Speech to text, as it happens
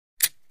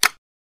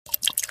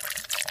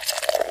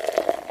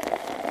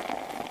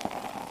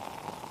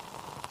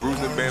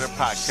Brews and Banner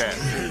Podcast.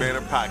 Brews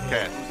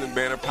and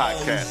Banner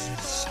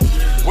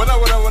Podcast. What up?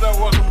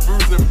 Welcome to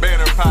Brews and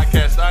Banner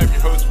Podcast. I'm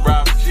your host,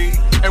 Rob G.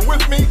 And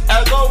with me,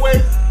 as always,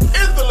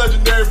 is the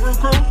legendary Brew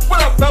Crew.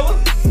 What up, fellas?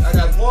 I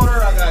got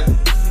water, I got,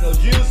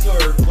 juice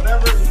or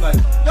whatever. It's like,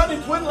 y'all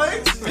need twin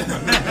legs?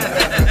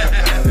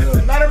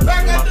 Matter of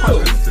fact, I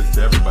do.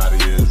 To everybody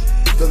is,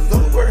 does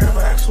Delaware have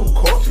an actual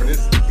culture?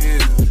 This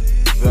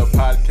is the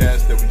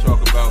podcast that we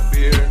talk about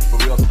beer,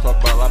 but we also talk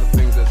about a lot of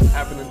things that's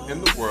happening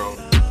in the world,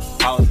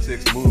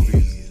 politics,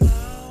 movies,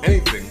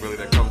 anything really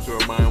that comes to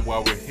our mind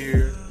while we're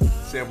here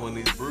sampling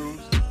these brews.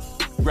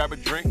 Grab a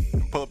drink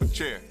and pull up a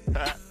chair.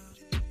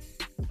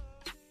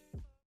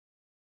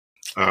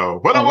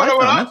 What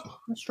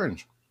up? That's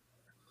strange.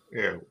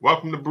 Yeah,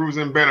 welcome to Brews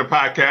and Banner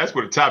Podcast,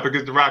 where the topic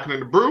is the rockin'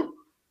 and the brew.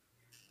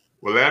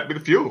 Well, that be the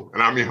fuel.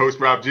 And I'm your host,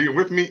 Rob G. And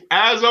with me,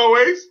 as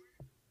always,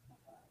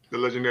 the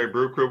legendary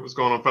Brew Crew. What's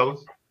going on,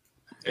 fellas?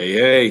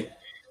 Hey.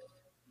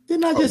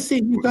 Didn't I just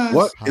see you guys?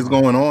 What is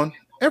going on?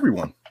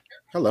 Everyone.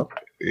 Hello.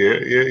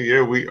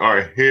 Yeah. We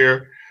are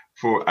here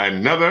for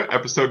another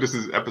episode. This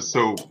is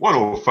episode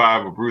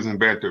 105 of Brews and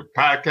Banter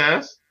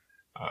Podcast.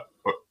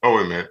 Wait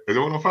a minute. Is it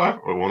 105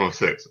 or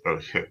 106? Oh,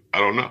 shit. I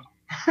don't know.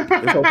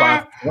 It's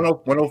 05.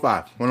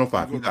 105.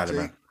 105. You got it,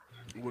 man.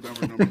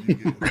 Whatever number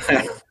you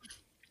get.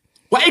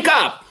 Wake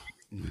up!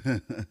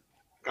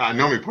 I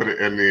normally put it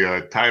in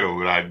the title,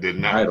 but I did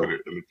not put it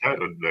in the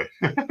title today.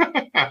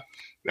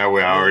 That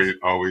way I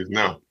always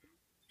know.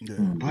 Yeah.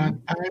 But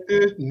I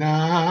did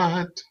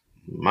not.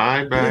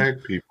 My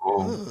bad,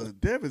 people.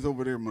 Dev is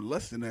over there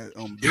molesting that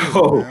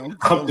Yo,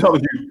 I'm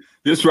telling you,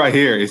 this right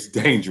here is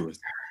dangerous.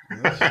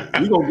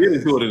 We're going to get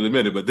into it in a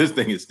minute, but this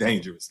thing is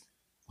dangerous.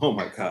 Oh,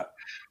 my God.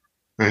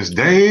 It's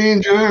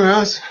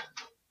dangerous.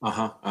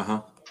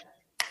 Uh-huh.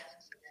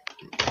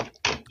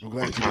 I'm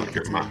glad you didn't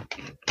get my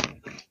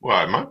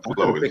why my I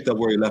could have picked up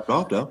where he left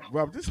off, though.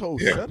 Rob, this whole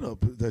setup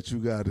that you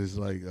got is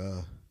like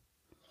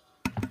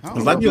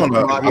it's like you're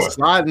on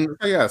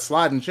a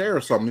sliding chair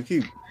or something. You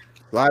keep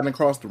sliding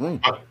across the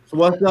room. So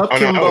what's up,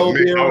 Kimbo? I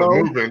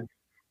was moving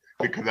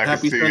because I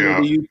Happy could see Sunday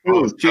to you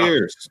too.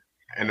 Cheers.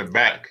 In the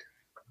back.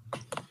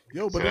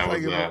 Yo, but So it's that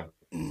like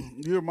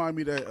you remind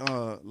me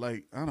that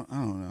like I don't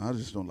know. I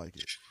just don't like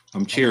it.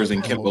 I'm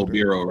cheersing Kimbo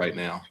Bureau right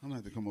now. I'm gonna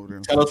have to come over there.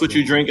 Tell us what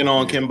you're drinking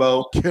on,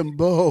 Kimbo.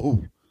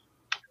 Kimbo.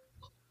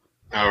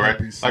 All right.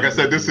 Like I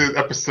said, this is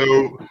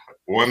episode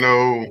 10.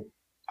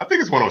 I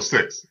think it's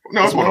 106.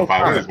 No, it's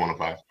 105. It is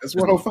 105. It's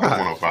 105. It's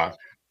 105.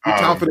 You're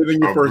confident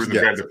in your first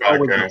guess.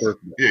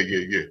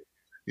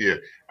 Yeah.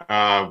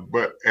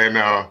 But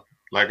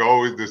like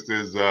always, this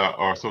is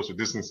our social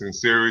distancing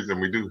series,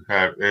 and we do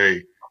have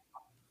a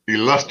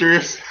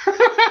illustrious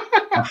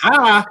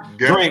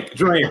Drink.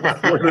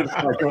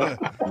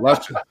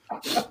 Luscious.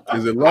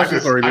 Is it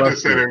luscious or illustrious? I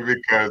just said it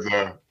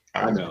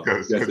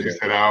because you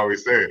said I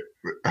always say it.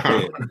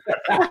 I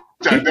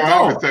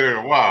haven't said it in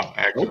a while,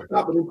 actually. Don't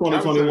stop it in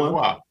 2021.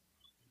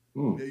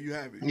 Yeah, you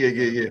have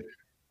it. Yeah.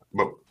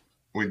 But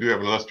we do have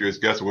an illustrious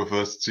guest with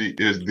us. She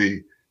is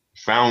the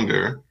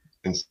founder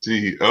and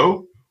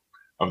CEO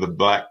of the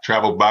Black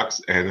Travel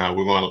Box, and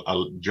we're going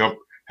to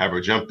have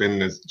her jump in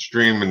this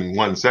stream in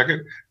 1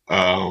 second.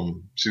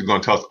 She's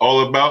going to tell us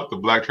all about the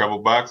Black Travel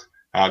Box,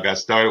 how it got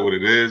started, what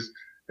it is,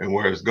 and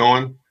where it's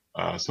going.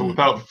 So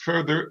without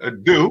further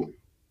ado,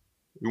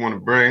 we want to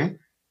bring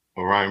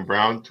Orion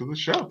Brown to the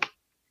show.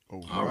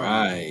 All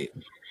right.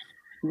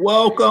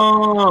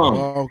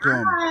 Welcome.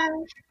 Hi.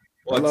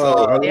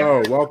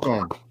 Hello.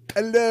 Welcome.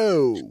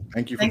 Hello.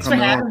 Thank you for Thanks coming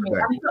for having on me.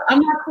 today. I'm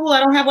not cool. I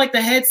don't have like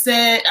the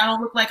headset. I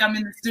don't look like I'm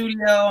in the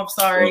studio. I'm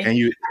sorry. And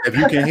if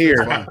you can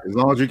hear, as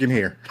long as you can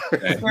hear.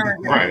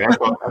 Right. That's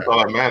all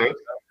that matters.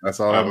 That's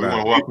all that We want to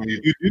matters. welcome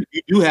you.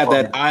 You do have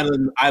that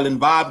island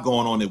vibe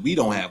going on that we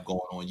don't have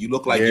going on. You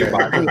look like you're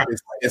about to,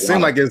 It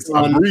seems like it's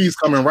a breeze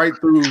coming right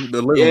through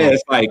the living room.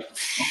 it's like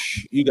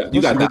you got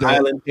the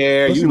island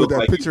hair. You look that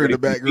like picture in the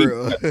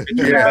background.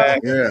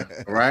 Yeah.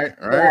 Right.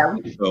 Yeah.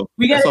 So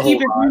We got to that's a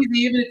keep it whole breezy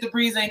even if the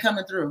breeze ain't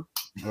coming through.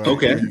 Right,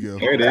 Okay. There you go.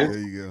 There it is. There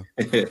you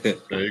go.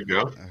 There you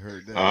go. I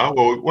heard that.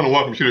 Well, we want to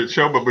welcome you to the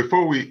show, but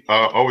before we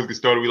always get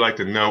started, we like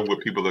to know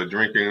what people are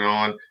drinking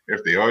on,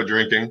 if they are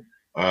drinking.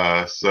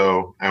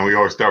 And we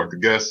always start with the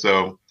guests.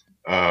 So,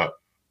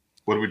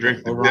 what are we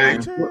drinking today?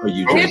 What are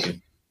you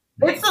drinking?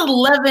 It's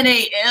 11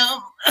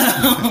 a.m.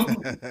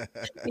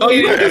 Oh,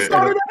 you Yeah. just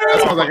started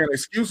That sounds like an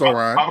excuse,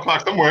 Orion. 5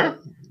 o'clock somewhere.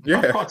 5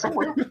 Yeah. o'clock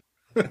somewhere.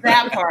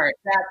 that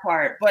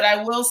part. But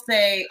I will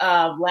say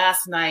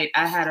last night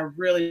I had a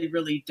really,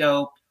 really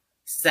dope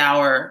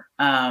sour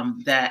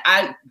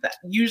that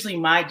usually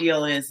my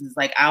deal is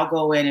like I'll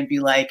go in and be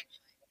like,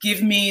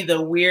 give me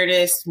the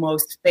weirdest,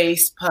 most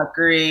face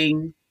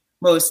puckering,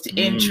 most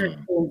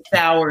interesting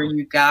sour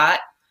you got.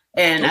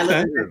 And I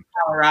live in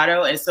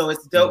Colorado, and so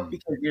it's dope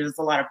because there's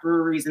a lot of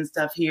breweries and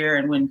stuff here.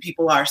 And when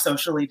people are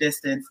socially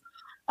distanced,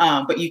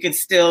 but you can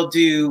still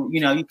do,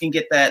 you can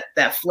get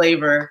that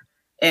flavor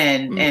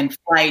and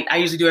flight. I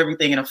usually do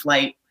everything in a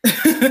flight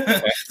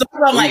So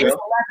I'm like, it's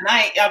last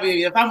night. I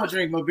mean, if I'm gonna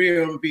drink my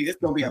beer, it's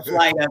gonna be a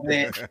flight of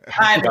it.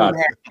 I haven't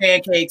had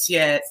pancakes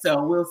yet,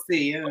 so we'll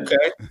see.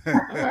 Okay.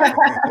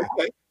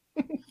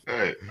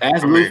 Hey,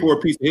 Ask Blue for a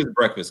piece of his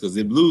breakfast because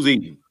the Blue's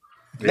eating.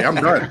 Yeah, I'm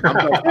done.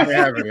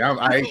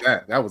 I ate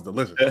that. That was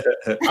delicious.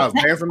 I was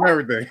dancing and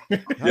everything.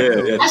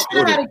 Yeah. I should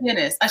have had a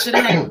Guinness. I should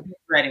have had it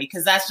ready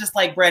because that's just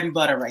like bread and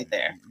butter right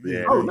there.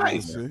 Yeah. Oh,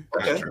 nice. That's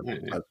Okay. true.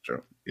 That's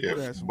true. Yeah,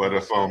 That's but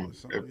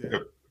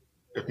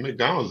if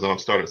McDonald's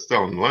started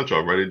selling lunch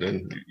already,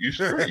 then you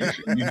should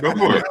go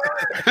for it.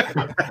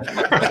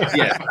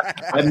 Yeah,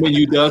 that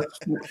menu does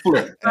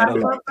flip. I'm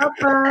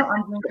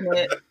drinking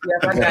it.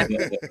 Yes, I got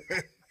it.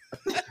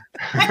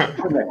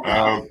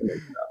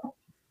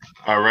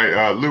 All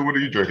right, Lou, what are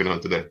you drinking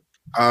on today?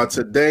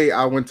 Today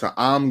I went to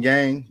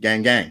Gang.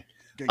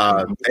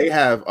 They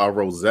have a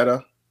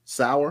Rosetta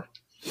sour.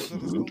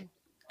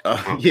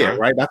 Yeah,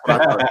 right. That's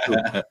what I thought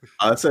too.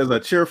 It says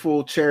a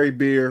cheerful cherry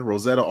beer.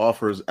 Rosetta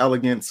offers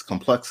elegance,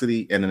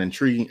 complexity, and an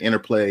intriguing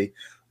interplay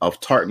of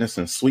tartness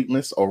and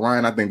sweetness.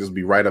 Orion, I think this would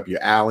be right up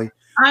your alley.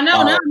 I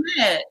know, not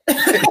mad.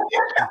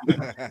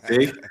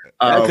 See?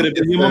 That could have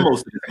been your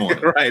mimosa this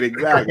morning. Right,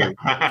 exactly.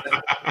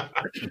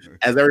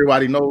 As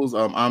everybody knows,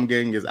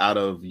 Gang is out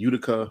of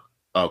Utica,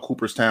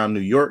 Cooperstown,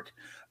 New York.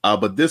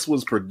 But this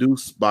was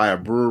produced by a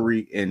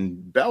brewery in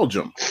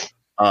Belgium,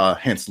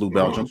 hence Lou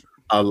Belgium.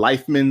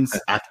 Leifman's,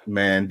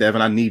 man,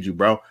 Devin, I need you,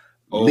 bro.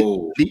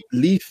 Oh,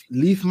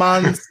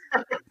 Leifman's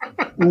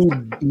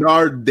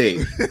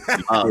Oudnarde.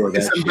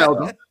 It's in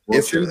Belgium.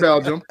 It's in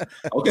Belgium.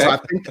 Okay. So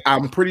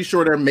I'm pretty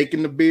sure they're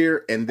making the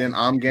beer, and then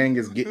Gang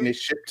is getting it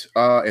shipped,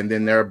 and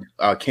then they're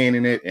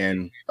canning it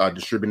and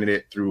distributing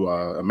it through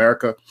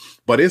America.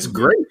 But it's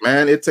great,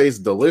 man. It tastes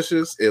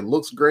delicious. It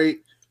looks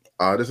great.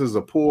 This is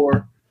a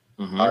pour,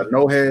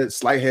 no head,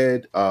 slight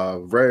head,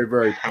 very,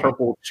 very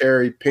purple,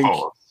 cherry, pink.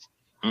 Oh.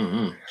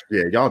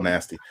 Yeah, y'all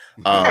nasty.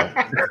 What's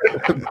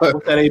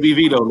that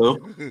ABV though, Lou?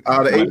 The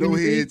ABV, no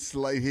head,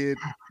 slight head.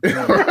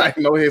 Right,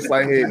 no head,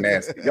 slight head,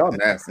 nasty. Y'all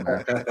nasty,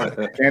 man.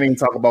 Can't even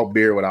talk about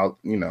beer without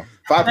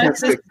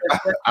 5.6.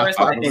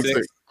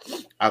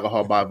 5.6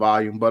 alcohol by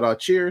volume. But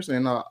cheers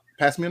and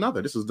pass me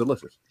another. This is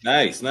delicious.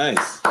 Nice.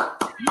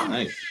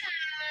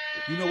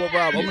 You know what,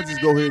 Rob? I'm gonna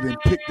just go ahead and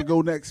pick to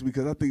go next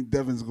because I think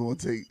Devin's gonna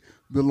take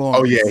the long.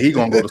 Oh yeah, he's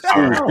gonna go to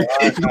school.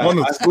 He's going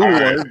to school.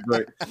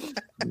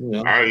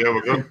 All right, yeah,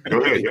 we'll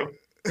go ahead, yo.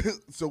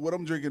 So what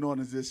I'm drinking on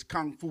is this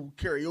Kung Fu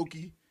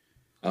Karaoke.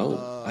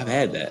 Oh, I've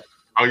had that.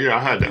 Oh yeah, I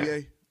had that.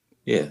 IPA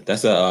Yeah,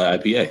 that's a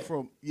IPA.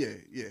 from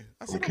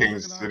From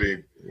Kings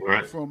City,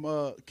 right?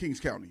 From Kings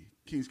County.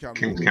 Kings County.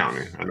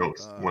 I know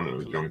it's one of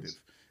those joints.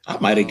 I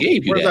might have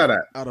gave you Where's that.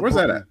 that at? Where's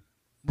that at?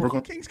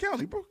 Brooklyn, Kings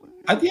County, Brooklyn.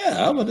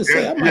 Yeah, I'm gonna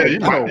say. You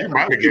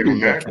might have given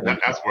that.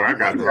 That's where I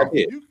got it from.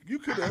 You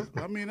could have.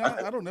 I mean,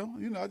 I don't know.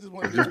 I just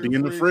want to Just be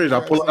in the fridge. I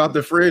pull it out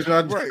the fridge and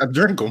I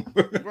drink them.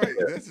 Right.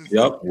 That's just,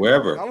 Yep,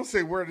 wherever. I don't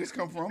say where this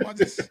come from. I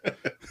just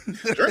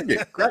Drink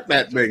it. Crack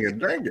that thing and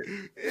drink it.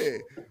 Yeah,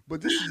 but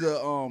this is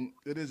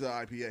it is an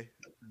IPA,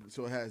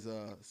 so it has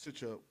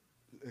Citra.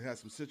 It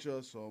has some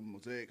Citra, some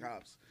Mosaic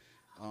hops,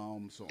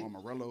 some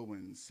Amarillo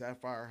and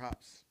Sapphire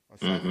hops, or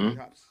Sapphire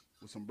hops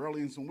with some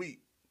barley and some wheat.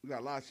 We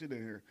got a lot of shit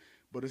in here,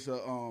 but it's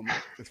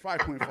it's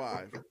 5.5.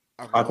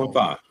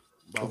 5.5.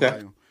 Okay.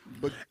 Volume.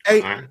 But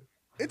Hey,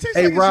 it tastes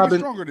like Robin,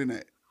 it's stronger than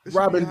that.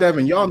 Robin,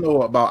 Devin, y'all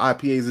know about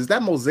IPAs. Is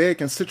that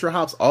Mosaic and Citra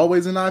hops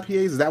always in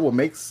IPAs? Is that what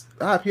makes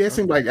IPA? It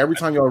seems like every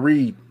time y'all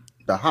read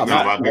the hops. No,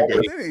 I think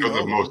they're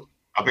the most.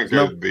 I think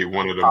they're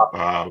one of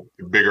the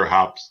bigger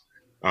hops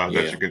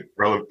that you can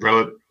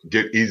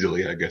get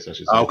easily. I guess I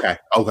should say. Okay.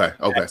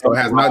 So it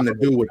has nothing to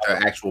do with the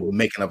actual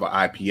making of an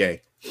IPA.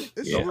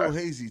 It's a real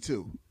hazy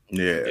too.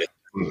 Yeah,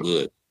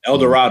 Good. El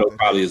Dorado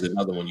probably is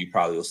another one you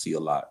probably will see a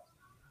lot.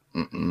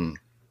 It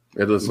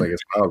looks like it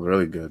smells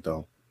really good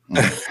though.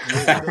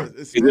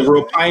 Is it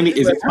real piney?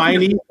 Is it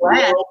piney?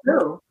 Glass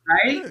too,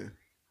 right?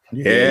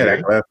 Yeah,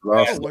 that glass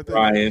is awesome.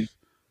 Brian.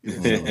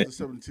 It's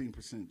a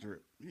 17%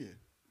 drip. Yeah.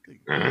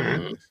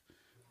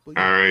 All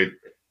right.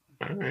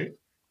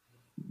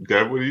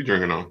 Deb, what are you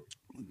drinking on?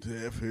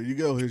 Dev, here you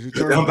go. Here's your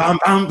turn.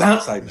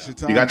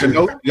 You got your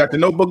note? You got the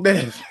notebook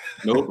there?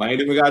 Nope, I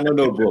ain't even got no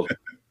notebook.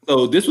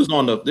 So this was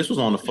on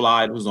the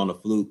fly. It was on the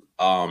fluke.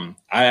 I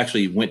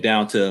actually went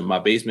down to my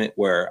basement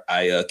where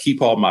I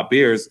keep all my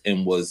beers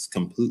and was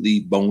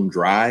completely bone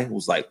dry.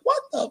 Was like,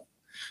 what the?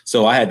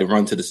 So I had to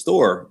run to the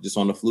store just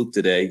on the fluke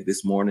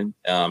this morning,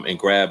 and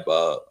grab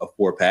a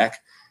 4-pack.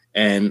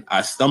 And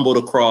I stumbled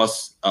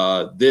across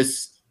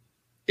this.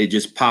 It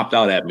just popped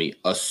out at me: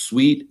 a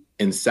sweet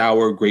and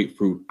sour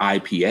grapefruit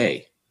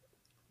IPA,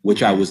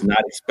 which I was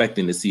not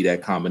expecting to see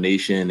that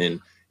combination.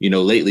 And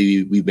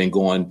lately we've been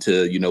going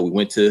to, we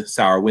went to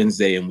Sour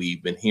Wednesday and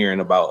we've been hearing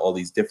about all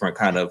these different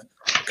kind of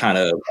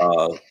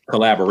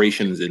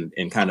collaborations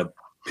and kind of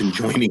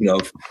conjoining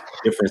of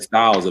different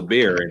styles of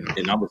beer.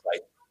 And I was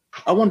like,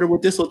 I wonder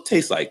what this will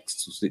taste like.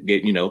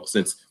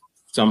 Since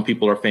some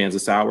people are fans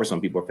of sour,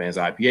 some people are fans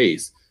of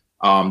IPAs.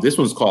 This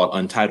one's called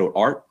Untitled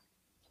Art.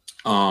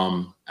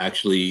 The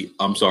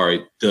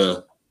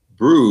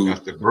Brew. That's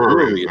the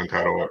brewery.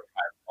 Untitled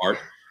Art.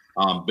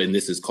 And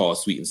this is called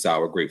Sweet and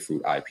Sour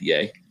Grapefruit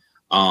IPA.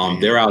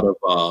 They're out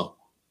of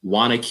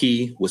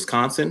Waunakee,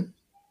 Wisconsin.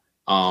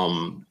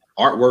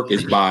 Artwork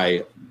is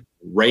by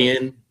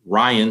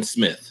Ryan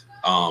Smith.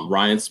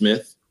 Ryan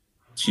Smith,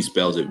 she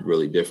spells it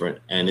really different.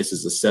 And this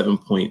is a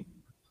 7.0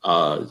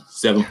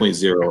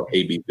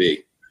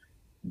 ABV.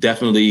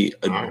 Definitely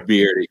a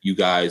beer that you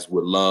guys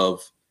would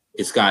love.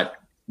 It's got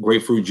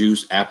grapefruit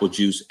juice, apple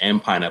juice,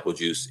 and pineapple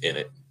juice in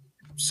it.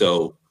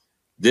 So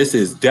this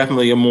is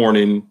definitely a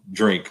morning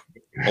drink.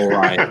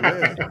 Orion,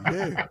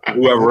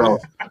 whoever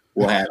else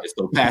will have it.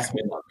 So pass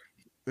me another.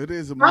 It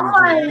is a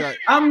morning drink.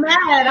 I'm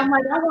mad. I'm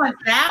like, I want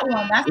that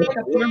one. That's like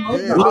a pure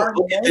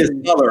Look at this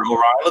color,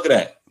 Orion. Look at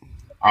that.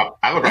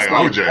 I look like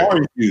OJ.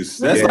 Orange juice.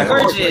 That's like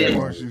orange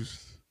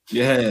juice.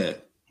 Yeah.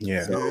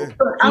 So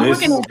I'm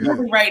looking at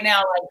the right now,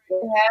 like,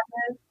 what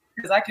happened?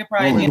 Because I could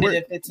probably get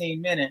it in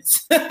 15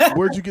 minutes.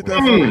 Where'd you get that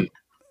from?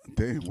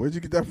 Damn, where'd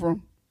you get that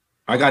from?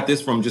 I got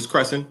this from Just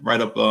Crescent,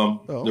 right up the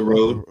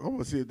road. I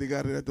want to see if they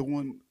got it at the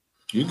one.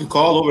 You can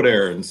call over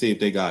there and see if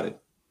they got it.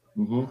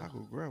 I go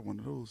grab one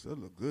of those. That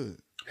look good.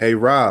 Hey,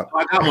 Rob.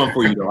 I got one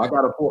for you though. I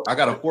got a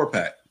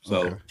 4-pack.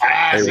 So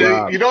see,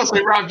 you don't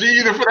say Rob G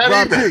either for that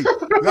Rob either. G.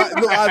 No,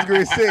 I was going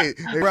to say it.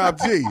 Hey, Rob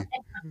G.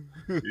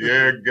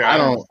 Yeah,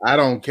 guys. I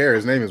don't care.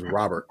 His name is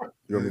Robert.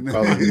 You want me to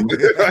call him?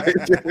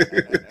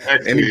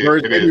 any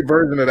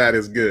version of that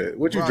is good.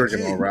 What you Rob drinking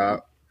G. on, Rob?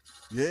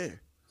 Yeah.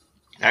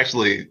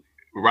 Actually,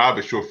 Rob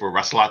is short for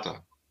Raslata.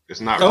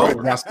 It's not Robert.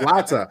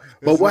 Raslata.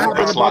 But what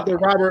happened about the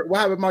Robert? What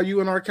happened about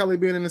you and R. Kelly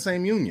being in the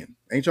same union?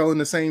 Ain't y'all in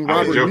the same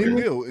Robert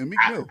union?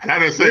 I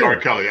didn't say R.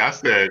 Kelly. I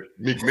said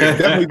Meek Mill.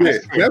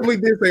 Definitely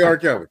did say R.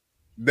 Kelly.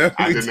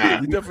 Definitely did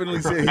not. You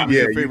definitely said he was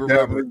your favorite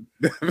Robert.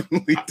 Definitely.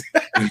 Meek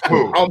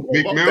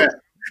Mill?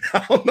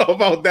 I don't know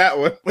about that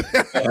one. He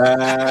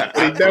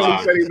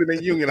definitely said he was in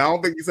the union. I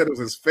don't think he said it was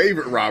his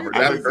favorite Robert.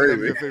 That's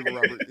crazy.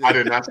 I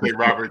did not say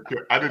Robert.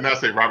 I did not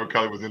say Robert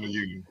Kelly was in the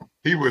union.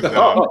 He was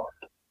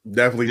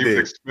definitely he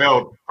was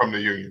expelled from the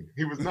union.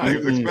 He was not. He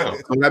was expelled.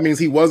 So that means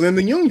he was in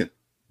the union.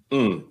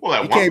 Well,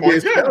 at he one can't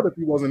point, be expelled if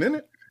he wasn't in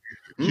it.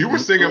 You were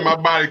singing "My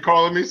Body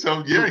Calling Me,"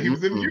 so yeah, he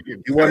was in the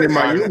union. He wasn't in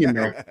my union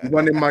though. He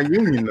wasn't in my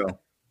union though.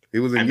 He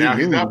was in and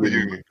union. Now he's out the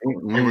union.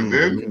 He was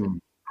in.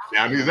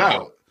 Now he's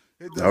out.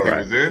 All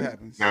right. He was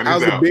in. Now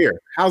How's he's the out. beer?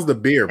 How's the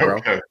beer, bro?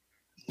 Okay.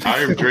 I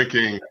am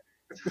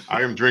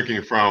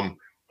drinking from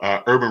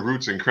Urban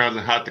Roots and Crowns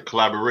and Hot, the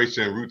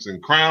collaboration Roots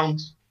and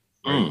Crowns.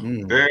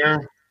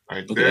 There,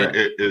 right there.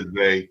 It is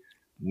a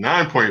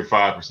 9.5%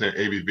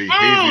 ABV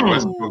hazy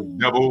West Coast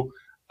double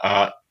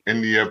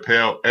India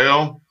Pale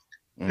Ale.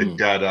 It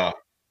got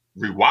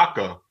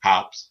Riwaka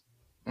hops,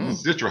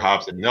 Citra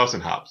hops, and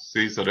Nelson hops.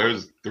 See, so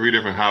there's 3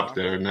 different hops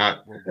that are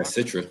not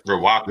Citra.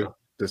 Riwaka.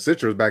 The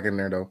Citra's back in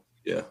there though.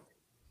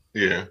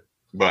 Yeah,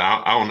 but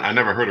I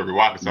never heard of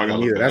Riwaka, so I got to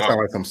look That's up. not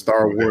like some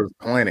Star Wars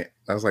planet.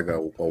 That's like a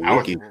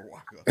wiki.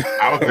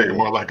 I was thinking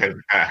more like a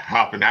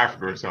hop in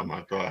Africa or something.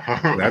 I thought.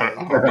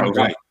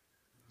 Right.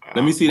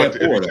 Let me see that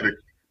pour.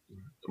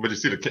 But you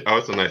see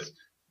it's a nice.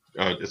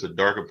 It's a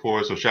darker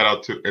pour. So shout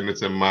out to, and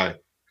it's in my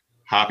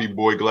Hoppy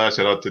Boy glass.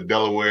 Shout out to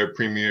Delaware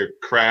Premier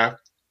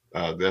Craft.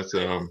 That's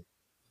the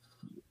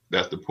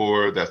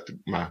pour. That's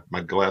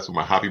my glass with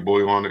my Hoppy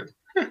Boy on it.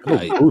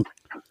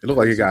 It looked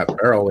like it got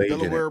barrel aged.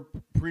 Delaware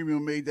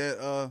Premium made that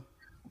glass.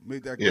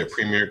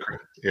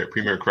 Yeah,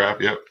 Premier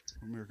Craft. Yep.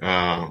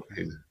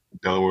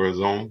 Delaware's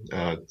own.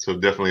 So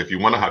definitely, if you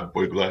want a Hoppy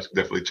Boy glass,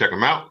 definitely check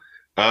them out.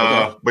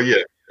 But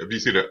yeah, if you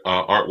see the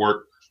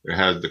artwork, it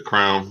has the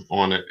crown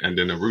on it, and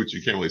then the roots.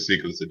 You can't really see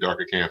because it's a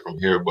darker can from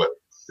here, but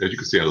as you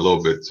can see it a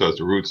little bit. So it's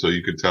the roots, so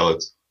you can tell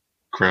it's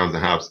Crowns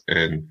and Hops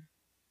and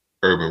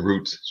Urban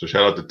Roots. So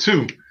shout out to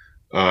 2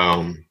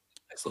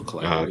 nice little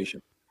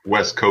collaboration.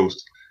 West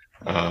Coast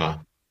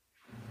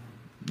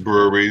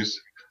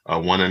breweries,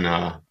 one in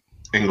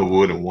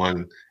Inglewood and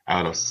one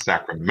out of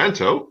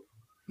Sacramento.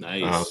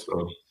 Nice.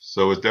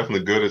 So it's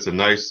definitely good. It's a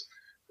nice.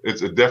 It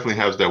definitely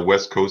has that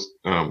West Coast.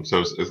 So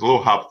it's a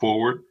little hop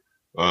forward,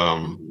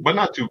 but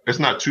not too. It's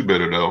not too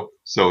bitter though.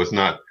 So it's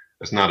not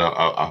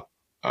a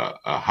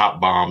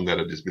hop bomb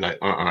that'll just be like,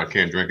 I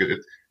can't drink it.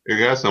 It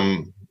has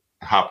some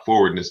hop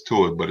forwardness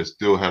to it, but it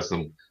still has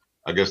some.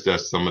 I guess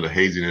that's some of the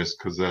haziness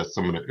because that's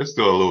some of the. It's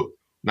still a little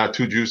not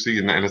too juicy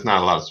and it's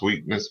not a lot of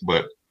sweetness,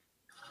 but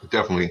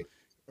definitely.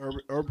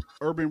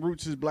 Urban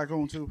Roots is black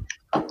owned too.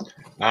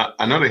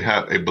 I know they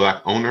have a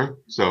black owner,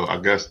 so I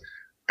guess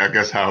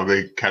how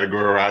they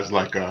categorize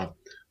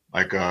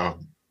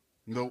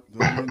Nope.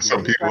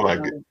 Some people like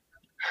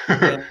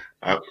it.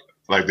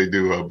 Like they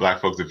do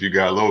black folks. If you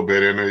got a little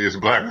bit in there, it's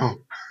black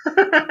owned.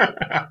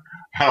 I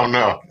don't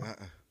know.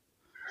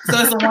 So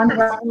it's a 1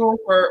 drop rule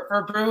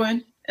for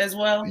brewing as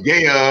well.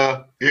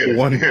 Yeah.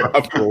 1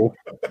 drop rule.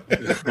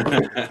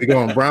 We're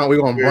going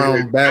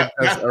brown back.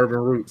 That's Urban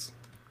Roots.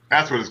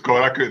 That's what it's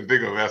called. I couldn't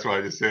think of it. That's why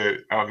I just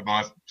said I was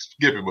going to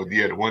skip it. But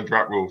yeah, the 1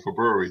 drop rule for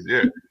breweries.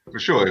 Yeah, for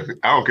sure.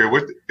 I don't care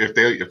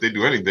if they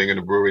do anything in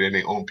the brewery and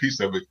they own a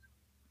piece of it,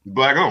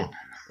 black owned.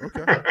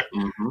 Okay.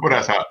 Well,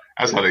 that's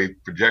how they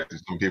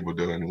projected some people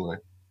do anyway.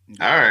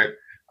 All right.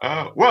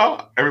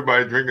 Well,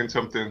 everybody drinking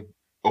something,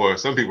 or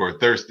some people are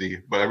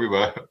thirsty, but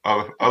everybody,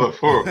 the other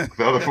four.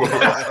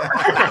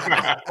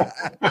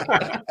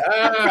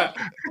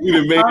 You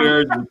done made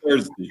her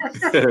thirsty.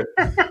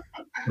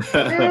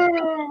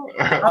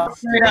 I'm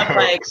straight up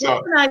like,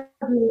 what can I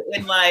do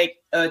in like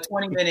a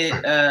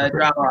 20-minute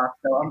drop off?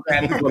 So I'm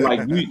grabbing. So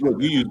like you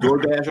use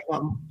DoorDash or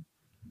something?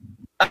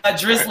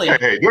 Drizzly.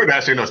 Hey,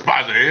 DoorDash ain't no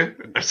sponsor here.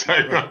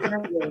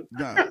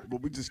 Nah,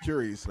 but we're just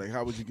curious. Like,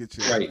 how would you get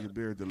your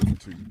beer delivered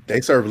to you? They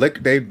serve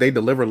liquor. They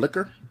deliver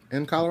liquor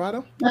in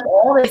Colorado. That's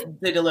all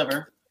they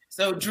deliver.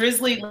 So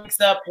Drizzly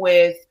links up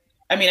with.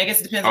 I mean, I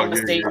guess it depends on the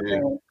state.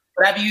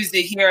 But I've used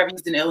it here. I've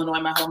used it in Illinois,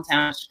 my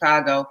hometown,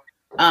 Chicago.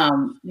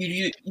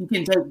 You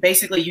can take,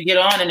 basically you get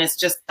on and it's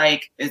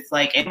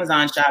like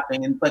Amazon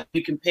shopping, but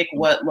you can pick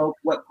what not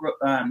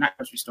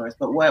grocery stores,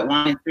 but what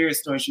wine and spirit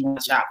stores you want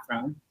to shop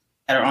from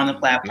that are on the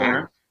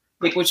platform.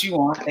 Pick what you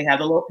want. They have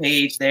a little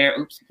page there.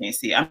 Oops, you can't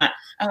see.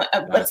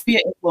 Let's be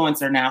an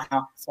influencer now,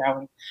 shall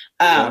we?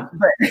 But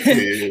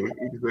you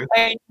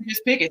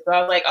just pick it. So I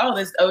was like, oh,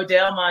 this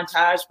Odell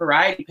Montage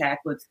variety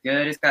pack looks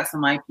good. It's got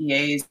some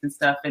IPAs and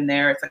stuff in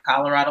there. It's a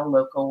Colorado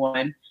local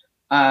one.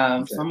 So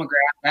I'm gonna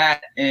grab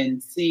that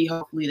and see.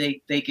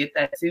 Hopefully they get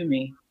that to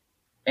me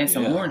and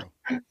some orange.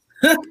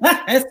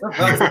 Nice.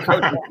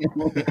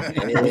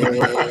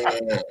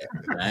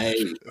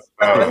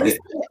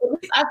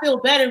 I feel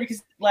better because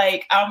he's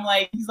like,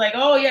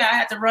 oh yeah, I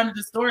had to run to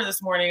the store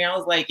this morning. I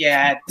was like,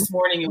 yeah, this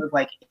morning it was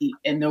like 8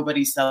 and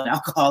nobody's selling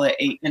alcohol at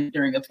 8 and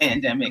during a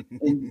pandemic.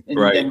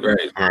 Right. 11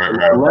 is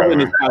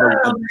kind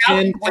of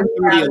 10,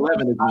 30,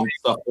 11 is when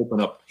stuff open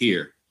up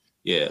here.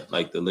 Yeah,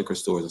 like the liquor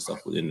stores and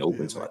stuff didn't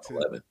open until like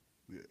 11.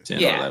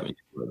 10 or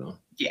 11.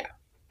 Yeah.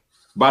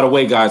 By the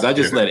way, guys, I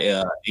just let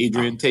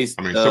Adrian taste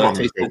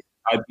the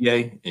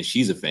IPA, and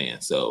she's a fan,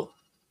 so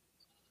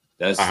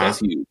that's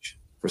huge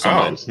for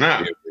somebody.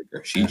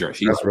 She drank.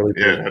 That's really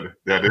good. Yeah,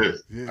 that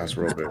is. Yeah. That's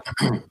real good.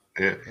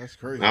 Yeah, that's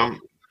crazy. All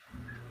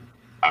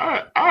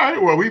right.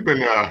 Well, we've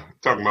been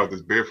talking about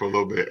this beer for a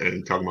little bit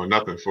and talking about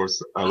nothing for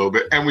a little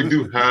bit, and we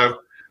do have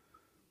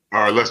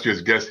our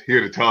illustrious guest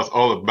here to tell us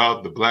all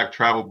about the Black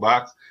Travel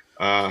Box.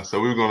 So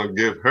we're going to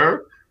give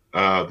her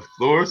the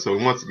floor. So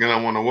once again,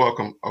 I want to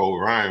welcome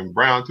Orion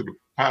Brown to the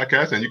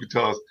podcast, and you can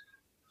tell us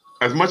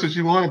as much as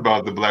you want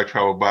about the Black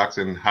Travel Box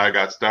and how it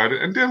got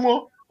started, and then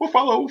we'll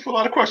follow with a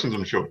lot of questions,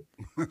 I'm sure.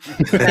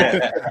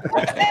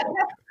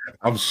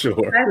 I'm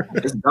sure.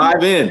 Let's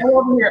dive in.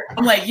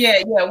 I'm like,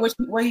 yeah.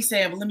 What he's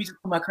saying? But let me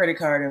just put my credit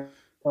card in.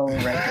 She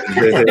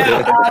really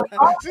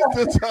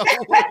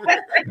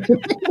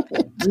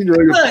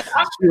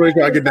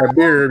gotta get that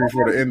beer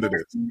before the end of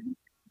this.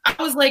 I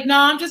was like, no,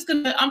 I'm just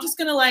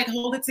gonna like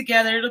hold it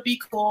together. It'll be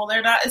cool.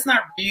 It's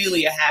not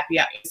really a happy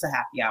hour. It's a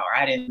happy hour.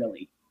 I didn't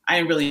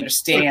really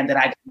understand that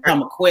I didn't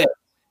come equipped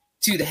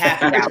to the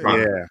happy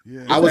hour.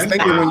 Yeah. I was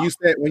thinking when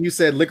you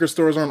said liquor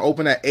stores aren't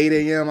open at 8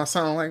 a.m. I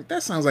sound like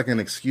that sounds like an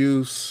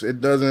excuse.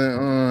 It doesn't.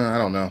 I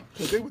don't know.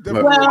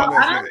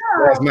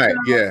 Last night,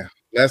 yeah.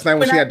 Last night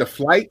when she had the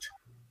flight,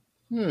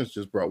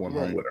 just brought one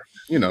home with her.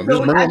 Just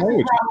bring one home with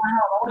you.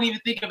 I wouldn't even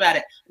think about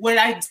it. When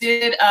I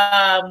did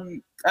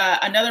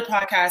another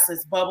podcast,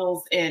 is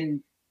Bubbles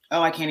and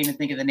I can't even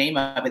think of the name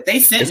of it. They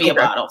sent me a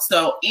bottle.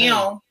 So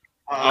okay.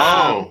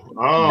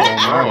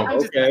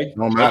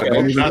 No matter.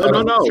 No. We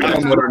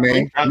don't know her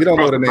name. We don't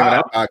know the name of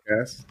that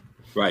podcast.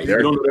 Right. You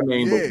don't know the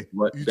name. Yeah.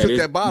 But you took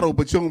that bottle,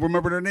 but you don't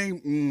remember their name.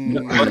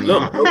 No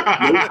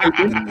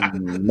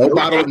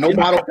bottle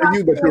for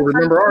you, but you'll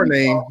remember our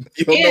name.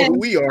 You don't know who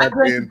we are.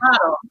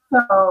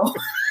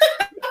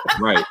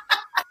 Right.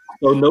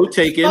 So note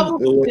taking.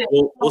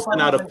 We'll send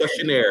out a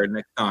questionnaire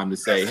next time to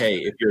say, hey,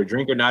 if you're a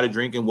drinker, not a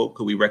drinking, what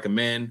could we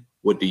recommend?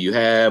 What do you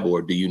have,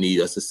 or do you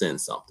need us to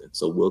send something?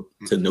 So we'll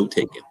note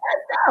taking.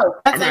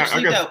 That's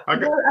actually dope. I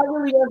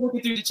really was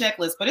looking through the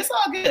checklist, but it's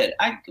all good.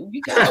 We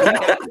got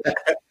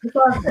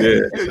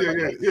it.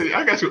 Yeah.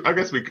 I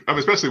guess we.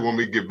 Especially when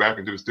we get back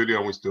into the studio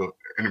and we still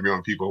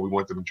interviewing people, we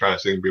want them to try the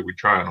same beer we're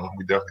trying on.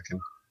 We definitely can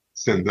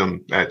send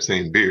them that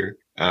same beer.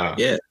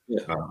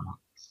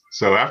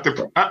 So after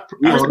COVID,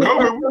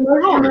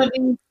 one of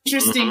the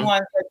interesting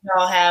ones that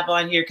y'all have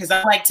on here, because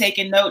I like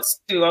taking notes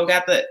too. I'm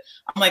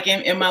like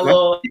in my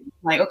little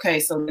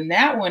okay, so then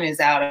that one is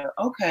out.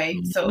 Okay,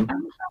 so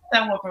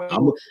that one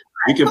from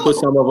we can put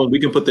some of them. We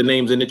can put the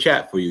names in the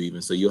chat for you,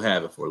 even so you'll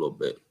have it for a little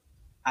bit.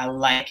 I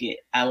like it.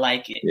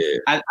 Yeah.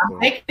 I'm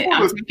taking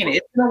it.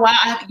 It's been a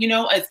while.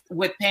 It's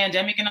with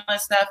pandemic and all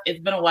that stuff. It's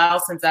been a while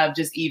since I've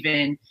just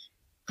even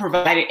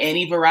provided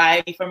any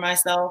variety for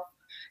myself.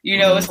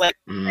 It's like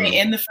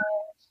in the fridge,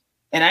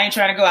 and I ain't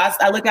trying to go.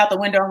 I look out the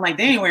window. I'm like,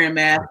 they ain't wearing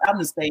masks. I'm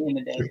just staying in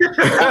today.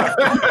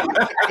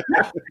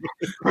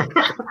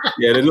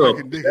 Yeah,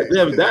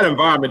 that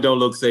environment don't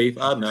look safe.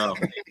 I know.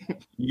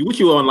 What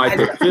you on like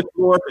the 5th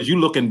floor? Because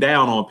you looking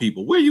down on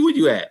people. Where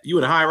you at? You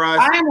in a high rise?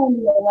 I'm on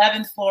the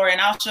 11th floor,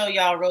 and I'll show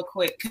y'all real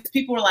quick. Because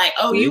people were like,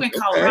 "Oh, you in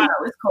Colorado?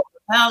 It's cold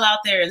as hell out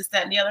there." This,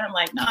 that, and the other. I'm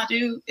like, "Nah,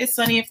 dude, it's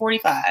sunny at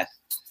 45."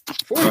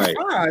 45.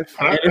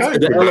 And it's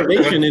the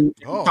elevation in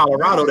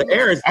Colorado, the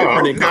air is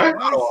different in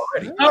Colorado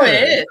already. Oh,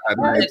 it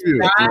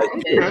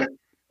is.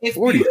 It's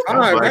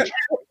 45. Right?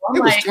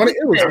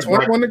 It was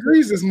 21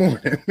 degrees this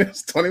morning.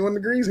 It's 21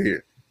 degrees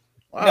here.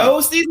 Wow.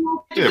 No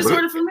seasonal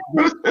disorder for me.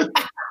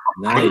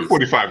 Nice.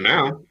 45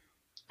 now.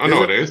 I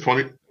know it is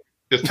 20.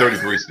 It's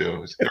 33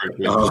 still. It's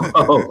 33.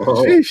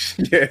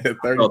 Yeah,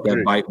 33. I felt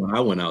that bite when I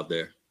went out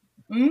there.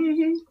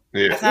 Mm-hmm.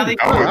 Yeah, I would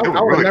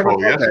really never thought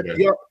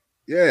that.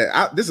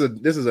 Yeah, this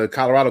is a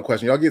Colorado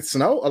question. Y'all get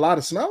snow? A lot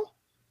of snow?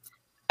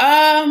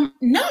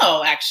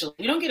 No, actually,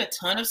 we don't get a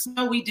ton of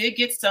snow. We did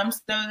get some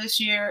snow this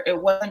year.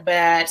 It wasn't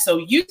bad. So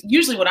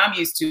usually what I'm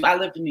used to, I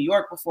lived in New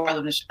York before.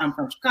 I'm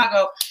from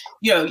Chicago.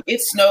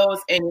 It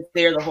snows and it's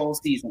there the whole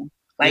season.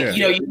 Like,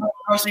 you go to the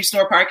grocery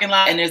store parking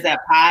lot and there's that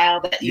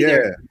pile that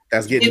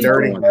that's getting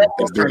dirty.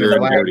 It's turning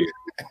dirty.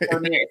 It's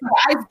an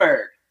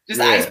iceberg.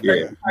 Just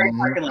iceberg.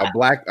 A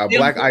black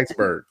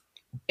iceberg.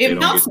 It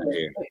melts.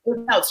 It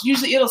melts.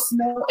 Usually it'll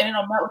snow and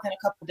it'll melt within a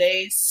couple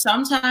days.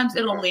 Sometimes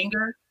it'll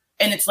linger.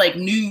 And it's like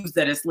news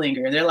that it's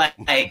lingering. They're like,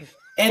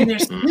 and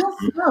there's still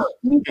snow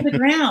into the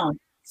ground.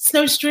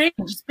 So strange.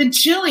 It's been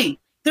chilly.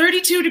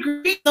 32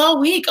 degrees all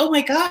week. Oh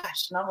my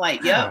gosh. And I'm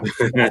like, yo.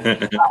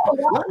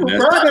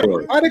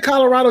 Why did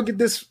Colorado get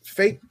this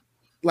fake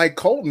like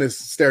coldness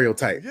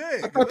stereotype? Yeah.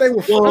 I thought they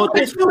were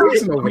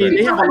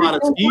they have a lot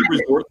of ski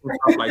resorts and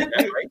stuff like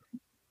that, right?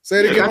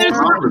 Say it again.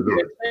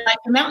 Like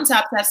the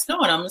mountaintops have snow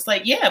on them. It's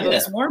like, but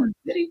it's warm in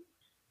the city.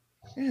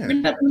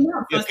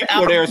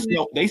 People there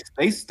snow.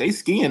 They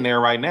skiing there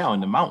right now in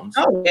the mountains.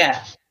 Oh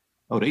yeah.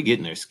 Oh, they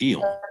getting their ski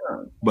on.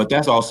 But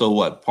that's also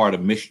what part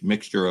of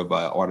mixture of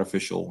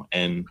artificial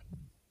and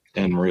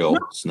real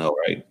snow,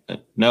 right?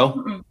 No.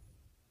 Mm-mm.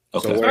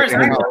 Okay. So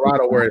in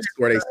Colorado, where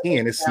they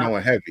skiing, it's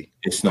snowing heavy.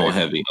 It's snowing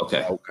heavy.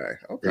 Okay.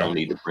 We don't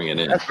need to bring it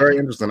in. That's very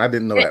interesting. I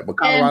didn't know that. But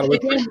Colorado,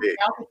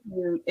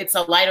 it's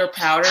a lighter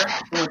powder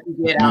than what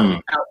you get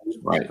out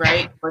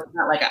right? But it's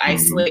not like an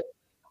ice slick.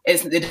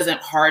 It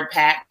doesn't hard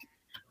pack.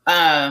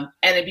 And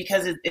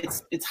because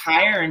it's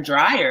higher and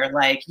drier,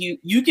 like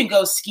you can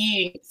go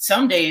skiing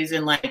some days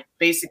in like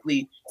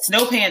basically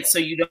snow pants so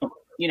you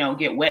don't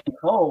get wet and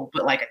cold,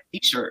 but like a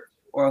t-shirt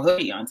or a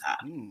hoodie on top.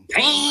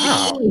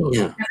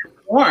 It's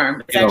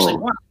warm. It's actually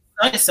warm.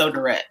 The sun is so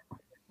direct.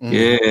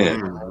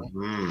 Yeah.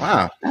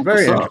 Wow.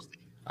 Very interesting.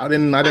 I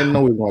didn't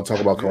know we were going to talk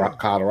about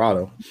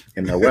Colorado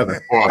and the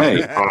weather. Hey,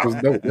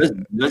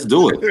 let's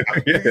do it.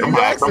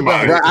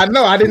 I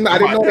know. I didn't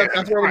know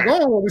that's where it was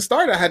going when we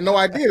started. I had no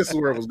idea this is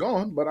where it was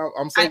going, but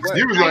I'm so glad.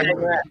 He was like,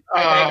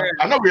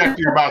 I know we asked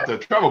you about the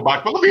travel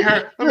box, but let me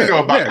know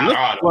about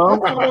Colorado.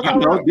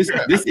 Well, this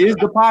is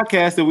the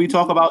podcast that we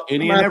talk about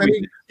any and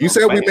everything. You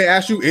said we may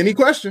ask you any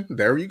question.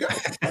 There you go.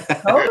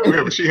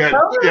 She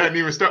hadn't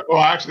even started.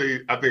 Well,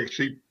 actually, I think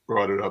she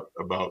brought it up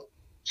about.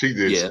 She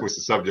did switch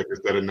the subject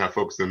instead of not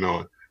focusing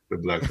on the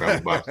black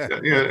travel box.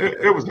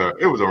 It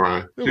was a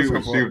rhyme. She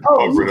was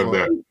over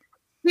that.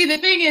 See, the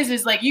thing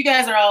is like you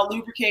guys are all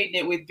lubricating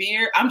it with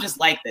beer. I'm just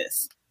like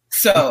this.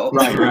 So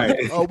right.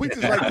 Oh, we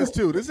just like this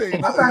too. This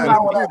ain't nothing to do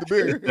with the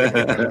beer.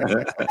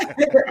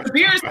 The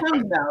beer is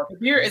coming now. The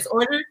beer is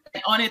ordered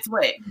and on its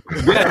way.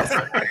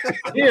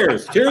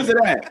 Yes. Cheers to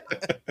that.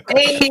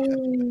 Hey,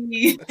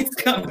 it's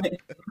coming.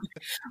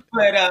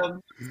 But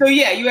so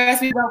you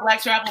asked me about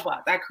Black Travel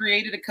Box. I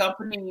created a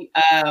company,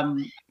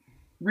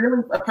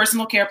 really a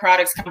personal care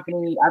products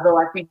company. Although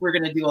I think we're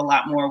going to do a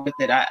lot more with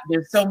it.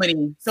 There's so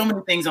many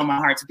things on my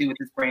heart to do with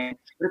this brand.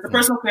 But it's a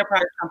personal care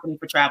products company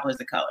for travelers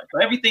of color. So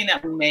everything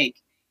that we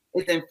make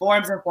is in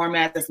forms and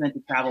formats that's meant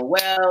to travel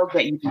well,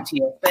 get you through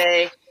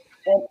TSA,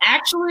 and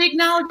actually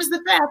acknowledges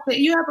the fact that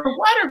you have a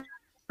wider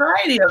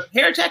variety of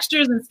hair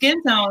textures and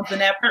skin tones than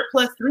that Pert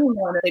Plus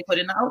 3-in-1 that they put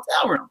in the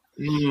hotel room.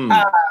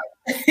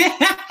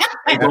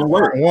 It don't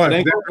work.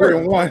 That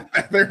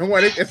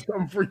 3-in-1. It gets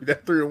something free.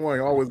 That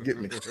 3-in-1 always get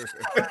me.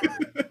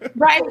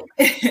 Right.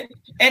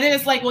 And then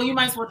it's like, well, you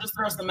might as well just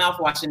throw some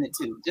mouthwash in it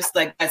too. Just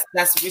like that's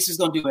it's just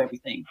gonna do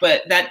everything.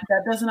 But that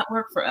does not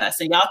work for us.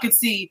 And y'all can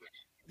see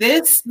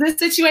this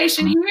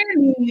situation here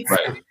needs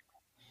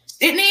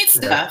it needs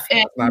stuff.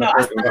 And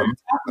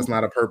that's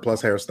not a Pert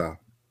Plus hairstyle.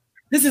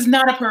 This is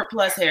not a Pert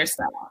Plus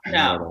hairstyle.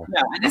 No.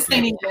 And this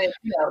ain't even,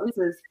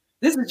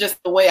 this is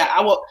just the way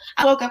I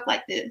woke up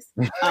like this.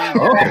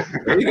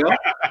 There you go.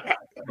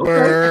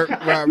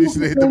 Rob, you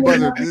should have hit the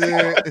buzzer.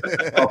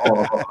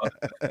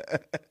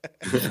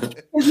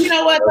 You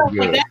know what?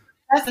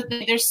 That's the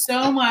thing. There's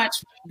so much.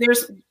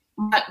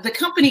 The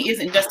company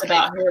isn't just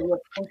about hair and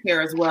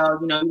skincare as well.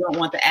 You don't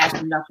want the ash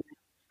and nothing.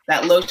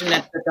 That lotion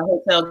that the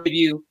hotel give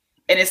you.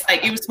 And it's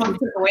like, it was supposed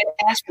to take away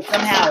the ash, but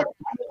somehow it's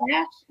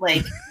ash.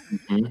 Like,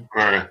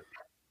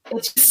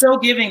 it's just so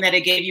giving that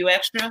it gave you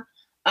extra.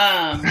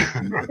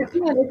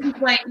 It's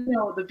just like,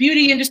 the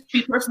beauty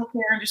industry, personal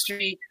care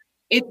industry,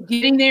 it's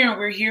getting there, and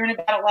we're hearing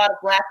about a lot of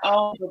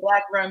Black-owned or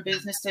Black-run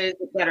businesses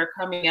that are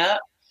coming up.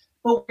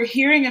 But we're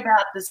hearing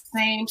about the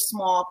same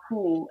small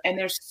pool, and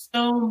there's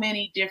so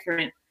many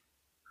different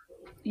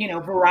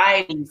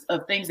varieties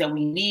of things that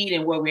we need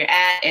and where we're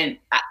at. And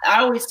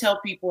I always tell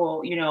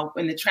people,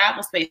 in the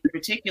travel space in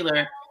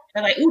particular,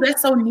 they're like, "Ooh,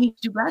 that's so neat.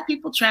 Do Black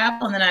people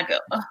travel?" And then I go,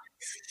 "Oh."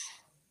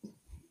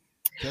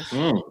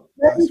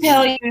 Let me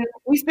tell you,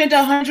 we spent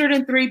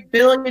 $103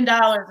 billion in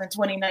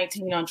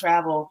 2019 on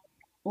travel.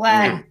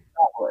 Black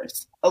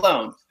travelers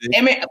alone.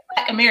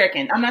 Black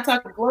American. I'm not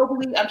talking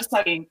globally. I'm just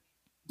talking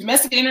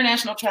domestic and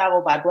international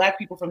travel by Black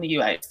people from the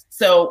U.S.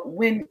 So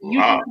when you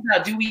think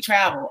about do we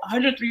travel,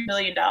 $103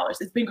 billion,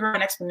 it's been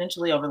growing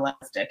exponentially over the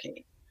last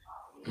decade.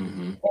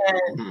 And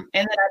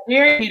then I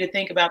dare you to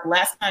think about the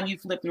last time you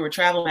flipped through a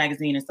travel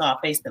magazine and saw a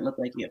face that looked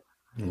like you.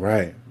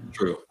 Right.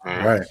 True.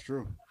 Right. That's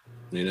true.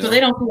 So they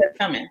don't see us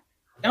coming.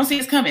 They don't see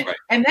us coming. Right.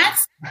 And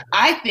that's,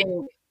 I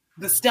think,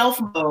 the stealth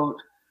mode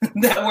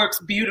that works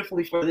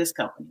beautifully for this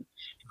company.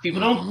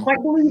 People don't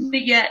quite believe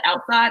it yet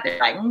outside. They're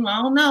like, I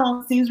don't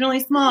know. It seems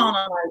really small. And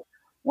I'm like,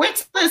 wait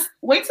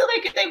till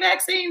they get their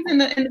vaccines in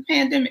the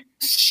pandemic.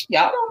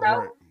 Y'all don't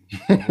know.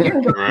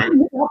 Right.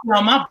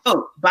 On my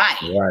boat. Bye.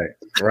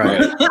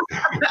 Right.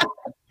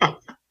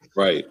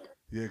 Right.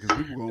 Yeah, because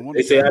people gonna want.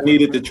 They say I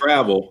needed to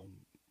travel.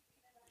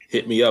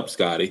 Hit me up,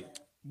 Scotty.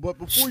 But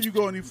before you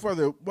go any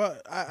further,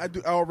 I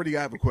already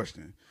have a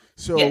question.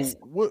 So, yes.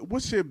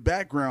 What's your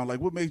background? Like,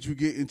 what made you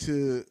get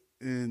into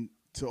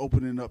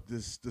opening up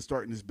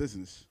starting this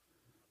business?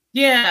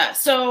 Yeah,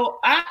 so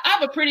I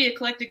have a pretty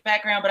eclectic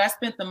background, but I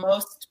spent the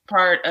most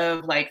part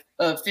of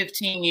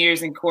 15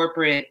 years in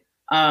corporate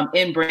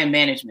in brand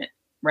management,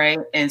 right?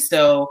 And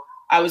so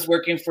I was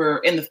working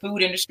in the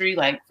food industry,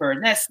 like for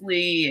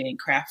Nestle and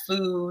Kraft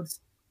Foods.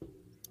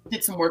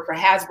 Did some work for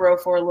Hasbro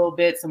for a little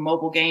bit, some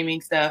mobile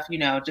gaming stuff,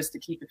 just to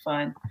keep it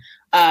fun.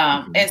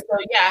 And so,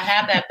 yeah, I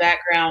have that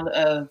background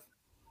of,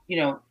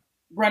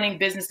 running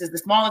businesses. The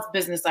smallest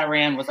business I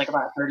ran was like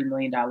about a $30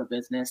 million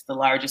business. The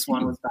largest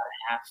one was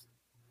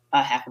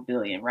about half a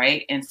billion,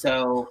 right? And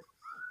so,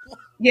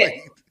 yeah.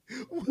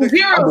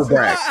 Humble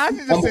brag.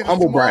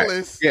 Humble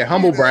brag. Yeah,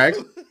 humble brag.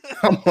 You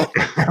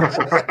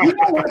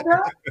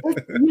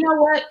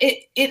know what?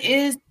 It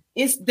is.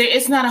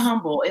 It's not a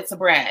humble, it's a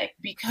brag,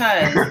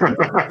 because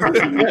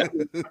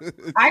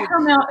I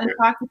come out and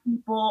talk to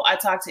people, I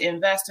talk to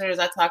investors,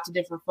 I talk to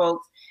different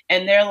folks,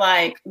 and they're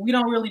like, we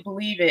don't really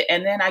believe it.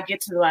 And then I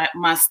get to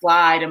my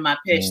slide and my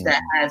pitch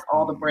that has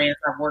all the brands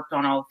I've worked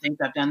on, all the things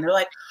I've done. They're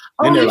like,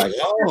 you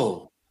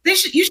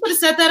should have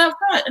said that up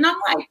front. And I'm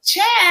like,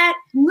 Chad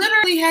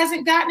literally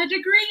hasn't gotten a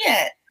degree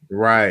yet.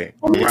 Right.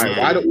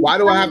 Why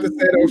do I have to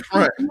say it up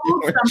front?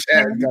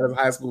 Chad got his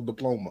high school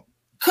diploma.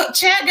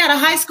 Chad got a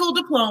high school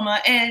diploma,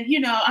 and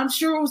I'm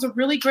sure it was a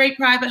really great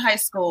private high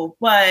school,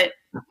 but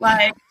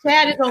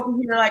Chad is over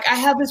here like, I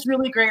have this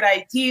really great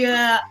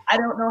idea. I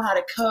don't know how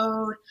to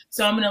code,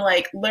 so I'm gonna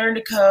learn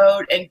to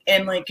code and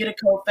get a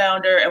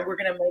co-founder, and we're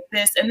gonna make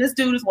this. And this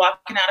dude is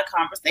walking out of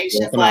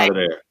conversations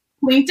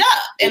cleaned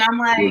up, and I'm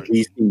like,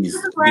 this is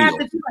where I have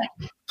to be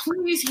like,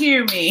 please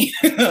hear me.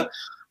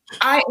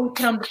 I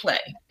come to play,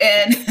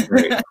 and.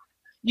 Right.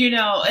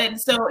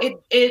 And so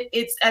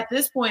it's at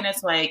this point,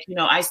 it's like,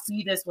 I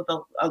see this with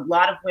a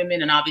lot of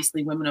women, and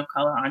obviously women of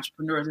color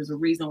entrepreneurs. There's a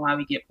reason why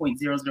we get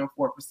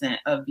 0.004%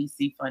 of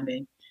VC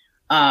funding.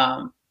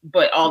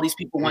 But all these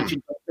people want you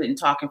to sit and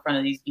talk in front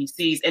of these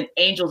VCs, and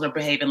angels are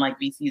behaving like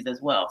VCs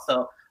as well.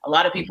 So a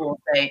lot of people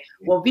will say,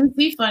 well,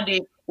 VC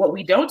funding, what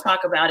we don't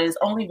talk about is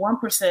only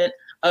 1%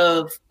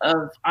 of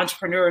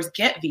entrepreneurs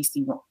get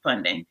VC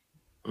funding.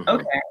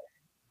 Okay.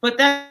 But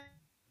that's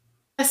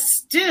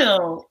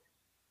still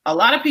a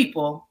lot of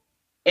people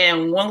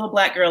and one little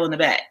Black girl in the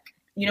back.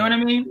 You know what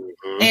I mean?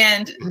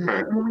 And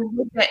when we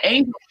look at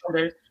angel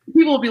funders,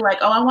 people will be like,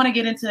 oh, I want to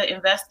get into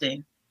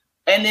investing.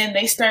 And then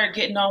they start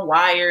getting on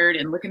Wired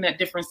and looking at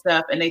different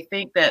stuff. And they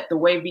think that the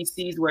way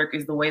VCs work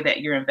is the way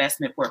that your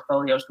investment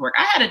portfolios work.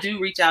 I had a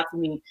dude reach out to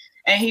me,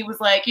 and he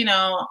was like,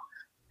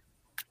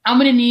 I'm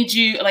going to need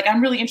you.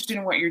 I'm really interested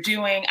in what you're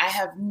doing. I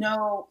have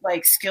no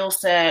skill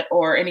set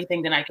or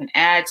anything that I can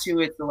add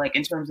to it. So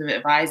in terms of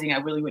advising, I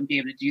really wouldn't be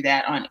able to do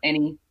that on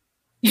any,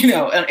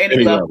 on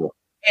any level.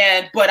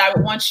 But I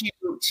would want you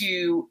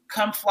to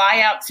come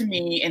fly out to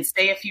me and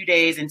stay a few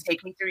days and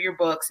take me through your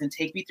books and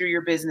take me through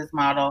your business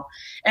model.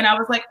 And I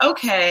was like,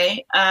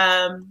 okay.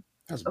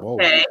 That's bold.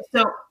 Okay.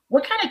 So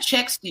what kind of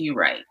checks do you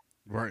write?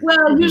 Right.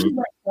 Well, usually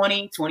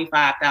 $20,000,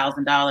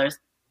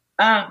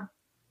 $25,000.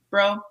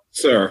 Bro.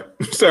 Sir.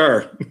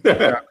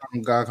 Gotta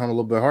come a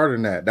little bit harder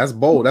than that. That's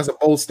bold. That's a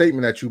bold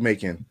statement that you're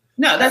making.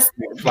 No, that's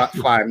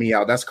fly me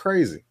out. That's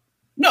crazy.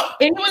 No,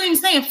 and he wasn't even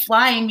saying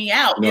flying me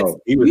out. No,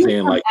 he was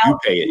saying you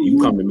pay it. You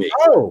come to me.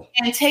 Oh,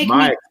 and take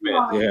my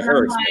expense. Yeah,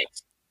 her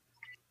expense.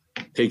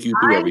 Take you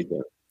through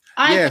everything.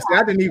 Yes,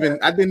 I didn't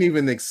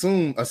even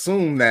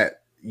assume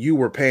that you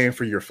were paying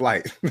for your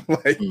flight.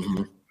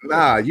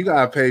 Nah, you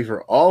gotta pay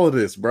for all of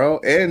this, bro,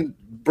 and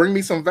bring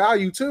me some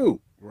value too.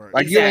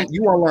 Right. Exactly.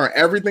 You want to learn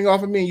everything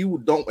off of me, and you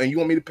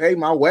want me to pay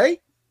my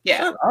way?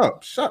 Yeah.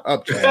 Shut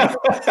up, Chad.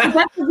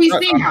 That's the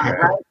VC model,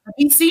 right?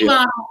 The VC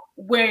model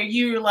where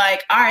you're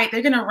like, all right,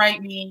 they're gonna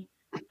write me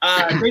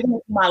they're going to be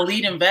my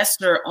lead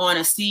investor on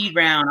a seed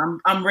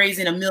round. I'm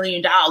raising $1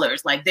 million.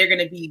 Like they're going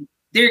to be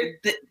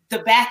the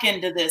back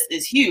end of this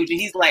is huge. And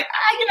he's like,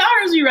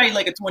 I heard you write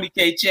like a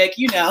 $20K check,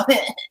 He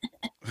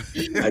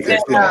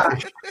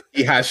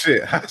hot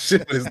shit. Hot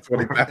shit is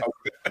 20,000.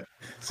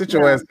 Sit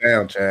your ass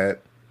down, Chad.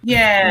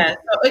 Yeah.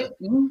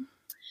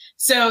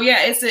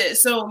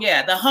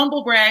 The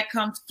humble brag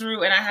comes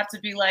through, and I have to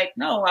be like,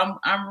 no,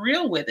 I'm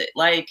real with it.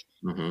 Like,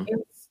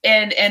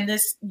 and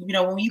this,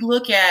 when we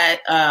look at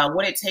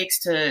what it takes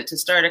to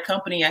start a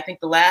company, I think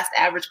the last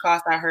average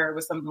cost I heard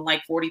was something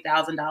like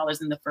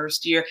 $40,000 in the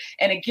first year.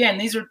 And again,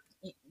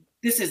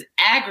 this is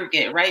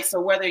aggregate, right?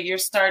 So whether you're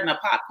starting a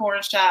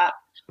popcorn shop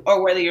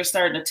or whether you're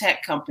starting a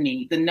tech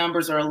company, the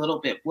numbers are a little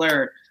bit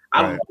blurred.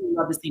 I would really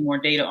love to see more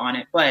data on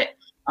it, but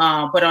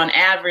on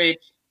average,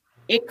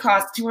 it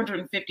costs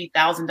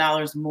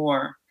 $250,000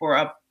 more for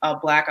a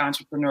Black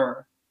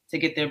entrepreneur to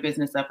get their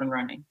business up and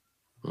running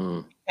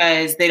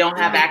because they don't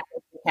have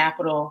access to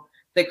capital,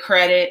 the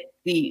credit,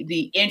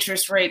 the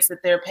interest rates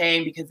that they're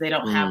paying because they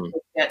don't have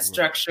debt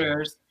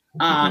structures,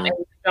 and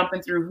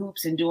jumping through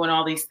hoops and doing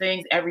all these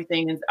things.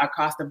 Everything is our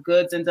cost of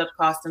goods ends up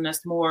costing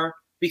us more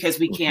because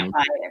we can't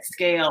buy it at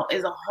scale.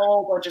 There's a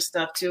whole bunch of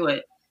stuff to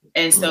it,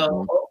 and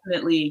so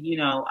ultimately,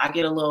 I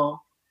get a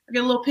little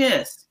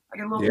pissed. I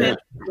get a little pissed.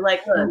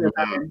 Like, look,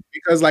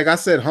 because like I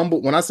said,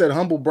 when I said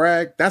humble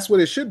brag, that's what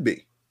it should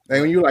be.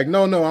 And when you're like,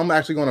 no, I'm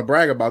actually going to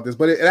brag about this,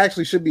 but it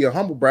actually should be a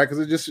humble brag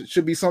because it just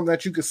should be something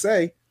that you could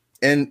say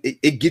and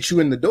it gets you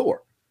in the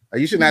door.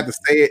 Like, you shouldn't have to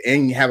say it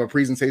and have a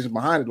presentation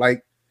behind it.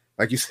 Like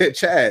you said,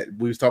 Chad,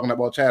 we was talking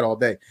about Chad all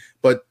day,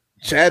 but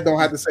Chad don't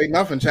have to say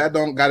nothing. Chad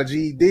don't got a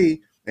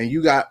GED and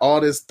you got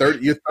all this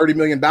 $30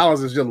 million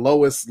is your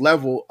lowest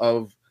level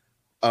of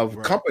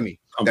company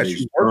that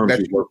you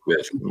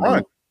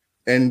run.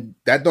 And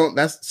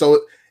that's so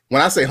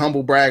when I say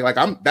humble brag, like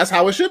that's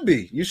how it should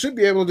be. You should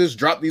be able to just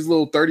drop these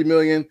little 30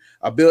 million,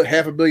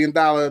 $500 million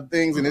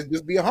things and it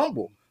just be a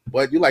humble.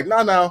 But you're like,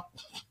 no,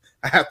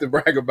 I have to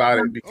brag about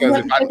it because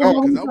if I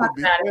don't,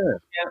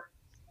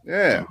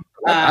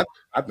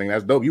 I think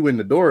that's dope. You in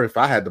the door if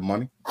I had the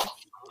money.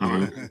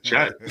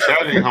 Chad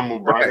ain't humble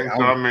bragging.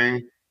 So I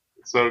mean,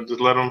 so just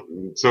let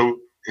him. So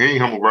he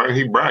ain't humble bragging.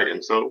 He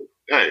bragging. So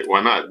hey,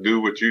 why not do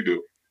what you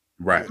do?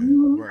 Right.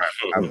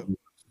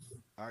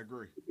 I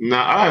agree.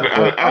 Now I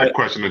had a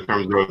question in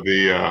terms of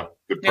the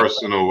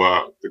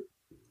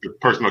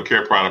personal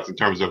care products. In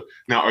terms of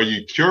now, are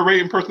you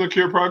curating personal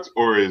care products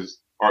or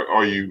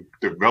are you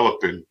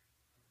developing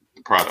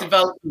the products?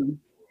 Developing,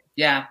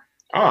 yeah.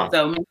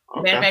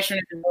 Manufacturing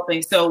and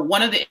developing. So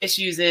one of the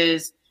issues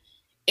is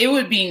it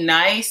would be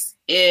nice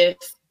if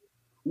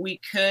we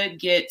could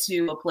get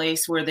to a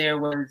place where there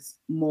was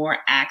more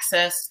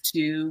access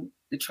to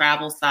the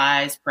travel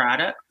size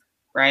product,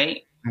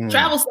 right?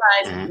 Travel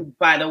size,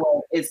 by the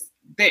way,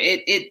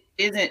 it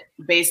isn't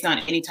based on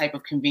any type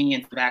of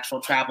convenience of actual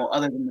travel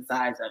other than the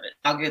size of it.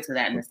 I'll get to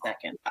that in a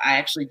second. I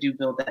actually do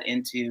build that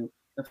into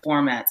the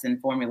formats and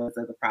formulas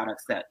of the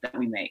products that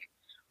we make.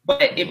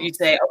 But if you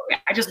say,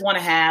 okay, I just want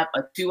to have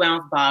a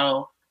 2-ounce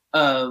bottle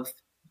of,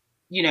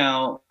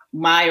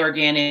 My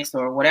Organics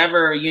or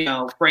whatever,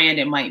 brand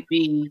it might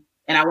be,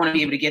 and I want to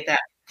be able to get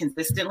that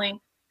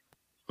consistently,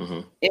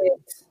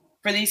 it's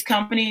for these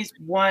companies,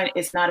 one,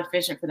 it's not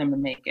efficient for them to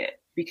make it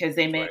because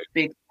they make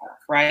big stuff,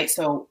 right?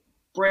 So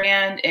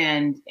brand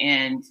and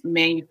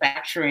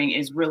manufacturing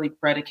is really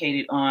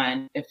predicated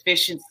on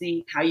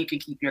efficiency, how you can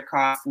keep your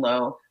costs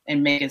low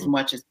and make as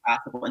much as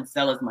possible and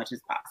sell as much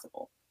as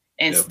possible.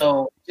 And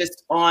so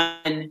just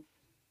on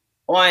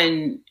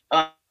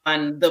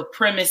the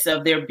premise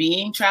of there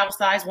being travel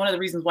size, one of the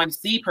reasons why you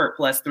see PERT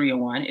Plus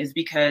 301 is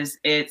because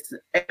it's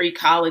every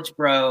college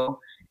bro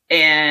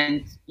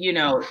and,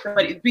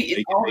 somebody,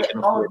 it's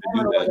all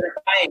the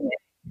buying it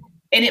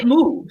and it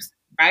moves.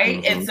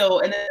 Right. And then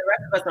the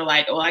rest of us are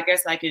like, well, I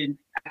guess I could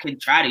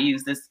try to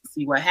use this to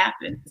see what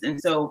happens. And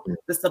so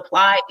the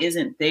supply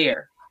isn't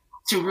there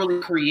to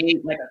really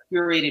create like a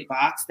curated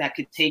box that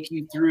could take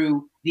you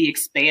through the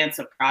expanse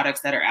of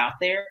products that are out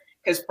there.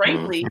 Because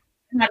frankly,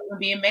 they're not even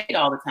being made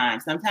all the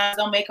time. Sometimes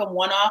they'll make them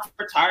one-off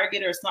for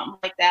Target or something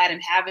like that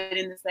and have it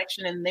in the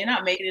section and they're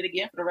not making it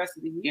again for the rest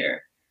of the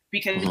year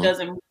because it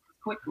doesn't move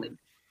quickly.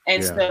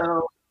 And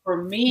so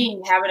for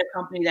me, having a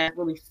company that's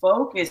really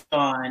focused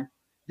on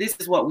this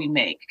is what we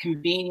make,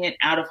 convenient,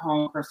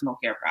 out-of-home personal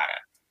care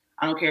products.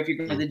 I don't care if you're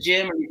going to the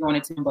gym or you're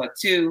going to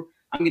Timbuktu.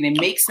 I'm going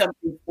to make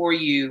something for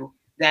you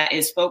that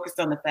is focused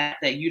on the fact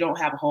that you don't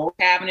have a whole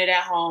cabinet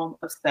at home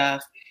of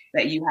stuff,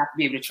 that you have to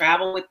be able to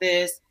travel with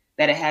this,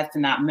 that it has to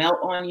not melt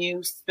on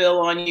you,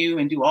 spill on you,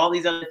 and do all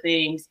these other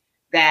things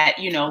that,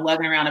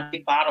 lugging around a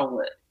big bottle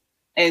would.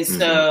 And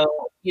so,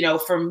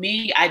 for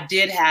me, I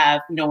did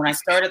have, when I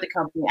started the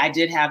company, I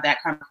did have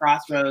that kind of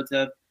crossroads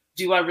of,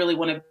 do I really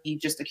want to be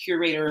just a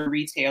curator or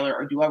retailer,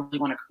 or do I really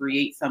want to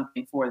create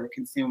something for the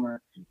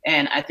consumer?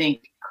 And I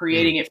think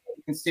creating it for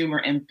the consumer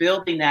and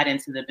building that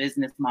into the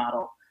business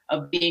model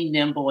of being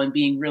nimble and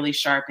being really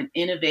sharp and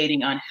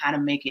innovating on how to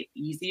make it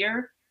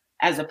easier,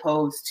 as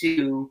opposed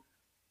to,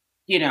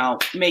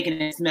 making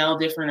it smell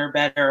different or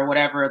better or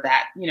whatever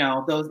that,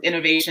 those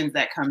innovations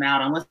that come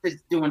out, unless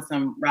it's doing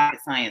some rocket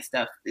science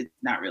stuff, it's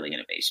not really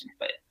innovation,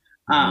 but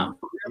we're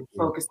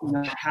focusing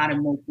on how to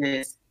make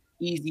this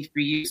easy for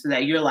you so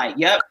that you're like,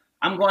 yep,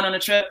 I'm going on a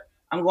trip.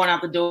 I'm going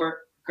out the door,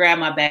 grab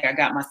my bag. I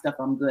got my stuff.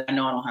 I'm good. I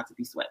know I don't have to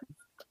be sweating.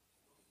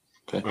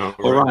 Okay.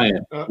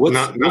 Ryan, I was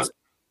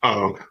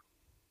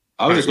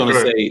just going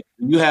to say,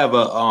 you have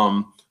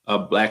a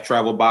black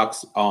travel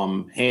box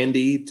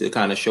handy to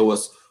kind of show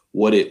us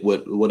what it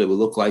would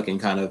look like and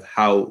kind of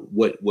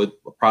what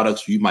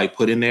products you might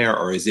put in there,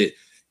 or is it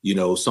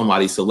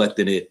somebody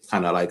selected it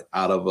kind of like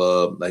out of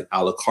a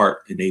la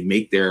carte and they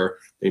make their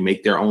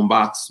own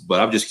box?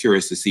 But I'm just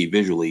curious to see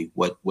visually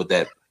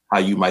how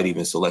you might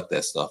even select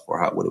that stuff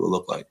or what it would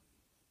look like.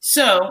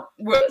 So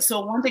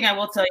one thing I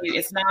will tell you,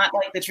 it's not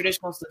like the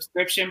traditional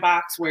subscription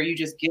box where you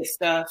just get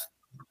stuff.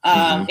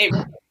 It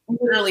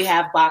literally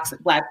have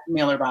black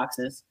mailer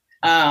boxes.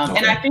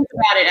 And I think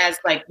about it as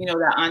like,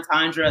 the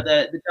entendre,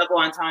 the double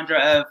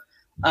entendre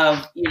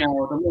of the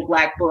little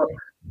black book,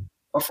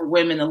 or for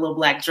women, the little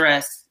black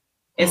dress.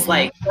 It's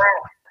like black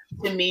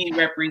to me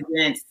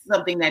represents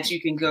something that you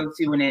can go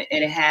to, and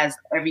it has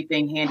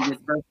everything handy.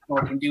 It's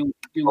versatile, can do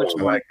what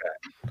you like.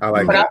 I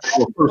like that.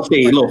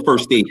 Little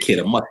first aid kit,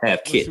 a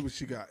must-have kit. Let's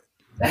see what she got.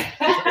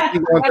 She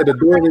going to the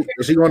door?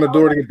 Is she going to the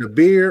door to get the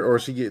beer, or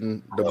is she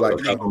getting the black?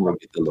 She's going to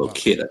get the little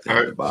kit.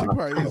 She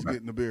probably is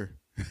getting the beer.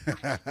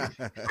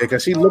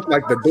 Because she looked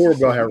like the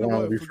doorbell had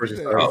rung before she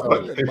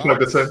started. It's not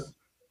the same.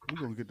 We're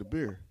going to get the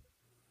beer.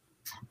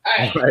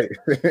 All right.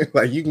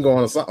 Like you can go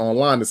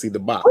online to see the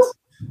box.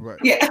 Right.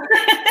 Yeah.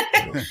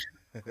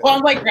 Well,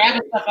 I'm like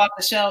grabbing stuff off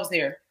the shelves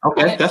here.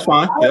 Okay, that's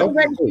fine. I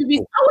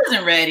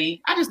wasn't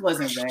ready. I just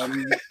wasn't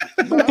ready.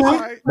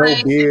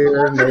 No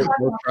beer,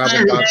 no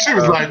travel box. She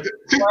was like,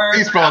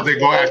 these fellas ain't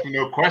gonna ask me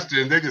no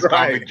questions. They just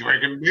gonna be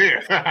drinking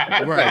beer.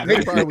 Right.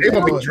 They gonna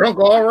be drunk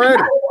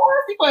already.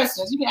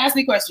 You can ask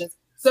me questions.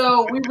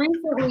 So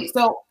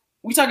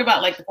we talk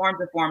about like the forms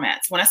and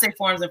formats. When I say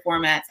forms and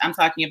formats, I'm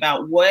talking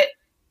about what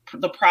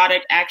the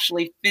product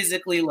actually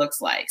physically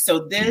looks like.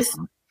 So this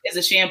is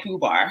a shampoo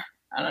bar.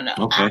 I don't know.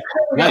 Okay.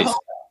 Nice.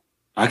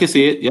 I can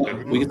see it. Yeah,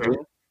 we can see it.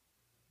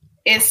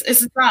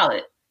 It's a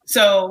solid.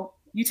 So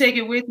you take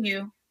it with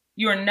you.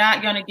 You are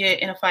not going to get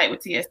in a fight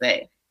with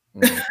TSA.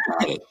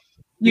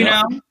 You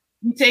know,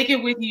 you take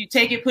it with you.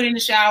 Take it, put it in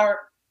the shower.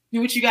 Do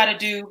what you got to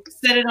do.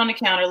 Set it on the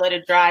counter. Let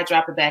it dry.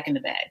 Drop it back in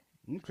the bag.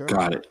 Okay.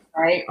 Got it.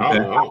 Right. Okay.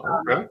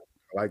 I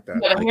like that.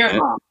 You have a hair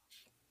balm.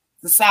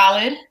 It's a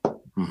solid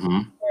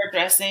hair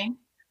dressing,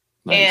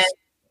 and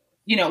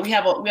we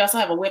also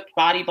have a whipped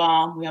body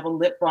balm. We have a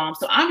lip balm.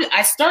 So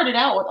I started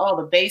out with all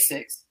the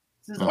basics.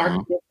 This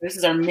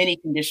is our mini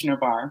conditioner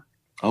bar.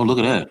 Oh, look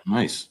at that!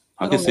 Nice.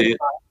 I can see it.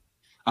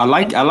 I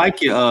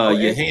like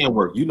your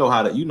handwork. You know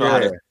how to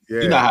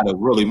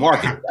really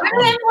market.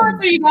 I have more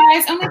for you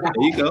guys. Oh my God.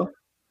 There you go.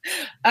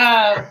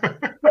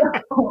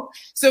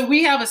 So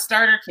we have a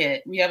starter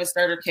kit. We have a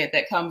starter kit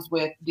that comes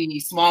with the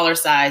smaller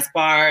size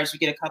bars. You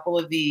get a couple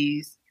of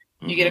these.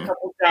 You get a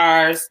couple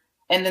jars,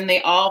 and then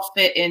they all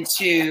fit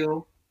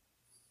into.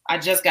 I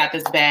just got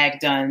this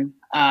bag done.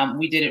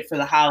 We did it for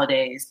the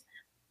holidays.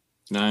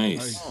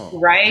 Nice.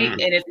 Right,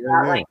 and it's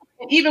not like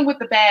even with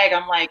the bag,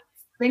 I'm like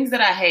things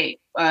that I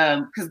hate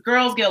because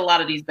girls get a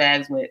lot of these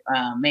bags with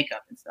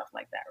makeup and stuff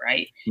like that,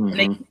 right? And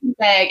they keep the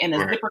bag and the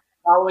zipper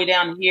all the way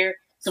down here.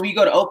 So when you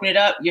go to open it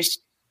up, your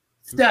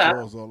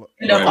stuff.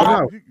 Your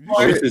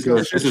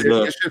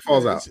shit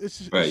falls out.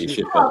 Right, your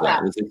shit falls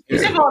out.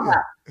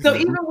 So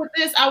even with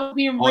this, I was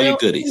being real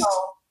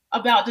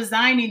about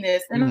designing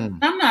this, and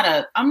I'm not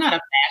a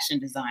fashion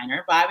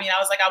designer, but I mean, I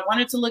was like, I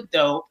wanted to look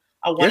dope.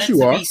 I wanted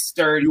to be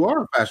sturdy. You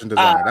are a fashion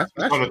designer.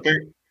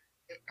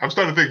 I'm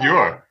starting to think you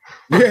are.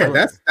 Yeah,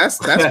 that's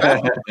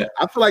fashion.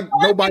 I feel like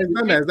nobody's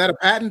done that. Is that a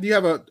patent? Do you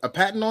have a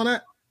patent on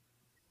that?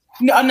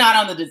 No, not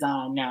on the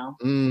design. No,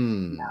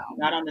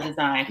 not on the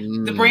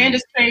design. The brand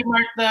is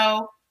trademarked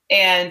though,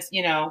 and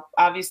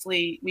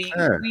obviously we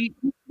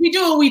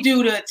do what we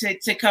do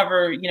to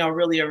cover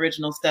really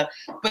original stuff.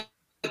 But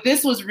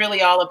this was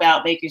really all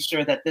about making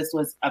sure that this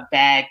was a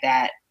bag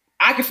that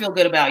I could feel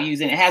good about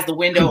using. It has the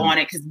window on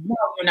it because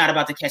you're not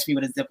about to catch me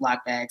with a Ziploc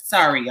bag.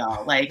 Sorry,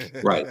 y'all. Like,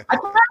 right? I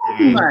tried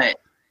too much.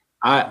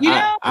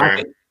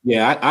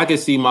 I can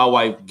see my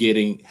wife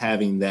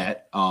having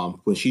that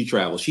when she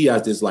travels. She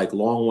has this like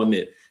long one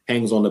that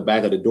hangs on the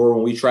back of the door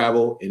when we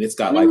travel, and it's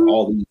got like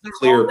all these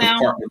clear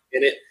compartments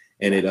in it,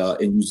 and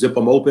and you zip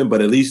them open,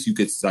 but at least you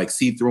could like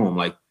see through them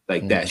like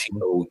that. She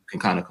can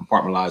kind of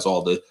compartmentalize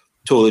all the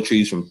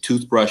toiletries from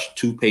toothbrush,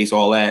 toothpaste,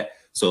 all that.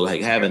 So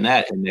like having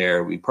that in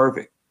there would be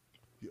perfect.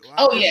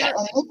 Oh yeah,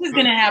 and this is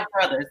gonna have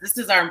brothers. This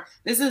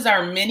is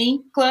our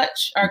mini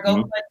clutch, our Go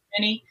Clutch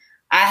mini.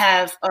 I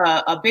have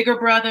a bigger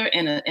brother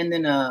and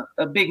then a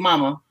big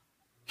mama.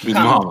 Big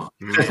mama.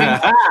 Big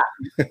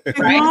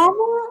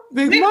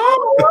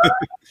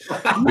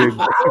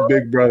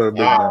brother.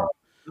 Big mama.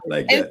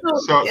 Like and that.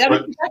 So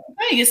that's the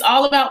thing. It's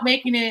all about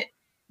making it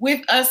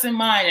with us in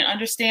mind and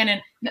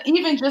understanding,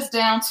 even just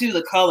down to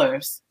the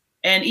colors.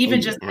 and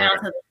even just down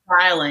to the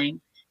styling.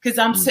 Because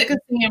I'm sick of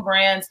seeing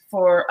brands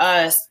for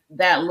us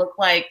that look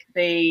like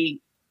they're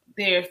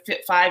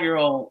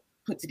 5-year-old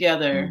put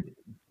together.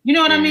 You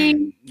know what I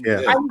mean?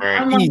 Yeah.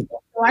 I'm like,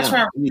 so I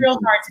try real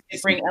hard to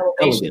bring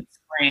elevation to the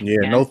brand.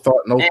 Yeah, no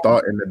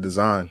thought in the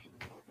design.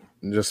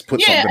 Just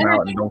put something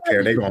out and don't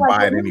care. They're gonna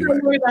buy it anyway.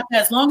 Worry about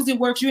that. As long as it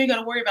works, you ain't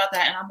gotta worry about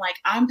that. And I'm like,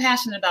 I'm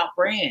passionate about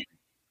brand.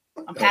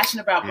 I'm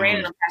passionate about brand,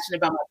 and I'm passionate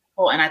about my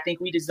people. And I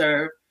think we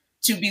deserve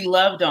to be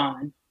loved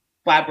on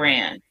by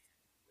brands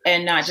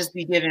and not just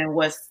be given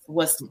what's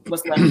left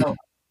over.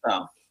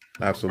 So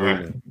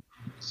absolutely. Right.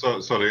 So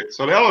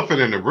the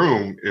elephant in the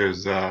room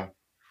is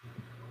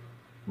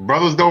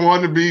brothers don't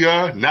want to be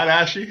not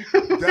ashy.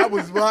 That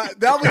was my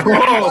question.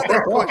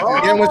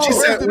 Yeah, when she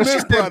said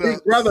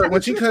big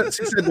brother, she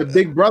said the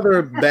big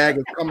brother bag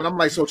is coming, I'm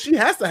like, so she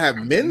has to have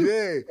men.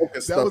 Yeah,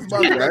 that was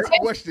my next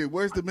question.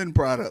 Where's the men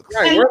products?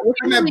 Right, what's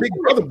in that big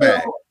brother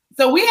bag?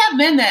 So we have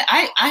men that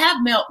I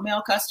have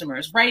male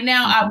customers right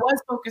now. I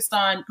was focused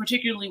on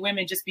particularly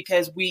women just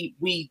because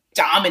we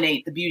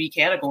dominate the beauty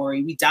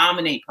category. We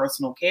dominate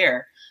personal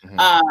care.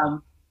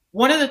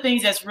 One of the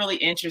things that's really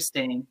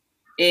interesting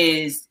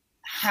is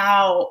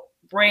how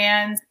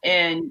brands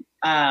and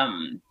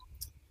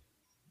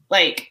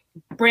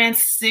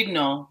brands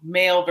signal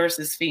male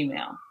versus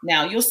female.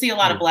 Now you'll see a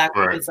lot of black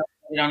women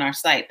on our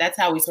site. That's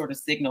how we sort of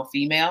signal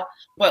female.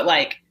 But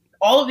like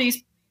all of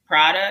these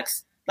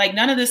products, like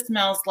none of this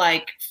smells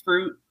like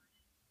fruit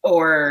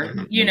or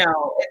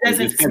it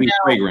doesn't smell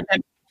fragrant.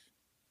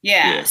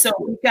 Yeah. So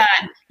we've got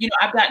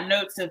I've got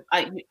notes of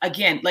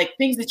again like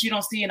things that you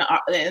don't see in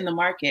the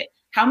market.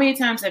 How many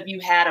times have you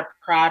had a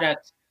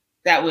product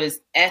that was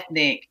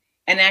ethnic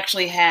and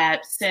actually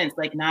had scents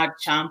like Nag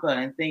Champa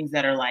and things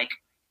that are like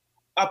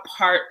a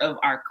part of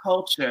our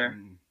culture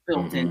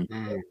built in?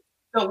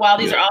 So while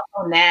these are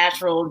also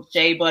natural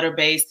shea butter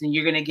based and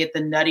you're going to get the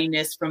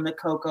nuttiness from the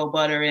cocoa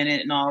butter in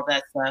it and all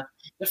that stuff,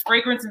 the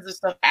fragrances and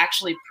stuff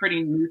actually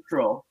pretty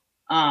neutral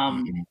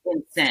in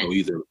scent.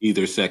 So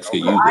either sex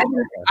can use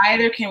it.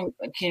 Either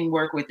can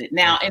work with it.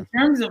 Now, in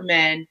terms of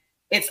men,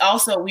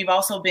 we've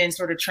also been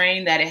sort of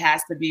trained that it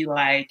has to be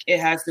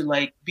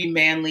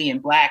manly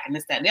and black and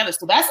this, that, and the other.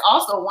 So that's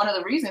also one of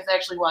the reasons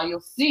actually why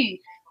you'll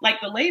see like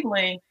the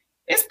labeling.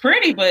 It's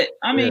pretty, but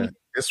I mean,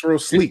 it's real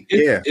sleek.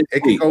 It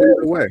can go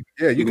either way.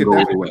 Yeah, you can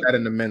definitely put that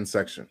in the men's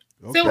section.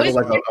 So it's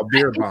like a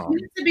beer bomb.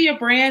 It needs to be a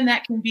brand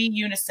that can be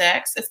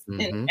unisex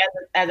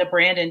as a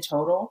brand in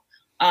total.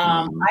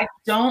 I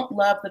don't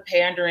love the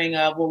pandering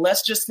of, well,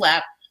 let's just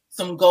slap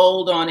some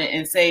gold on it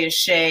and say it's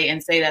shea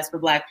and say that's for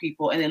black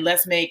people, and then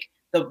let's make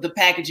the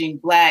packaging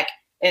black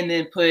and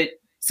then put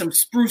some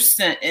spruce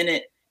scent in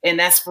it and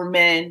that's for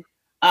men.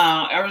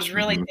 I was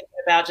really thinking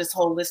about just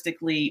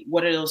holistically,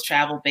 what are those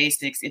travel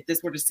basics? If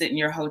this were to sit in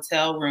your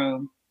hotel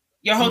room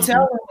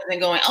isn't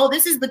going, oh,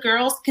 this is the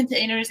girls'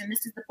 containers and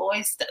this is the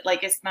boys'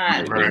 like it's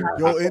not.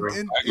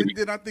 And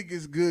then I think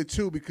it's good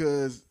too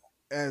because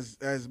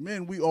as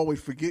men we always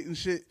forgetting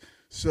shit.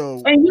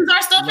 So and use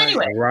our stuff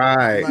anyway.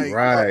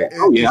 Right.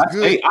 Oh yeah,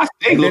 I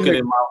stay looking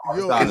at my.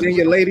 And then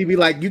your lady be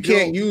like, "You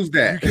can't use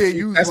that. You can't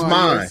use that's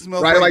mine."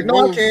 Right? Like,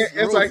 no, I can't.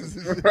 It's like,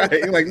 right?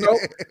 You're like, no,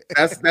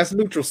 that's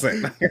neutral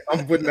scent.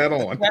 I'm putting that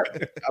on.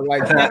 I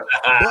like that.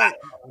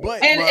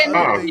 But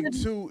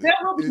there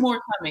will be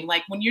more coming.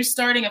 Like when you're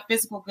starting a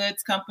physical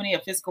goods company, a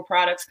physical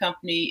products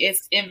company,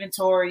 it's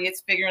inventory,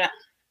 it's figuring out.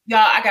 Y'all,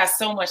 I got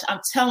so much. I'm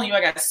telling you,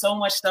 I got so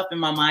much stuff in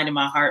my mind and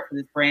my heart for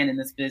this brand and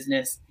this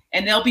business.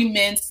 And there'll be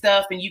men's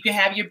stuff, and you can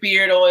have your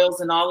beard oils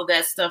and all of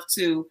that stuff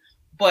too.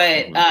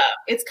 But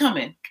it's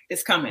coming.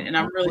 It's coming, and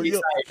I'm really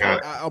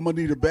excited. I'm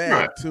gonna need a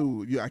bag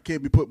too. Yeah, I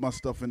can't be putting my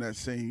stuff in that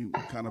same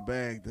kind of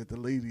bag that the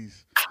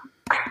ladies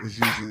is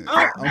using.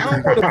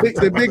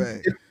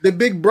 The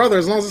big brother,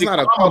 as long as it's not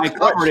a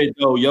covered it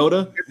though,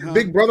 Yoda.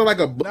 Big brother, like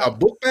a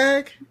book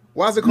bag.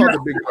 Why is it called the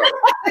big brother?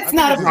 It's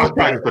not a book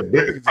bag.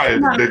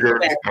 Bigger.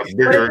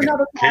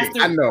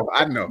 I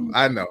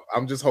know.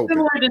 I'm just hoping.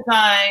 Similar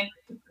design,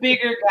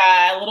 bigger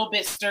guy, a little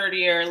bit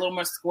sturdier, a little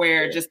more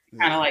square, just to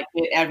kind of like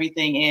get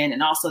everything in,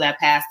 and also that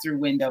pass-through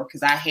window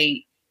because I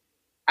hate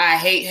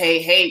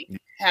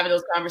having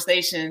those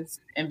conversations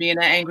and being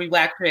that angry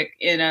black prick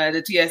in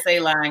the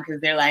TSA line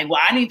because they're like, "Well,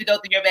 I need to go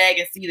through your bag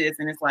and see this,"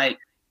 and it's like,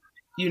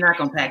 you're not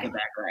gonna pack it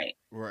back right.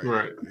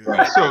 Right.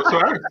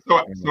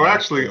 So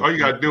actually, all you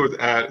gotta do is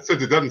add.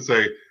 Since it doesn't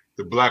say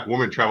the black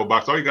woman travel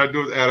box, all you gotta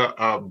do is add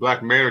a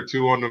black man or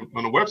two on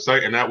the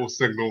website, and that will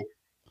signal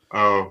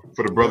for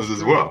the brothers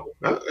as well.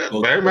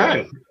 Very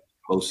man.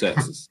 Both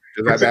sexes.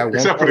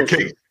 Except for the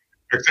case.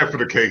 Except for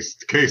the case.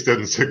 The case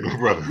doesn't signal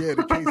brother. Yeah,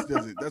 the case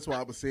doesn't. That's why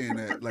I was saying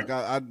that. Like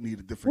I need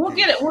a different. We'll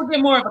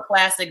get more of a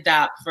classic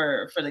doc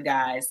for the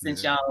guys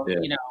since y'all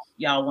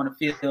y'all want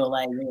to feel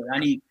like I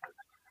need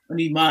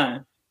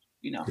mine.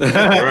 Right.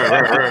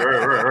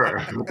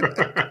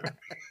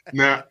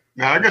 Now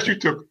I guess you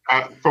took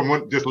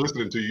from just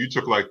listening to you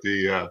took like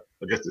the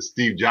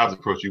Steve Jobs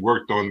approach. You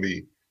worked on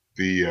the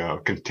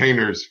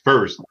containers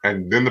first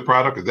and then the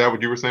product. Is that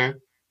what you were saying?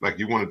 Like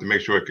you wanted to make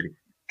sure it could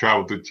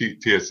travel through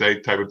TSA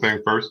type of thing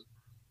first?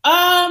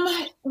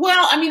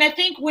 Well, I mean, I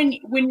think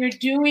when you're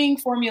doing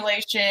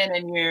formulation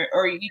and you're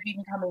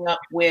even coming up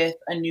with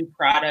a new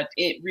product,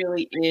 it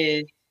really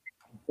is.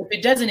 If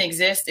it doesn't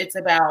exist, it's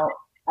about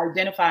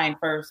identifying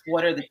first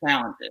what are the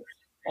challenges,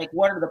 like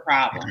what are the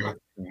problems.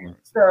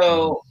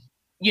 So,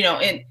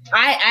 and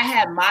I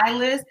have my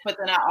list, but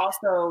then I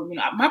also,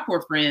 my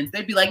poor friends,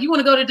 they'd be like, "You want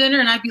to go to dinner?"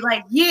 And I'd be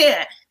like,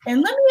 "Yeah."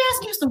 And let me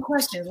ask you some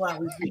questions while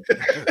we eat.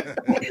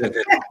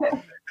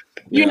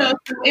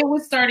 It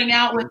was starting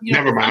out with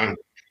Never mind.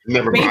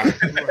 Never mind.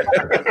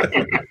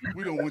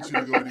 We don't want you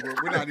to go anywhere.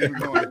 We're not even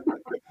going.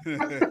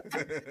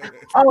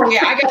 Oh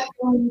yeah, I got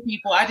so many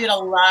people. I did a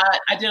lot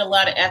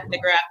of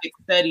ethnographic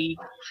study.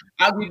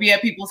 I would be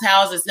at people's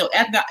houses. So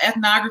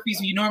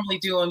ethnographies, you normally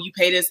do them. You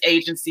pay this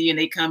agency and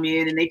they come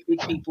in and they pick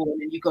people, and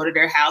then you go to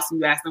their house and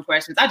you ask them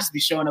questions. I just be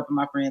showing up at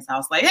my friend's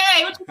house like,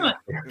 "Hey, what you doing?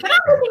 Can I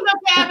open up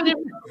cabinet?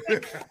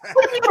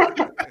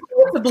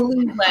 What's the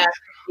balloon last?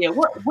 Yeah,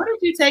 what did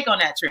you take on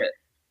that trip?"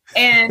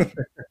 And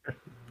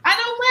I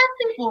know Black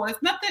people.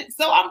 It's nothing.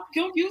 So I'm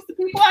going to use the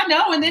people I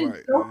know and then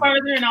go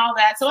further and all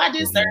that. So I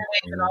did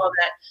surveys and all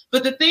that.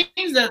 But the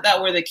things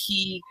that were the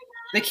key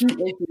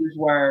issues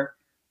were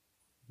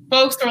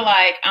folks were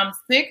like, I'm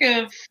sick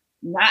of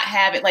not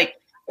having, like,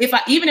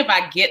 even if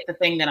I get the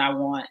thing that I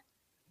want,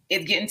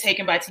 it's getting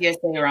taken by TSA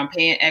or I'm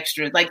paying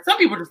extra. Like some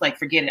people just like,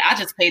 forget it. I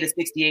just pay the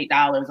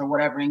 $68 or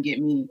whatever and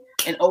get me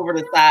an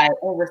oversized,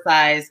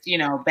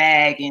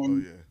 bag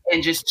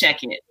and just check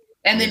it.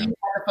 And then you have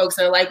the folks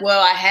that are like,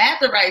 well, I had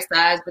the right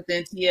size, but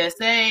then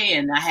TSA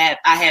and I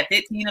had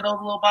 15 of those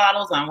little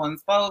bottles I wasn't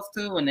supposed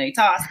to, and they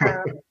tossed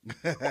them.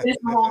 It's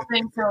the whole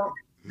thing. So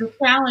the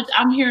challenge,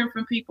 I'm hearing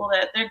from people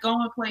that they're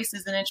going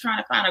places and they're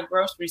trying to find a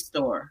grocery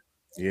store.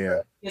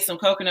 Yeah. Get some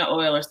coconut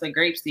oil or some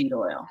grapeseed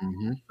oil.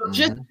 Mm-hmm. So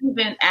just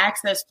even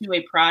access to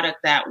a product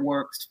that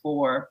works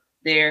for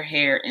their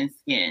hair and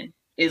skin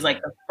is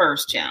like the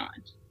first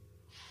challenge.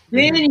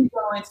 Then you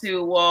go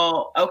into,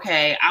 well,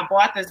 okay, I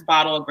bought this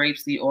bottle of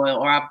grapeseed oil,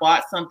 or I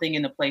bought something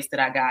in the place that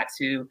I got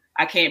to.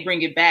 I can't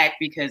bring it back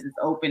because it's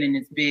open and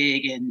it's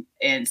big,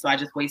 and so I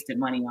just wasted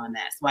money on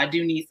that. So I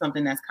do need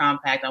something that's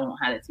compact. I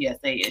won't have a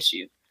TSA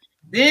issue.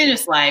 Then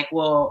it's like,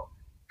 well,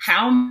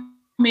 how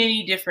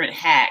many different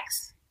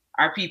hacks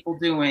are people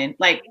doing?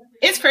 Like,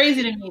 it's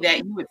crazy to me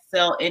that you would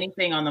sell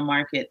anything on the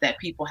market that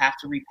people have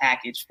to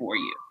repackage for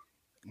you.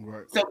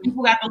 Right. So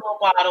people got the little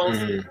bottles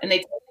and they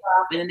take it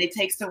off and then they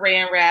take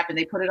saran wrap and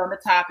they put it on the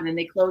top and then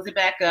they close it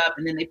back up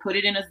and then they put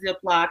it in a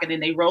Ziploc and then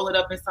they roll it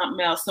up in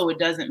something else so it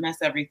doesn't mess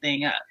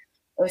everything up.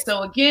 And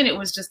so again, it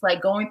was just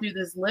like going through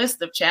this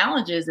list of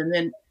challenges and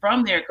then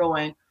from there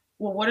going,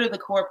 well, what are the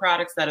core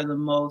products that are the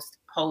most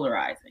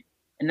polarizing?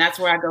 And that's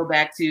where I go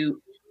back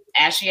to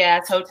ashy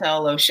ass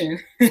hotel lotion,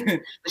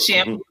 the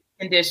shampoo,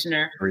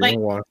 conditioner. Like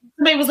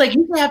somebody was like,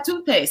 you can have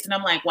toothpaste. And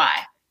I'm like,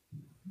 why?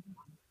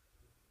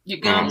 Your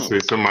gums.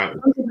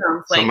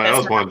 Somebody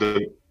else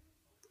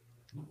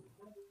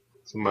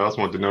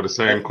wanted to know the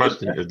same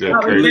question. Is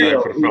that crazy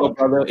for the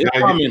fellow? It's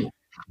coming.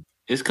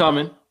 It's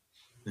coming.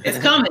 It's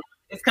coming.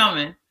 It's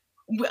coming.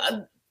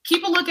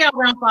 Keep a lookout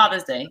around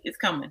Father's Day. It's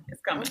coming.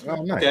 It's coming.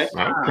 Oh, nice. Okay.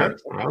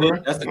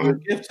 Right. That's a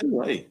good gift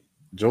too. Hey.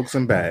 Jokes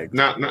and bags.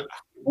 No.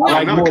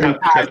 I like more than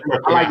ties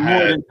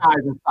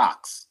and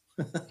socks.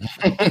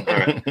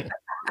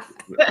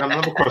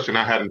 Another question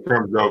I had in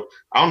terms of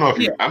I don't know if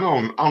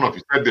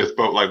you said this,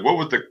 but like, what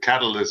was the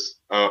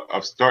catalyst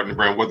of starting the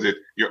brand? Was it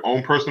your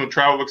own personal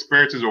travel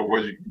experiences, or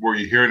were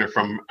you hearing it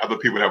from other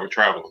people that were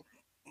traveling?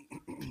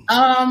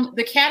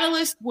 The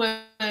catalyst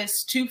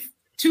was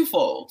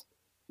twofold.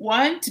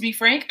 One, to be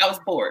frank, I was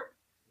bored.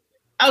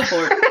 I was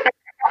working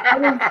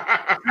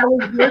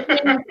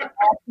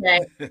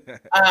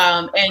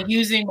and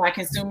using my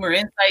consumer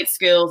insight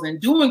skills and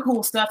doing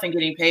cool stuff and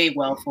getting paid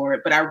well for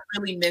it. But I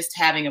really missed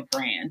having a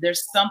brand.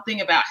 There's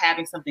something about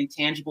having something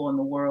tangible in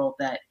the world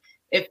that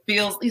it's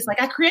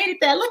like I created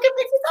that. Look at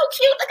this, it's so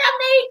cute. Like I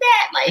made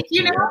that,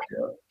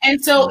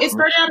 And so it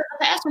started out as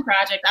a passion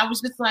project. I was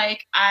just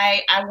like,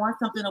 I want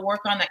something to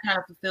work on that kind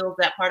of fulfills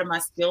that part of my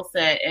skill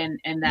set and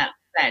that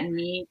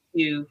need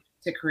to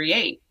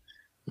create.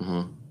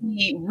 Mm-hmm.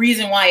 The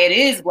reason why it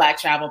is Black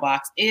Travel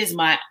Box is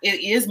my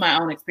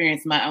own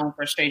experience, my own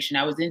frustration.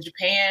 I was in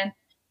Japan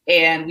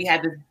and we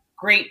had this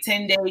great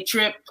 10-day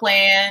trip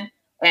planned.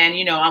 And,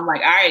 I'm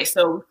like, all right,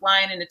 so we're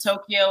flying into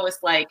Tokyo.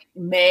 It's like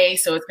May.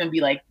 So it's going to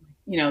be like,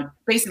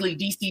 basically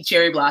DC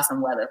cherry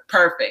blossom weather.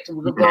 Perfect.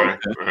 We're going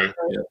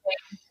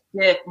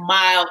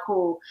mild,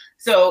 cool.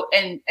 So,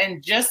 and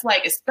just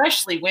like,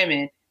 especially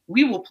women,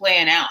 we will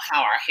plan out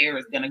how our hair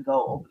is going to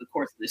go over the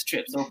course of this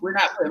trip. So if we're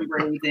not putting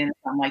braids in or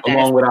something like that.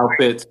 Along with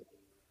outfits.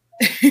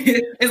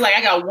 It's like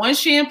I got one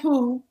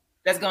shampoo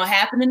that's going to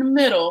happen in the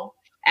middle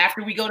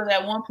after we go to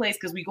that one place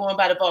because we going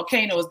by the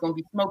volcano. It's going to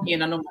be smoky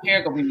and I know my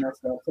hair going to be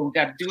messed up. So we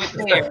got to do it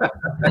there.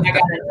 And I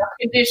got enough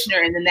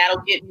conditioner and then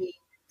that'll get me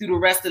through the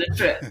rest of the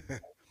trip.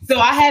 So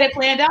I had it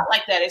planned out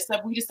like that,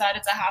 except we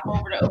decided to hop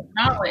over to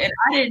Okinawa. And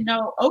I didn't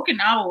know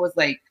Okinawa was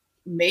like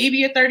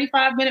maybe a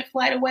 35-minute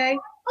flight away.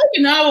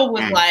 Okinawa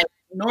was like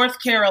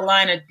North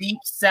Carolina, deep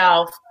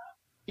south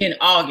in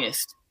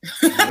August.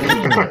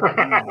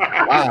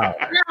 Wow.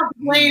 I was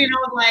complaining. I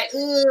was like,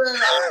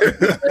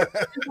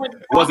 ugh.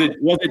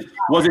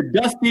 Was it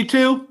dusty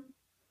too?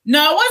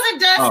 No, it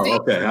wasn't dusty. Oh,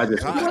 okay.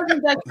 It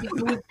wasn't dusty.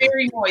 It was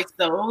very moist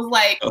though. It was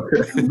like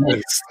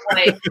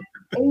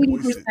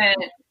 80%.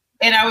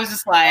 And I was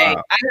just like, I had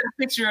a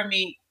picture of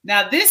me.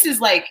 Now this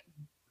is like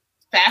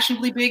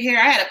fashionably big hair.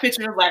 I had a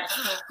picture of like,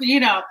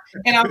 and I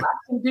was like, I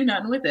can't do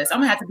nothing with this. I'm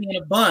gonna have to be in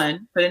a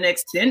bun for the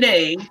next 10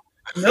 days.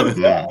 No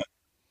gel.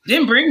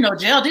 Didn't bring no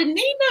gel. Didn't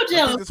need no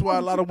gel. That's why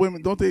a lot of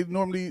women don't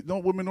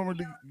women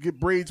normally get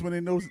braids when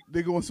they know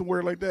they're going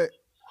somewhere like that.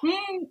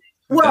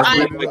 Well, I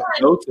didn't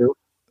know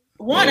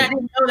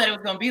that it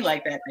was going to be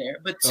like that there.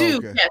 But two,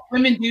 yes,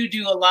 women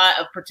do a lot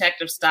of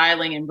protective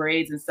styling and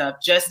braids and stuff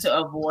just to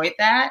avoid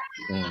that.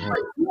 But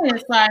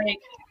it's like,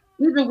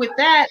 even with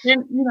that,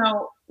 then,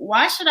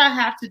 why should I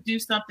have to do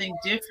something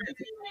different?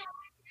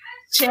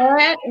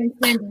 Chad and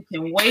Cindy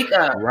can wake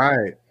up.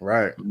 Right.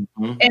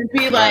 And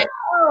be like,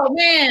 oh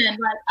man,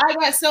 like I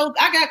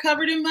got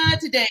covered in mud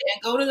today,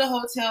 and go to the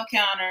hotel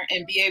counter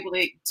and be able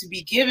to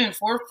be given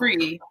for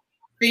free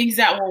things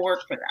that will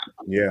work for them.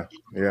 Yeah.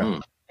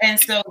 And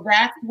so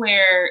that's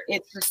where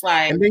it's just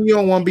like, and then you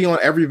don't want to be on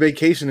every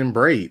vacation in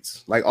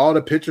braids. Like all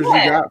the pictures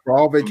you got for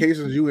all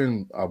vacations, you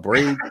in a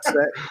braid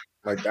set.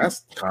 Like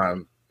that's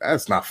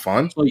not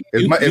fun. So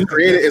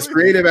it's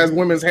creative as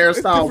women's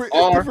hairstyles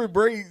are. Different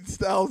braid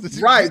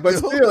styles. Right, but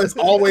still, it's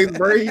always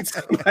braids.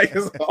 Like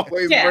it's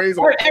always braids.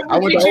 I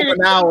went to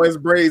Okinawa, it's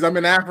braids. I'm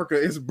in Africa,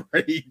 it's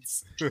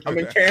braids. I'm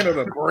in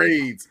Canada,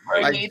 braids.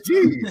 Like,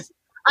 geez.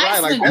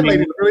 Right, like that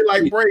lady really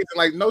like braids. And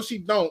like, no, she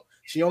don't.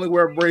 She only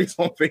wear braids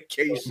on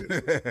vacation.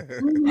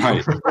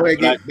 Right.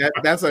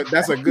 That's a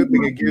good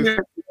thing. It gives.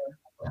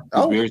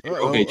 Okay,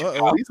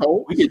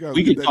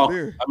 we could talk.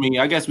 I mean,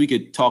 I guess we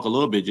could talk a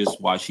little bit just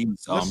while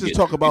she's. Let's just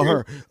talk about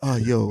her.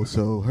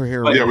 So her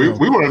hair. Yeah, we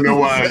want to know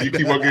why you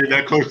keep on getting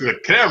that close to the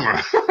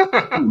camera.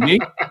 Me?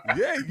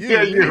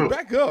 Yeah, you.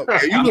 Back up.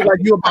 You look like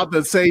you about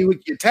to say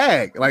with your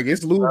tag, like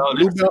it's Lou Belt.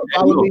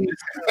 Follow me.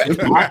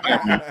 It's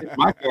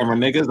my camera,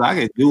 niggas. I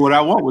can do what I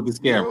want with this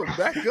camera.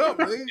 Back up,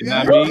 nigga. You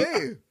know what I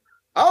mean?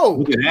 Oh,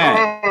 look at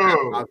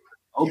that.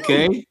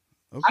 Okay.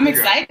 I'm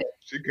excited.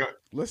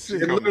 Let's see.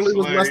 It literally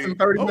was less than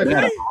 30 minutes.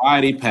 That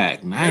variety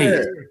pack. Nice.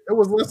 Yeah, it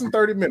was less than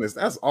 30 minutes.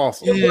 That's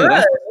awesome. It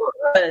was.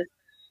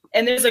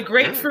 And there's a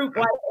grapefruit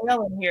white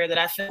ale in here that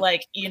I feel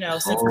like,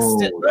 since I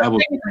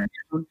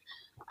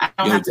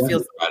don't have to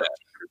feel.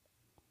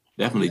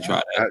 Definitely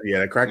try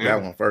that. Crack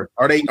that one first.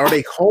 Are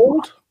they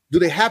cold? Do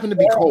they happen to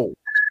be cold?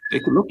 They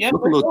could look a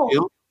little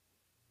chill.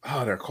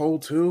 Oh, they're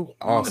cold too.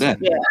 Awesome.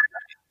 Yeah.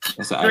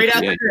 That's straight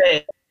out the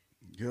grid.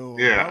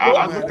 Yeah,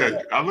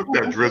 I looked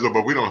at drizzle,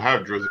 but we don't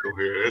have drizzle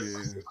here.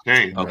 It's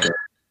changed. Okay.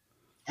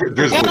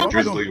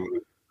 Drizzly.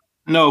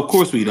 No, of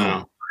course we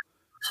don't.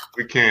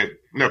 We can't.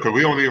 No, because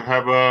we don't even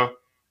have it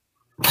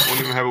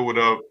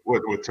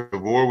with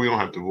Tavor. We don't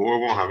have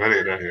Tavor. We don't have any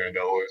of that here in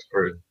Delaware. It's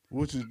crazy.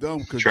 Which is dumb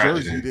because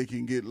Jersey they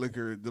can get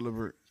liquor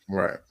delivered.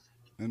 Right.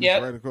 And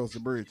it's right across the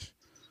bridge.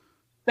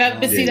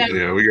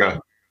 We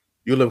got.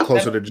 You live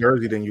closer to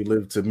Jersey than you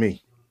live to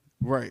me.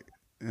 Right.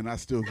 And I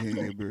still can't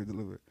get beer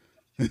delivered.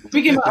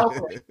 We get my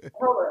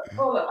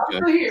Hold up. I'm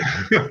still here.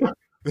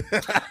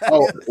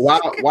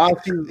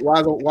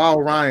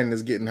 While Ryan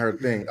is getting her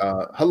thing,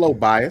 hello,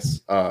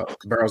 Bias,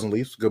 Barrels and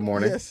Leafs. Good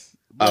morning. Yes.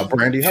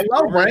 Brandy.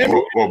 Hello,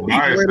 Brandy. Well,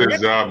 Bias is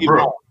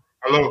Brooke.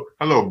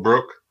 Hello,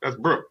 Brooke. That's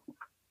Brooke.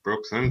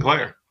 Brooke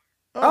Sinclair.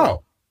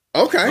 Oh,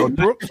 okay. Hey,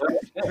 Brooke.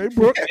 Hey,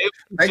 Brooke.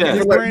 Thank you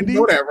for letting me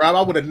know that, Rob.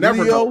 I would have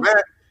never known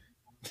that.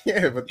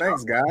 Yeah, but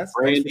thanks, guys.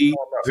 Brandy,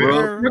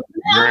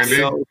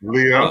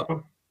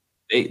 Leo.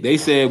 They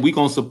said we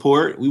gonna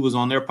support. We was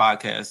on their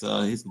podcast,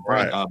 his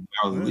Barrels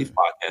and Leaf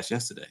podcast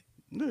yesterday.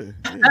 Yeah.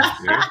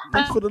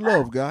 Thanks for the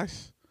love,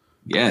 guys.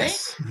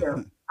 Yes.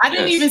 I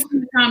didn't even see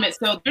the comments.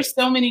 So there's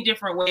so many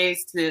different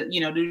ways to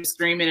do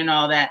streaming and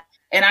all that,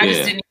 and I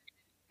just didn't.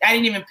 I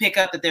didn't even pick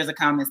up that there's a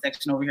comment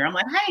section over here. I'm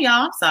like, hey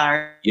y'all, I'm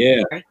sorry.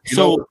 Yeah.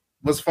 So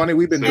what's funny?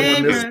 We've been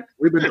doing this.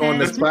 We've been on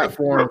this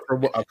platform for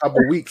a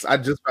couple weeks. I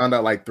just found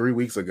out like 3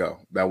 weeks ago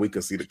that we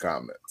could see the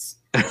comments.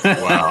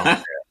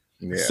 Wow.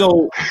 Yeah.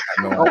 So,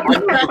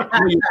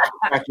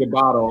 back your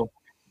bottle.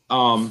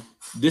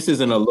 This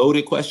isn't a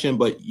loaded question,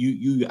 but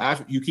you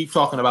keep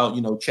talking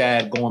about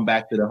Chad going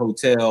back to the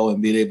hotel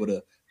and being able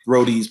to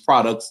throw these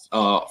products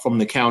from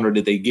the counter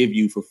that they give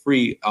you for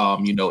free,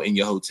 in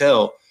your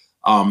hotel.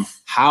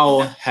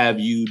 How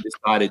have you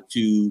decided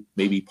to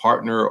maybe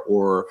partner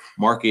or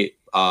market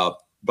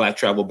Black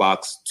Travel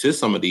Box to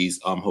some of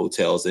these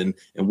hotels, and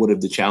what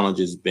have the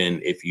challenges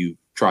been if you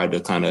tried to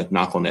kind of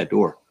knock on that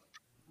door?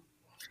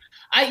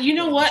 You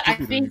know what? I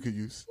think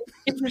it's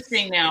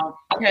interesting now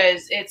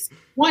because it's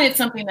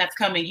something that's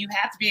coming. You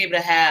have to be able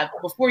to have,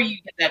 before you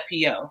get that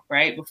PO,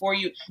 right? Before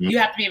you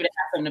have to be able to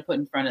have something to put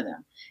in front of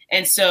them.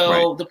 And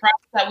so the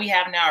products that we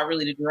have now are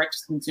really the direct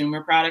to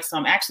consumer products. So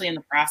I'm actually in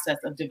the process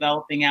of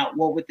developing out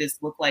what would this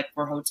look like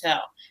for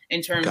hotel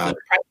in terms of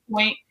price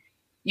point,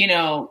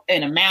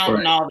 and amount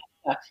and all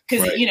that stuff.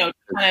 Because,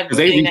 kind of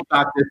they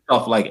restock this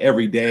stuff like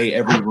every day,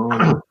 every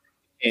room.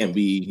 can't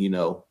be,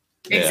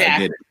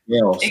 Exactly.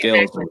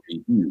 Scales going to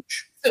be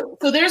huge.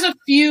 So there's a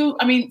few.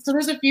 I mean, so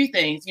there's a few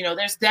things.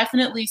 There's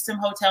definitely some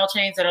hotel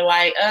chains that are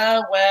like,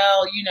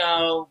 well,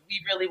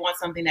 we really want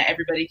something that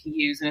everybody can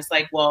use, and it's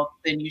like, well,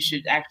 then you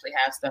should actually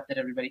have stuff that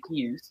everybody can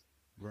use.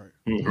 Right.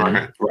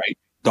 Mm-hmm. Right.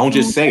 Don't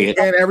just say it.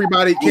 Can't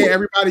everybody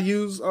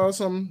use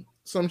some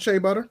shea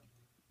butter?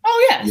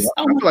 Oh yes. Yeah.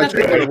 I feel like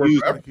shea butter works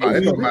for everybody.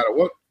 It don't matter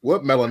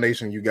what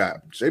melanation you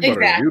got. Shea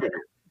butter is beautiful.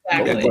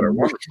 Exactly.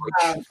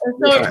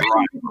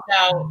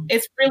 So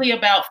it's really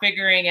about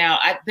figuring out.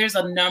 There's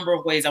a number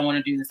of ways I want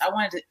to do this. I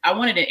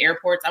wanted in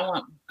airports. I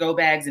want go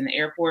bags in the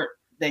airport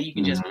that you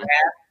can just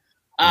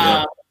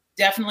grab.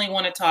 Definitely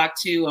want to talk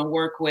to and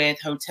work with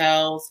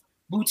hotels,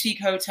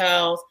 boutique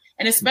hotels,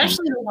 and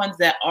especially the ones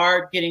that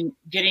are getting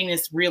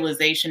this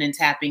realization and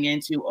tapping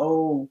into.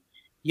 Oh,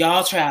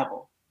 y'all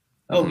travel.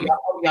 Oh,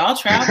 y'all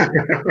travel.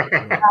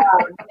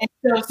 And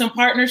so some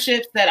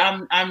partnerships that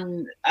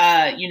I'm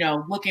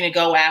looking to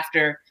go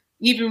after.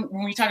 Even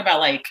when we talk about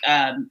like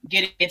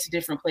getting into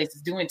different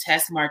places, doing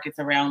test markets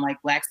around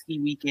like Black Ski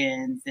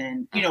Weekends,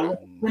 and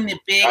when the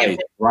big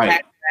events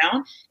back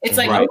around, it's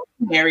like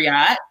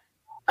Marriott.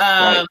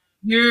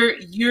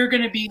 You're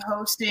going to be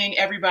hosting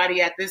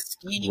everybody at this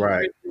ski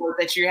resort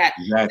that you're at.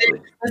 Exactly.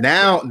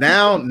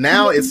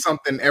 Now it's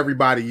something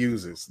everybody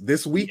uses.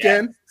 This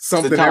weekend,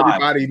 something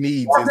everybody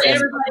needs.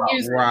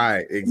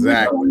 Right,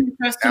 exactly.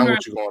 Now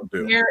what you're going to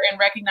do. Hear and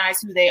recognize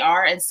who they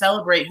are and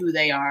celebrate who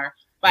they are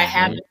by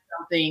having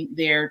something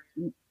there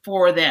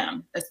for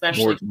them,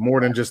 especially more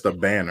than just a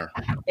banner.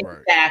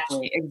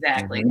 Exactly.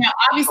 Now,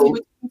 obviously,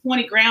 with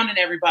 20 ground and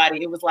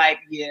everybody, it was like,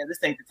 this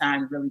ain't the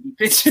time to really be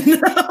pitching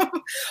them.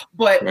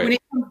 But when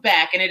it comes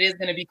back, and it is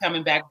going to be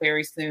coming back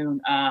very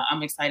soon,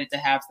 I'm excited to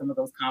have some of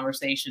those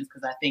conversations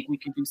because I think we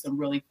can do some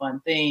really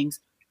fun things.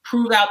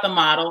 Prove out the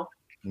model.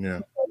 Yeah.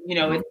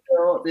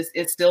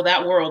 It's still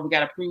that world. We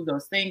got to prove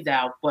those things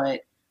out,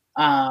 but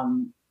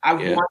I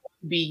want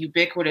it to be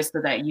ubiquitous so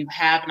that you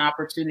have an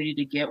opportunity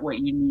to get what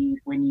you need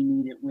when you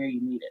need it, where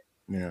you need it.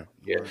 Yeah.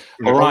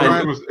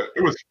 Orion,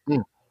 it was.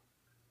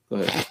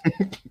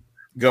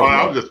 Go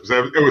ahead.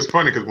 It was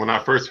funny because when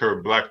I first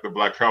heard the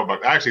black travel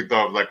box, I actually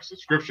thought it was like a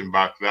subscription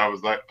box. And I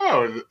was like,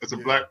 oh, it's a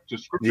black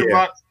subscription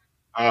box,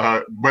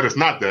 but it's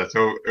not that.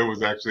 So it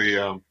was actually.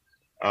 The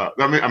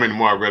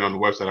more I read on the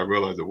website, I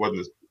realized it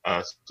wasn't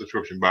a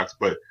subscription box.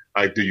 But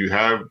like, do you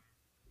have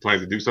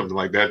plans to do something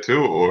like that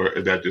too, or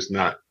is that just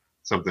not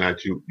something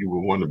that you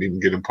would want to even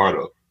get in part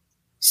of?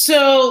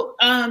 So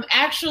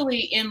actually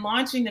in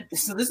launching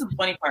so this is the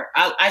funny part.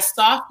 I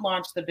soft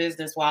launched the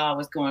business while I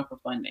was going for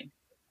funding.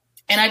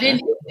 And I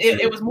didn't,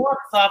 it was more of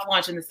a soft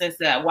launch in the sense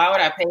that why would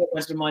I pay a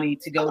bunch of money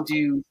to go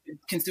do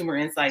consumer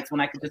insights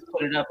when I could just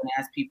put it up and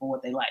ask people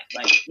what they like?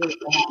 Like,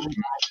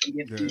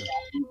 essentially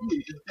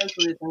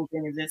the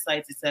thing is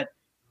insights. It said,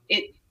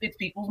 it's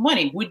people's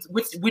money.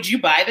 Would you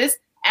buy this?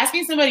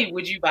 Asking somebody,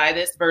 would you buy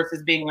this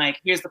versus being like,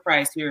 here's the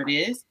price, here it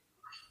is.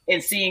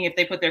 And seeing if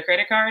they put their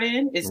credit card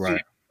in is too.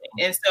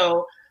 And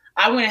so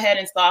I went ahead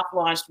and soft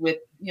launched with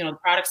the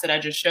products that I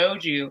just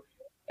showed you,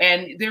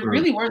 and there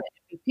really were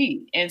the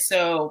MVP. And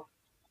so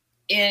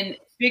in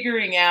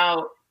figuring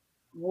out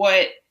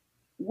what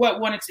we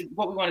wanted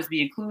to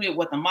be included,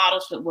 what the model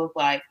should look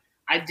like,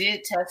 I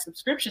did test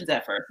subscriptions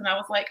at first, and I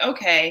was like,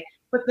 okay,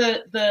 but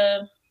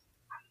the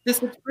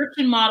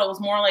subscription model was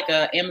more like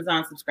a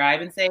Amazon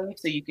subscribe and save,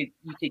 so you could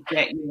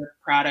get your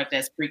product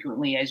as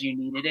frequently as you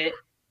needed it.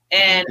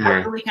 And I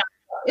really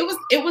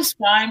it was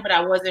fine, but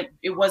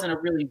it wasn't a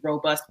really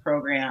robust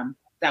program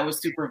that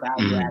was super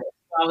value added.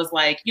 So I was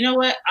like, you know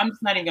what? I'm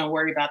just not even gonna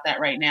worry about that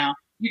right now.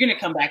 You're gonna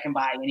come back and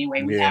buy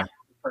anyway. We have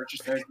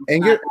purchasers.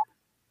 And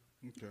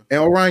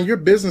Orion, your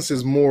business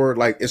is more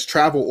like it's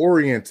travel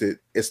oriented.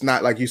 It's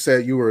not like you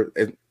said you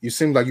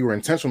seemed like you were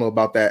intentional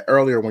about that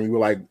earlier when you were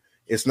like,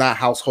 it's not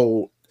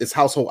household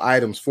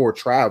items for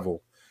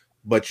travel,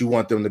 but you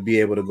want them to be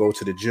able to go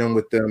to the gym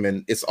with them,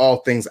 and it's all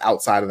things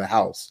outside of the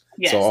house.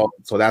 Yes.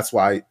 So that's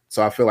why.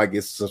 So I feel like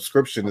its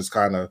subscription is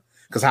kind of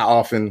because how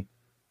often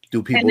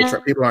do people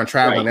aren't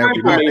traveling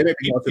every day?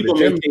 People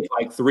may take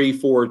like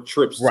 3-4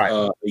 trips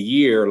a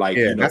year. Like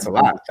that's a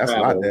lot. That's a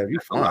lot. There, you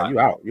fine.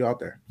 You out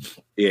there.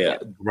 Yeah,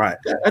 right.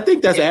 I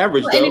think that's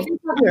average though.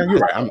 Yeah, you're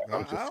right. I'm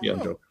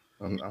joking.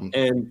 But on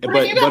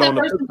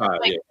the flip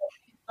side,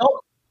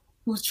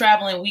 who's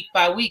traveling week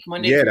by week,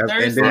 Monday through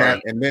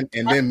Thursday. And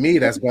then me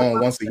that's going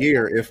once a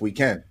year if we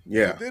can.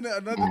 Yeah. But then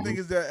another thing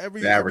is that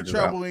every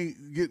travel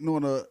ain't getting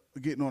on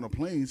a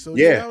plane. So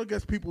I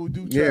guess people who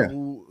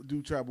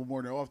do travel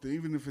more than often.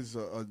 Even if it's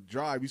a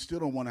drive, you still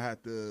don't want to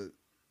have to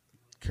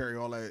carry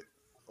all that.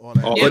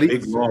 But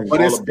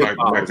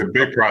it's a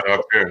big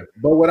product. Yeah.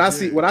 But what I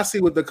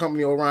see with the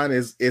company Orion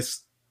is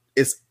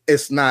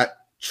it's not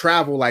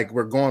travel like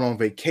we're going on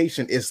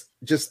vacation. It's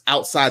just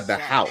outside the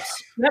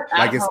house.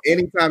 Like it's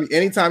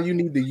anytime you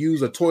need to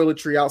use a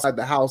toiletry outside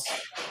the house,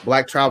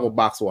 Black Travel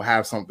Box will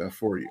have something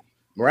for you.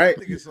 Right?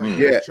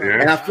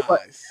 And I feel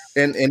like,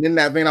 and in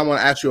that vein, I want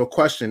to ask you a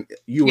question.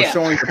 You were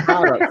showing the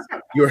products.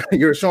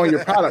 you're showing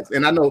your products.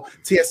 And I know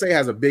TSA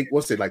has a big,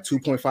 what's it, like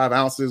 2.5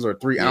 ounces or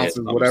 3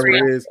 ounces, whatever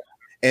it is.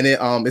 And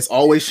it's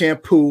always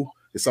shampoo.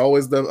 It's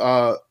always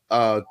the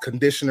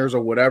conditioners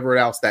or whatever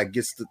else that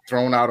gets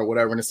thrown out or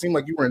whatever. And it seemed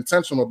like you were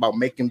intentional about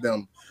making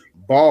them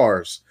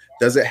bars.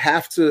 Does it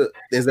have to,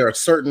 is there a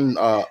certain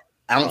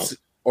ounce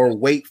or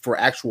weight for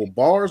actual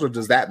bars, or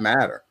does that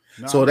matter?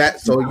 No,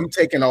 so you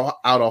taking out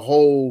a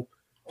whole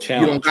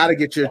challenge. You don't got to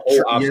get your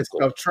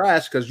stuff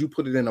trashed because you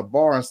put it in a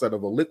bar instead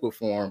of a liquid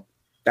form.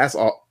 That's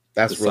all.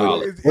 That's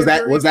really was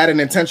that an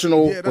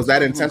intentional? Yeah, was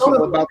that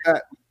intentional about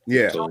that?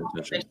 Yeah,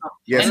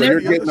 yeah. So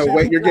you're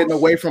getting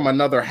away from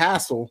another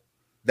hassle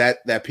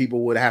that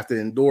people would have to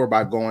endure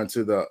by going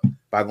to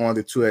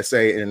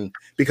TSA, and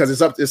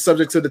because it's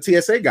subject to the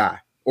TSA guy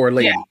or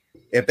lady. Yeah.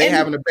 If they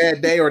having a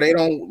bad day or they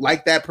don't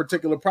like that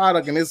particular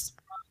product and it's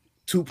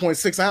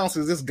 2.6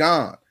 ounces, it's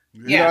gone.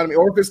 You know what I mean?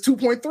 Or if it's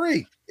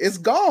 2.3, it's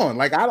gone.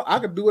 Like I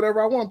could do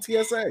whatever I want.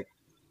 TSA.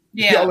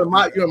 Yeah,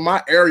 you're in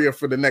my area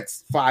for the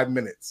next 5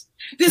 minutes.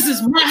 This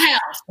is my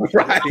house.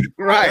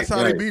 Right. That's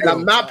how they be.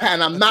 I'm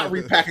not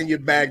repacking your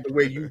bag the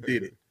way you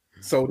did it.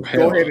 So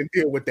go ahead and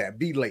deal with that.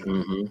 Be late.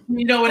 Mm-hmm.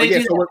 You know what it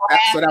is?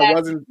 So that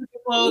wasn't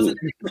clothes and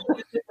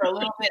for a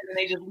little bit, and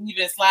they just leave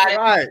it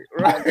slide.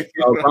 Right.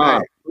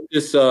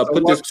 So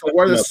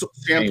were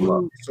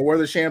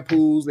the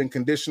shampoos and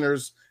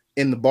conditioners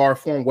in the bar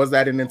form? Was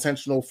that an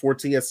intentional for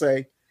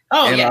TSA?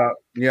 Oh, and,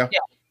 yeah.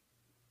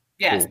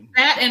 Yes, cool.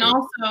 That and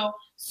also,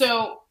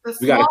 so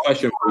we got a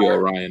question for you,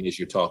 Orion, as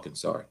you're talking.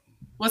 Sorry.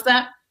 What's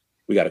that?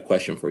 We got a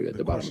question for you at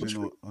the bottom.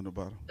 On the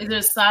bottom. Is it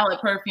a solid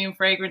perfume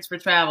fragrance for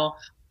travel?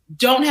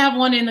 Don't have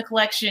one in the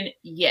collection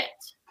yet,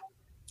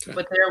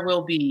 but there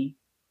will be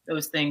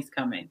those things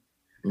coming.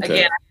 Okay.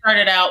 Again, I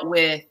started out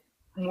with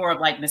more of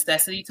like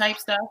necessity type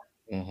stuff.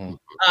 Mm-hmm.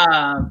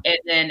 And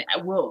then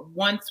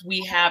once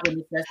we have the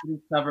necessities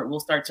covered, we'll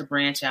start to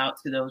branch out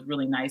to those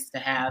really nice to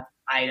have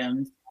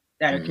items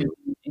that are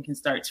convenient and can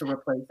start to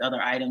replace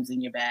other items in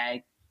your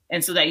bag.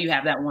 And so that you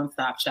have that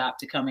one-stop shop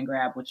to come and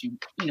grab what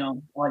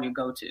all your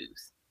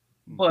go-tos.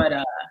 But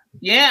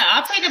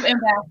I'll take an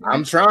ambassador.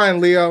 I'm trying,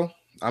 Leo.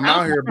 I'm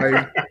out here,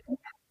 baby.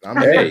 I'm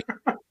here.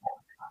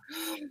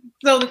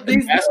 So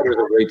these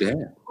are great to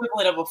have.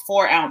 Equivalent of a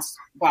 4-ounce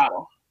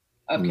bottle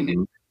of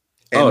conditioner.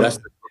 That's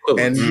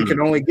and you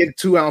can only get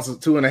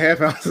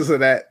 2.5 ounces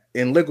of that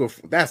in liquid.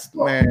 That's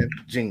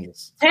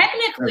genius.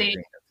 Technically,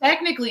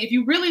 if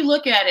you really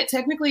look at it,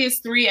 technically it's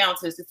 3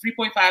 ounces. It's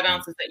 3.5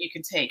 ounces that you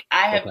can take.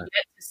 I have yet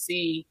to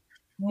see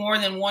more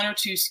than 1 or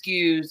 2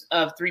 SKUs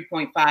of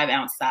 3.5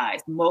 ounce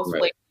size. Most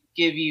places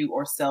give you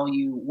or sell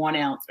you 1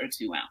 ounce or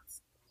 2 ounce.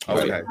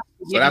 Okay.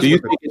 So do you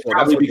think it's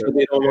probably because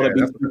they don't want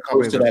to be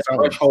close to that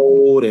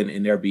threshold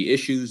and there be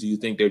issues? Do you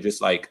think they're just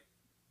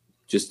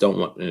don't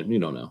want, you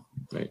don't know,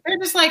 right? They're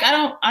just like, I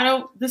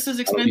don't, this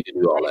is expensive. I don't need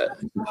to do all that.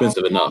 It's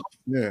expensive enough.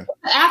 Yeah.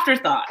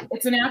 Afterthought.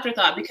 It's an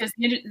afterthought because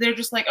they're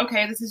just like,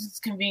 okay, this is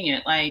just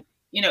convenient. Like,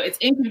 it's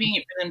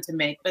inconvenient for them to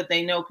make, but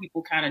they know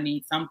people kind of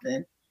need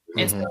something.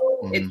 And so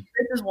this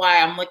is why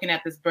I'm looking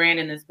at this brand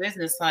and this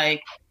business.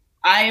 Like,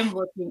 I am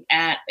looking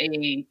at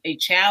a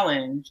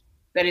challenge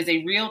that is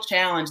a real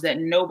challenge that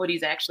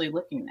nobody's actually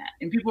looking at.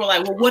 And people are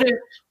like, well,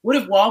 what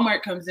if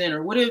Walmart comes in,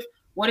 or what if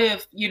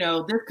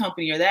this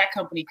company or that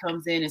company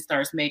comes in and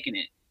starts making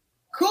it?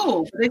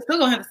 Cool, but they still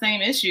gonna have the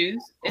same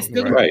issues. It's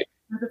still gonna be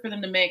expensive for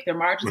them to make. Their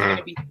margins are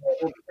gonna be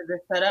terrible because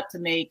they're set up to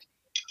make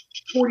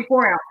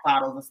 44-ounce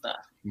bottles of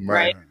stuff,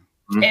 right?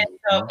 Mm-hmm. And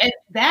so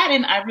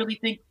and I really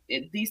think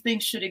these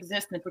things should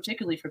exist, and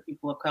particularly for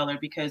people of color,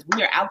 because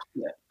we are out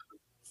here.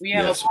 We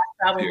have a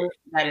problem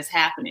that is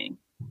happening.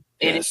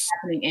 And it's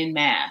happening in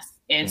mass.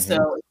 And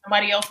so if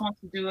somebody else wants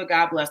to do it,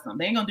 God bless them.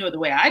 They ain't going to do it the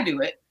way I do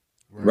it.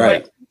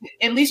 Right. But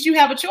at least you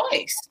have a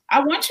choice. I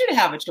want you to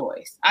have a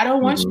choice. I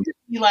don't want you to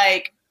be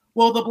like,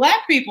 well, the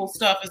Black people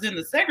stuff is in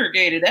the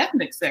segregated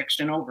ethnic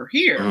section over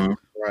here. Mm-hmm.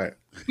 Right.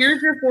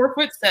 Here's your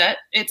 4-foot set.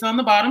 It's on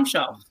the bottom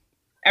shelf.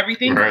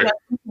 Everything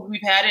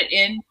we've had it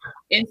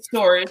in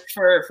storage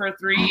for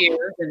 3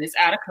 years, and it's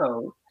out of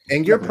code.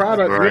 And your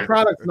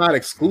product's not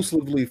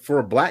exclusively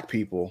for Black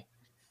people.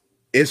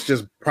 It's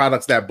just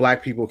products that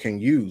Black people can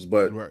use,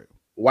 but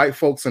white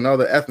folks and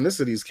other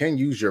ethnicities can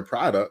use your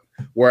product.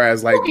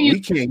 Whereas, like, we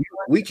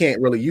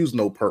can't really use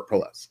no Perk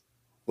Plus.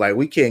 Like,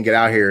 we can't get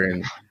out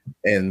here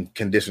and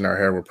condition our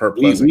hair with Perk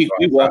Plus. We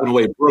walking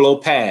away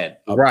Brillo pad,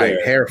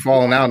 hair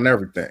falling out and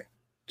everything.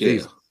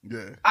 Yeah.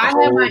 I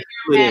had my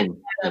hair messed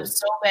up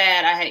so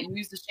bad. I had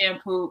used the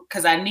shampoo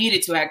because I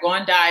needed to. I had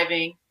gone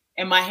diving,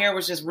 and my hair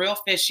was just real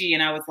fishy,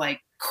 and I was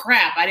like,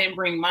 "Crap! I didn't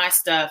bring my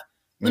stuff.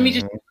 Let me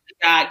just."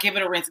 Give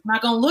it a rinse. It's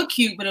not going to look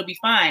cute, but it'll be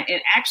fine.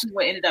 And actually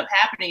what ended up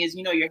happening is,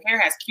 your hair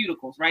has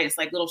cuticles, right? It's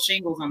like little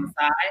shingles on the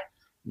side.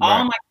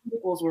 All my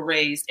cuticles were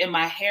raised and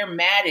my hair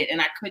matted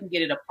and I couldn't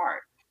get it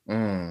apart.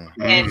 And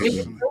it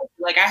was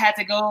like, I had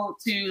to go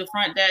to the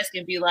front desk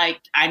and be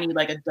like, I need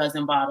like a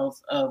dozen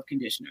bottles of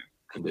conditioner.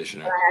 So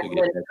I had to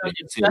let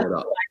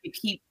it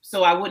keep,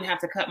 so I wouldn't have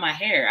to cut my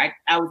hair.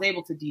 I was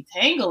able to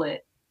detangle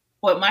it,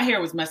 but my hair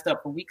was messed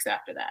up for weeks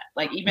after that.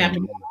 Like even after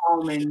going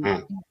home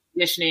and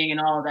conditioning and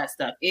all of that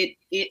stuff. It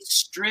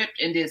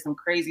stripped and did some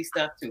crazy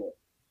stuff to it.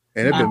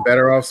 And it'd been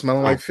better off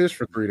smelling like fish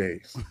for 3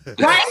 days.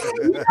 Right?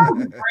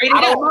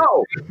 I don't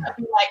know.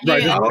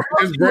 Right,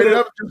 just braid it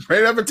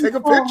up and take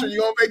a picture.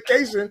 You on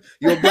vacation.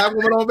 You're a black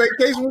woman on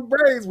vacation with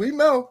braids. We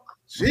know.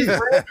 Jeez.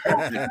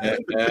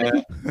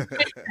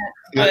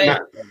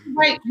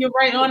 But you're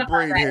right on about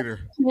Braid that.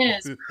 hater.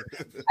 Yes.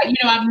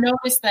 I've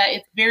noticed that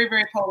it's very,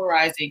 very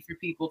polarizing for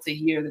people to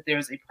hear that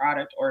there's a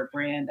product or a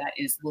brand that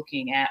is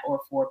looking at or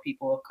for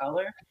people of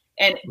color.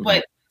 And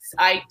but this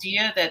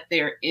idea that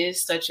there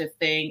is such a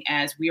thing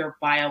as we are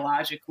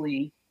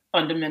biologically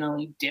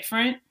fundamentally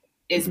different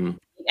is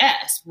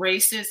yes.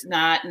 Race is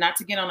not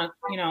to get on a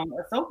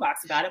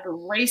soapbox about it, but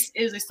race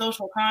is a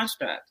social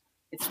construct.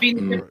 It's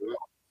being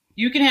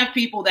you can have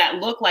people that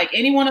look like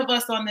any one of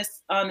us on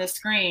this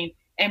screen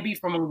and be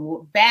from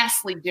a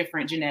vastly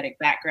different genetic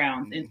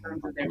backgrounds in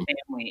terms of their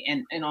family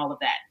and all of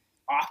that.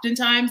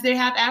 Oftentimes they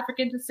have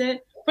African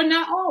descent, but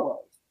not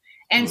always.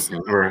 And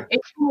so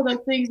it's one of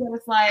those things that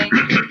it's like,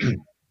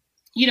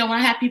 when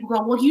I have people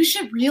go, well, you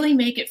should really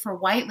make it for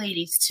white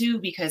ladies too,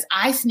 because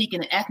I sneak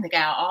in the ethnic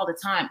aisle all the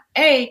time.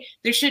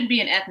 There shouldn't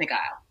be an ethnic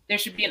aisle. There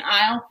should be an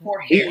aisle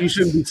for hair. You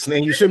shouldn't be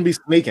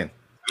sneaking.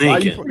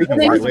 Well, you shouldn't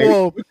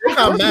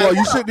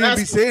even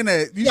be saying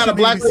that. You got a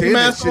black lady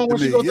mask on when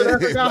she goes to the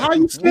ethnic aisle. How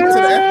you sneak to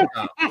the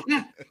ethnic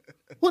aisle?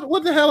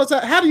 What the hell is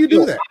that? How do you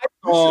do that?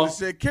 You should have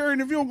said,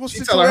 Karen, if you don't go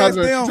sit tell your her ass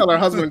husband, down. tell her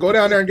husband, go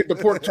down there and get the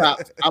pork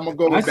chops. I'm gonna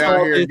go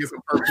down here and get some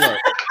pork chops.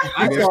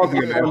 Is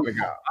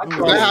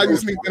that how you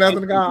sneak to the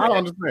ethnic aisle? I don't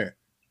understand.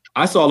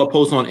 I saw a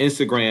post on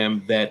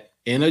Instagram that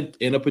in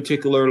a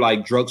particular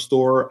like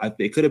drugstore,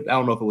 it could have, I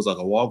don't know if it was like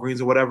a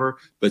Walgreens or whatever,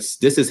 but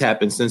this has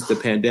happened since the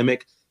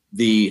pandemic.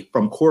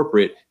 From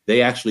corporate,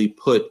 they actually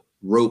put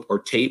rope or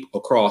tape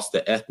across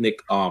the ethnic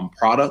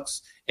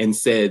products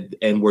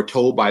and were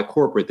told by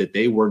corporate that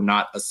they were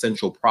not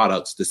essential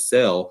products to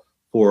sell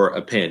for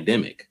a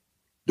pandemic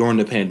during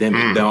the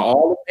pandemic. Now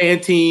all the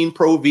Pantene,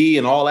 Pro V,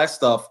 and all that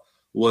stuff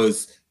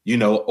was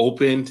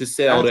open to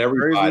sell to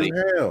everybody.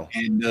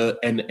 And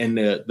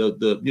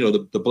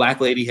the black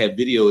lady had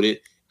videoed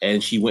it,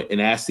 and she went and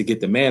asked to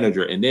get the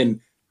manager, and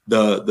then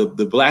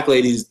the black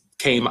ladies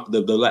came.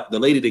 The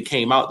lady that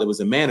came out that was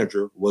a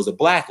manager was a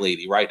black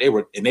lady, right? They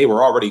were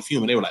already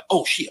fuming. They were like,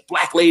 "Oh, she a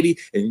black lady,"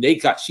 and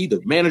she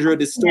the manager of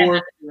this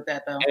store.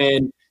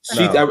 And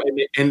she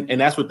and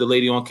that's what the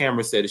lady on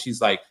camera said. She's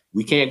like,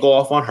 "We can't go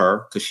off on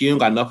her because she ain't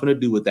got nothing to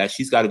do with that.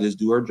 She's got to just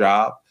do her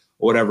job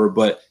or whatever."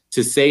 But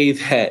to say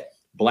that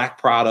black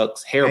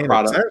products, hair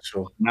products,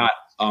 not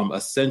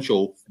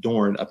essential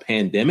during a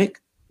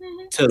pandemic,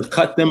 to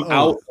cut them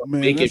out,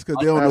 man, that's because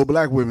they don't know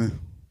black women.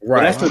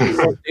 Right. That's because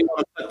they want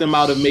to cut them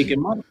out of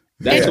making money.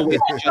 That's the way.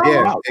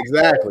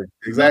 Exactly.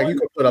 You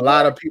could put a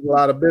lot of people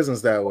out of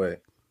business that way.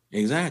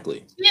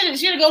 Exactly.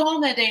 She had to go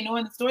home that day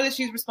knowing the store that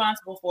she's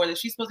responsible for, that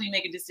she's supposed to be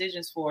making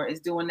decisions for,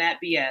 is doing that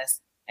BS,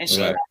 and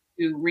she has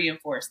to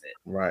reinforce it.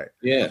 Right.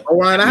 Yeah. Oh,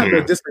 Ryan, I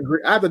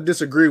have to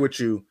disagree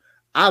with you.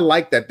 I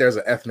like that there's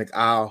an ethnic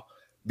aisle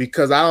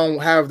because I don't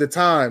have the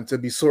time to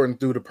be sorting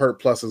through the Perk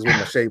Pluses with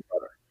my shea butter.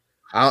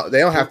 They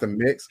don't have to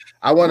mix.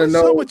 I want to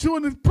know. So what you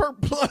in the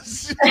Perk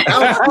Plus? That's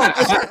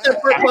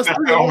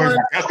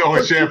the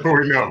only shampoo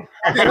we know.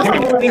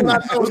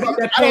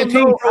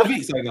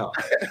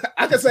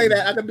 I can say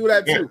that. I can do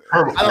that too.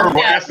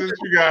 Herbal essence.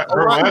 You got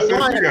herbal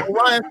essence.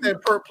 Ryan said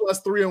Perk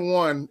Plus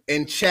 3-in-1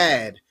 and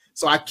Chad,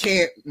 so I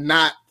can't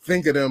not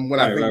think of them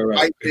when I think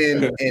white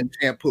men and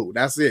shampoo.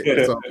 That's it.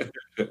 So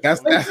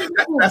that's why.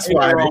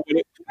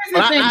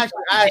 But I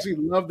actually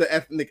love the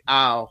ethnic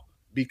aisle.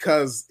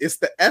 Because it's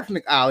the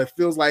ethnic aisle. It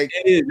feels like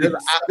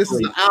this is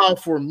an aisle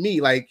for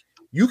me. Like,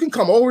 you can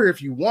come over here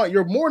if you want.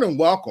 You're more than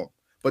welcome.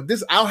 But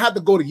I don't have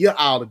to go to your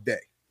aisle today.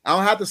 I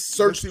don't have to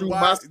search through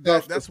my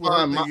stuff. That's what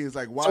I'm thinking is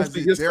like, why is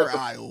it their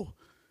aisle?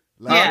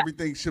 Like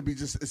everything should be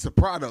it's a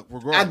product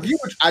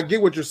regardless. I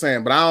get what you're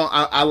saying, but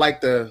I like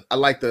the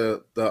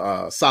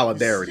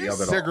solidarity of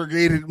it all.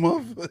 Segregated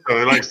motherfucker. So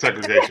they like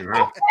segregation,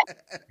 huh?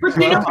 But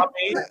let's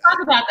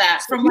talk about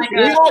that from like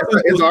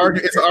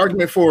it's an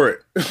argument for it.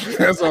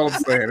 That's all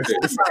I'm saying.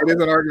 It is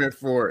an argument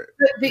for it.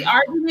 The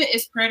argument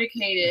is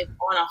predicated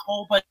on a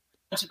whole bunch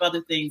of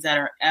other things that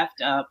are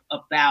effed up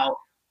about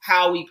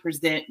how we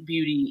present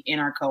beauty in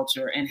our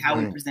culture and how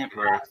we present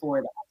products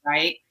for that,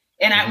 right?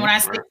 And when I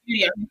say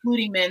beauty, I'm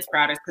including men's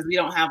products because we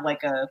don't have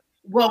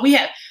we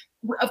have,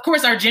 of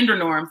course, our gender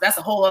norms. That's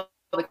a whole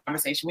other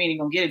conversation we ain't even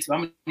gonna get into. I'm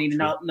gonna need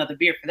another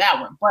beer for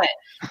that one.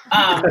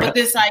 But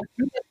this idea,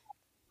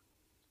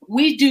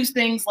 we do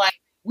things like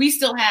we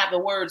still have the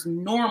words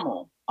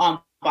normal on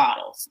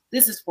bottles.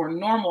 This is for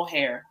normal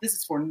hair. This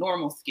is for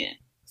normal skin.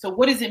 So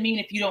what does it mean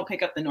if you don't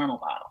pick up the normal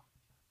bottle?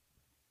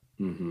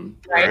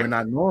 Right? We're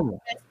not normal.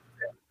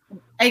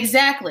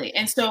 Exactly.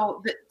 And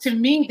so to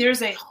me,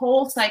 there's a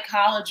whole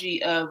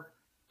psychology of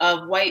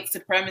white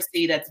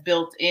supremacy that's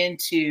built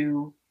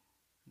into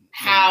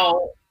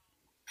how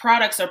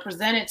products are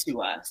presented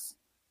to us.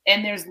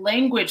 And there's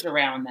language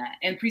around that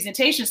and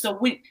presentation. So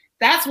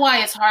That's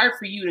why it's hard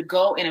for you to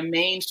go in a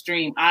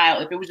mainstream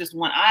aisle, if it was just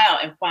one aisle,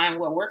 and find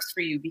what works for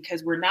you,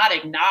 because we're not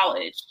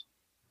acknowledged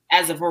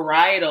as a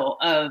varietal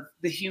of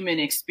the human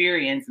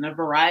experience and a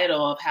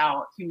varietal of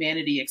how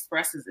humanity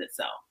expresses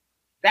itself.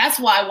 That's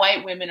why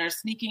white women are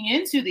sneaking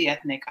into the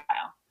ethnic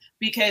aisle,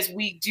 because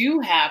we do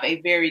have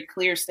a very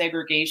clear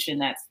segregation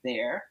that's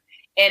there,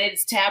 and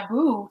it's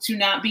taboo to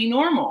not be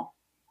normal,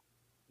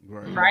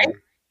 right?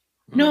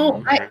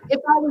 No, if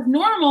I was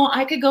normal,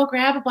 I could go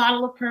grab a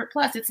bottle of Pert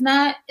Plus. It's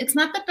not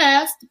the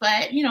best,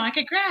 but you know, I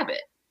could grab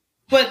it.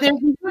 But there's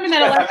women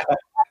that are like, I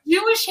have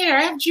Jewish hair,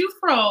 I have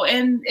Jufro,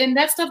 and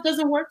that stuff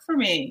doesn't work for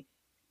me.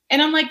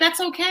 And I'm like, that's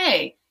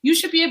okay. You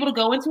should be able to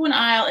go into an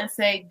aisle and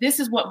say, this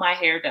is what my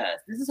hair does.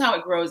 This is how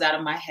it grows out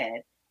of my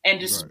head. And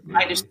just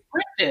my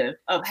descriptive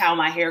of how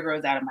my hair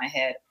grows out of my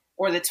head,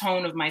 or the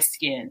tone of my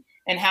skin,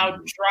 and how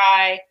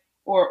dry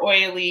or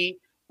oily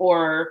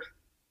or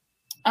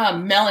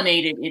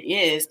melanated it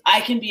is.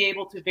 I can be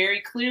able to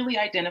very clearly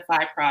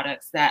identify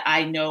products that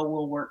I know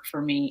will work for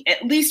me,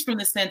 at least from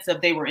the sense of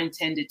they were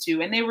intended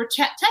to, and they were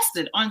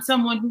tested on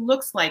someone who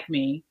looks like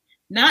me,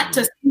 not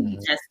to be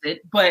tested,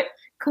 but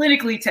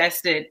clinically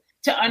tested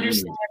to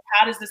understand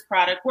how does this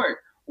product work.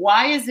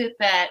 Why is it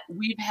that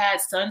we've had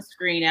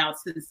sunscreen out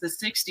since the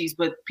 60s,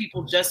 but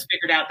people just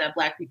figured out that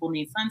Black people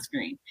need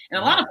sunscreen?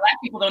 And a lot of Black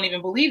people don't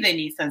even believe they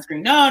need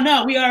sunscreen.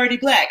 No, we already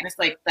Black. And it's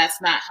like,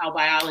 that's not how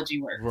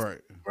biology works.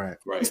 Right.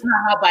 It's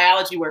not how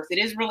biology works. It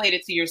is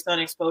related to your sun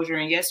exposure.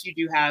 And yes, you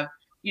do have,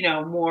 you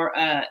know, more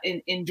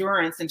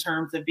endurance in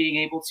terms of being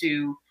able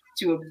to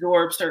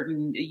absorb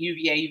certain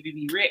UVA,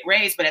 UVB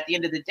rays. But at the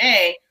end of the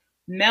day,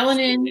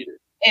 melanin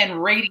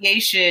and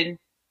radiation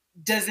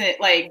doesn't,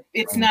 like,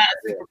 it's not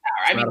a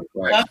superpower. I mean,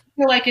 I love to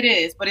feel like it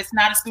is, but it's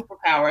not a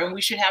superpower, and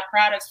we should have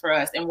products for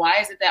us. And why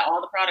is it that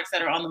all the products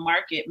that are on the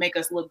market make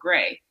us look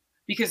gray?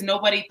 Because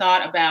nobody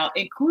thought about,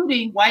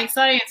 including white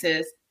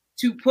scientists,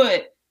 to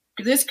put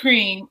this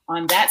cream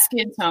on that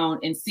skin tone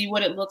and see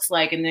what it looks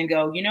like, and then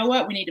go, you know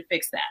what, we need to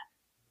fix that.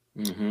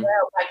 Well,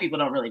 Black people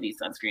don't really need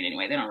sunscreen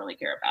anyway. They don't really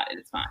care about it.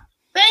 It's fine.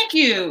 Thank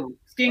you,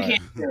 Skin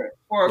Cancer.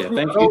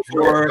 Thank you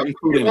for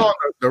including it.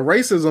 The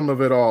racism of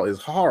it all is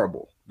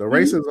horrible. The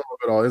racism of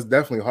it all is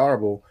definitely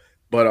horrible.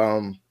 But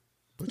you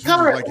just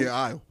like your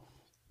aisle.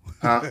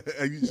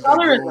 You just like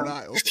your own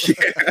aisle.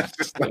 Yeah,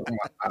 just like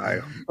my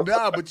aisle.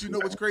 Nah, but you know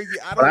what's crazy?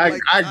 I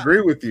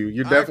agree with you.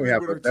 You definitely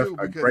have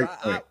a great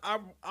point.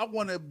 I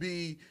want to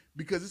be,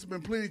 because it's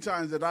been plenty of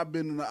times that I've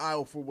been in the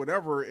aisle for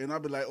whatever, and I'll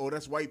be like, oh,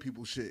 that's white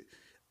people shit.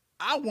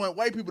 I want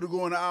white people to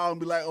go in the aisle and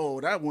be like,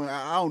 oh, that one,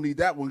 I don't need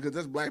that one because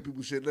that's Black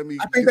people shit. I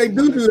think they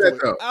do that,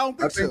 though. I don't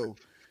think so.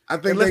 I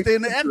think unless they're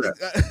in the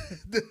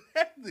ethnic.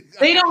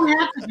 They don't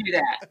have to do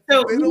that.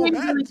 So they don't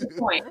have to.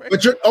 Point.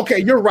 But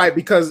you're right,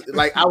 because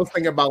like I was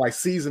thinking about like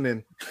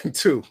seasoning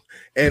too,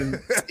 and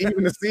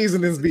even the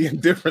seasonings be in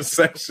different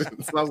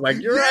sections. So I was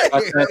like, you're right.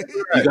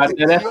 You got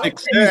that ethnic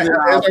seasoning.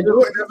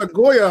 There's a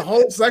Goya, a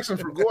whole section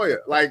for Goya,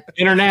 like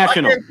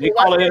international. They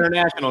call it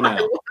international now.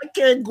 I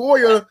can't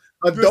Goya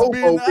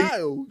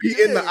adobo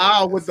be in the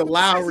aisle with the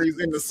Lowry's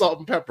and the salt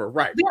and pepper.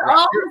 Right.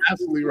 You're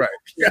absolutely right.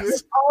 Yes.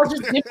 It's all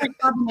just different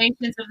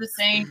combinations of the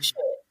same shit.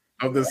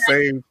 Of the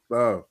same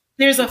stuff.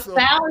 There's a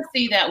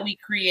fallacy that we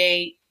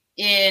create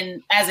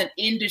as an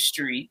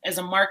industry, as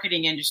a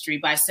marketing industry,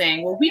 by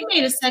saying, well, we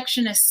made a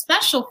section as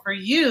special for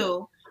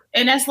you.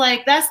 And that's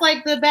like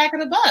the back of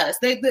the bus.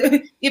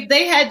 If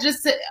they had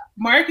just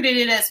marketed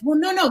it as, well,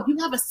 no, you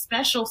have a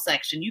special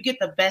section. You get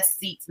the best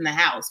seats in the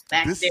house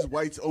back this there. Is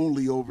whites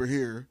only over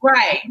here.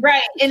 Right.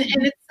 And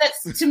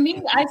it's, to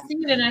me, I see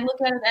it and I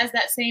look at it as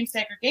that same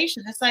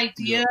segregation. This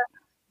idea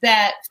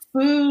that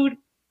food,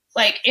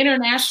 like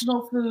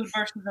international food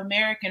versus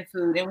American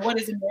food, and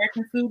what is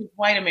American food is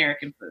white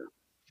American food.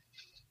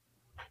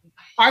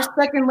 Our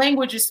second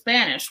language is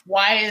Spanish.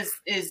 Why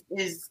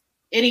is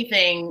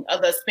anything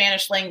of the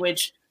Spanish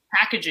language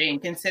packaging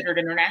considered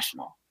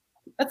international?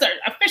 That's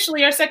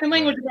officially our second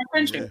language in our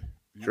country.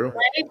 Yeah, true.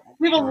 Right?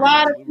 We have a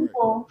lot of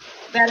people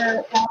that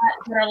are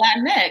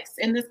Latinx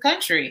in this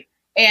country.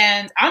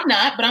 And I'm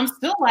not, but I'm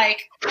still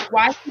like,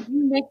 why should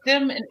you make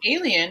them an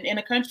alien in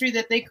a country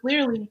that they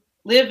clearly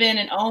live in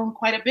and own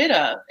quite a bit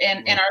of,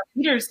 and our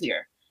leaders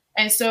here?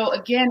 And so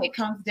again, it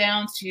comes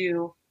down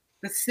to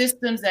the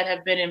systems that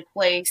have been in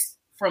place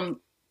from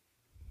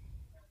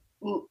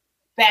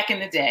back in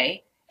the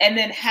day, and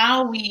then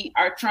how we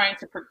are trying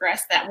to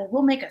progress that. Well,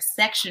 we'll make a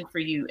section for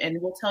you and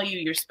we'll tell you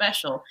you're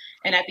special.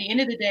 And at the end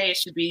of the day, it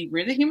should be,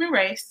 we're the human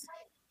race.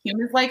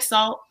 Humans like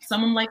salt.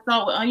 Some of them like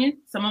salt with onion.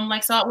 Some of them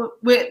like salt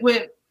with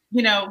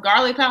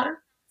garlic powder.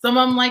 Some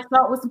of them like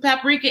salt with some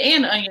paprika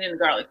and onion and the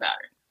garlic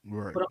powder.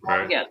 Right. Put them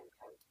all together.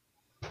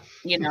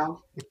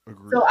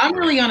 So I'm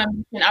really on a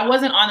mission. I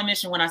wasn't on a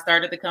mission when I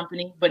started the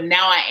company, but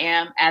now I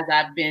am, as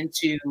I've been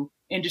to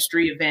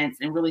industry events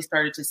and really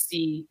started to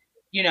see.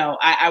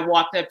 I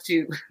walked up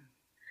to,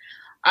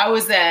 I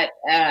was at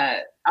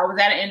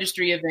an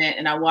industry event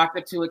and I walked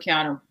up to a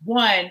counter.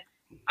 One,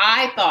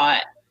 I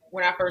thought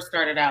when I first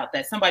started out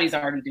that somebody's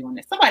already doing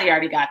this. Somebody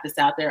already got this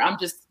out there. I'm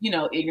just,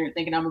 ignorant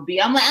thinking I'm like,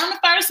 I'm the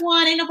first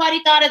one. Ain't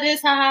nobody thought of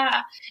this. Ha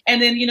ha.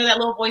 And then, that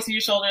little voice in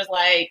your shoulder is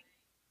like,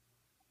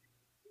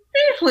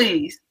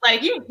 please.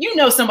 Like, you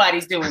know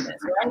somebody's doing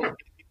this, right?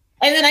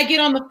 And then I get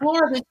on the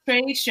floor of this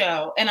trade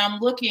show and I'm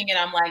looking and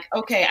I'm like,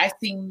 okay, I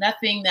see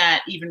nothing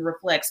that even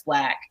reflects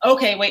Black.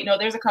 Okay, wait, no,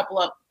 there's a couple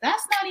of,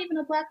 that's not even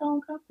a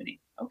Black-owned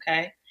company.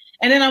 Okay.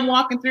 And then I'm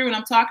walking through and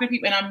I'm talking to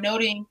people and I'm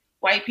noting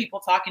white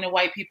people talking to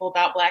white people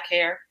about Black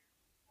hair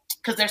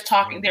because they're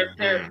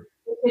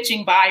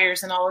pitching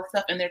buyers and all this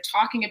stuff and they're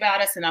talking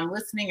about us and I'm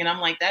listening and I'm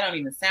like, that don't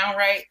even sound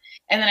right.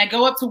 And then I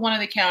go up to one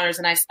of the counters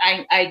and I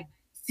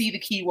see the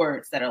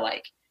keywords that are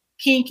like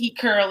kinky,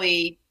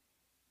 curly,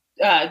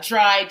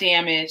 dry,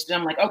 damaged. And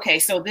I'm like, okay,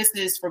 so this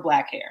is for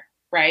Black hair,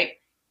 right?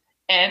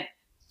 And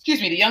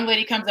excuse me, the young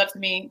lady comes up to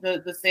me,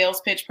 the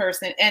sales pitch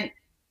person, and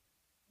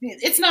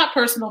it's not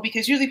personal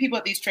because usually people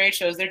at these trade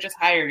shows, they're just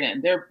hired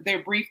in.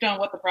 They're briefed on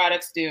what the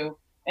products do,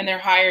 and they're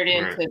hired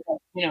in to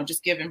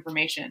just give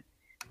information.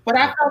 But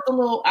I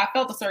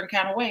felt a certain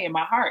kind of way in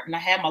my heart, and I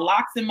had my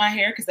locks in my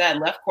hair because I had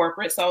left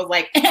corporate, so I was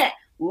like,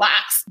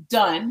 locks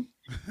done.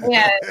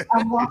 And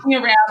I'm walking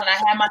around and I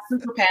had my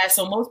super pass.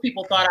 So most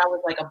people thought I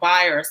was like a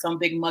buyer or some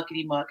big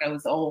muckety muck. I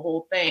was the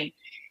whole thing.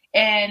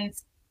 And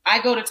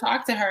I go to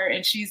talk to her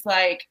and she's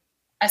like,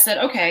 I said,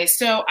 okay,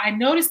 so I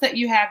noticed that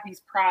you have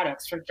these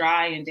products for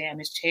dry and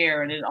damaged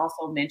hair. And it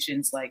also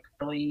mentions like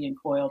curly and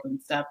coiled and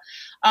stuff.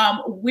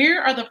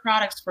 Where are the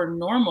products for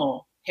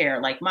normal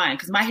hair like mine?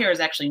 Because my hair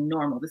is actually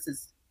normal. This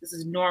is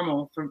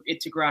normal for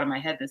it to grow out of my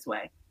head this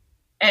way.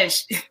 And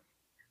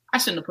I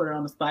shouldn't have put her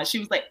on the spot. She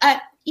was like,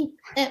 I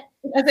said,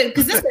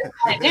 because this is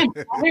my hair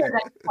is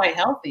actually quite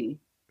healthy.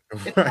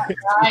 It's not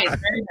dry, it's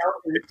very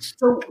healthy.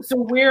 So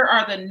where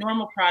are the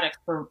normal products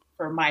for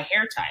my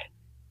hair type?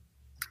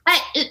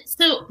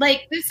 So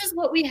this is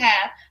what we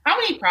have. How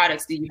many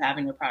products do you have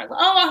in your product?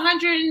 Oh,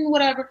 100 and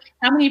whatever.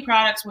 How many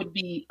products would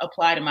be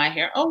applied to my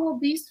hair? Oh, well,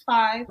 these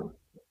 5.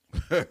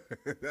 That's a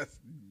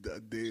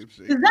damn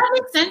shame. Does that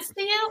make sense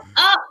to you?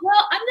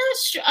 Well, I'm not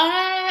sure.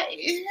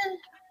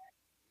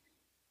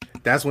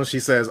 That's when she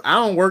says, I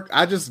don't work.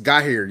 I just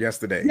got here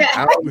yesterday. Yeah.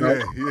 I don't know.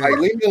 Yeah. Like,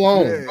 leave me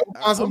alone. Yeah. Go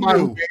find somebody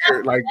who's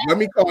here. Like, let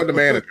me call the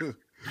manager.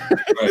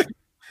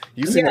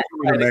 You see the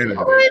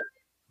manager.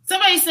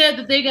 Somebody said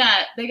that they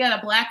got a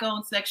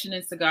Black-owned section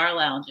in cigar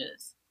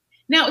lounges.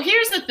 Now,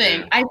 here's the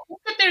thing. I think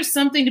that there's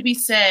something to be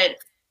said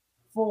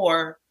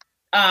for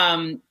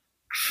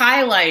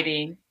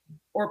highlighting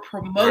or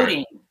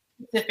promoting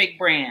specific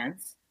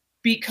brands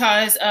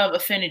because of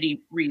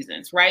affinity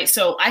reasons, right?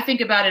 So I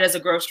think about it as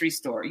a grocery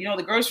store.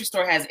 The grocery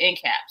store has end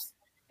caps,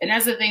 and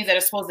that's the things that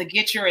are supposed to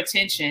get your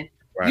attention.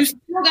 Right. You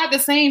still got the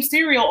same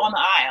cereal on the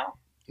aisle.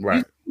 Right.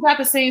 You still got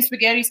the same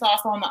spaghetti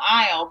sauce on the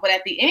aisle, but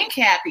at the end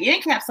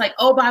cap's like,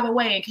 oh, by the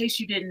way, in case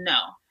you didn't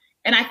know.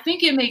 And I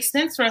think it makes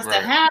sense for us to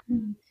have,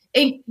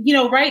 and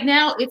right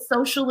now it's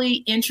socially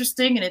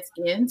interesting and it's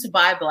in to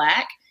buy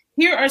Black.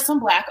 Here are some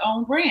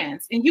Black-owned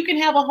brands, and you can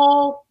have a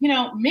whole,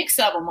 mix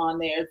of them on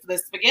there. The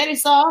spaghetti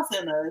sauce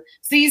and the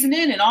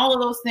seasoning and all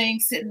of those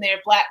things sitting there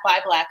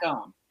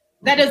Black-owned.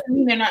 That doesn't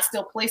mean they're not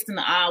still placed in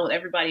the aisle with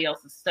everybody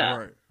else's stuff.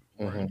 Right.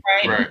 Right?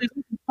 Right. There's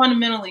something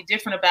fundamentally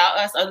different about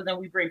us other than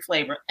we bring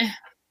flavor.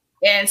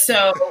 And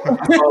so I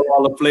saw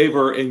all the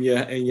flavor in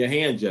your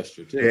hand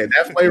gesture too. Yeah,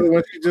 that flavor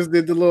when she just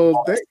did the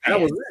little thing.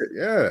 That was it.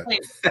 Yeah.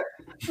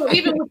 So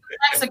even with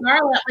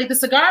the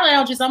cigar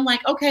lounges, I'm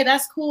like, okay,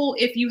 that's cool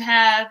if you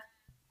have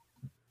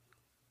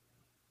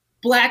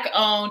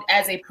Black-owned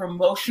as a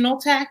promotional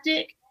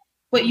tactic,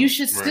 but you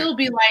should still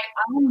be like,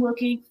 I'm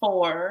looking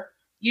for,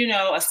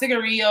 a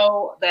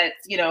cigarillo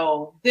that's,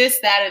 this,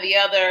 that, or the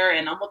other,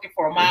 and I'm looking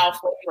for a mild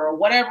flavor or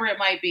whatever it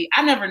might be.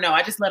 I never know.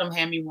 I just let them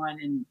hand me one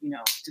and,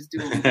 just do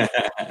it.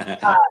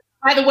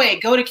 By the way,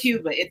 go to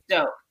Cuba. It's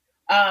dope.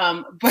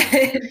 But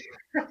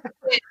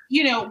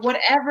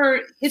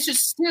whatever, it should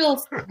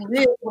still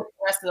live with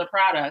the rest of the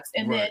products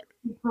and then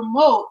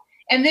promote.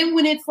 And then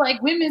when it's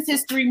like Women's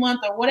History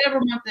Month or whatever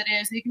month it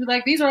is, you can be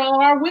like, these are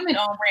all our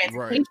women-owned brands.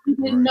 Right. In case you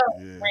didn't know,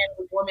 the brand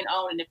was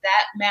women-owned. And if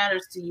that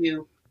matters to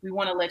you, we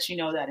want to let you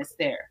know that it's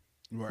there.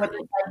 Right. But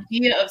the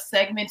idea of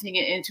segmenting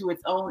it into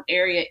its own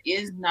area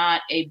is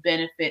not a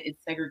benefit,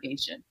 it's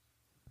segregation.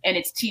 And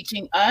it's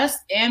teaching us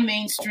and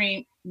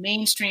mainstream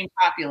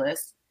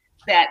populace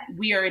that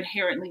we are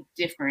inherently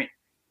different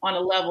on a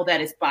level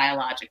that is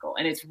biological.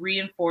 And it's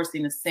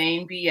reinforcing the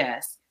same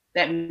BS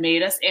that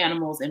made us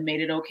animals and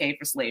made it okay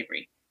for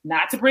slavery.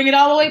 Not to bring it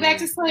all the way back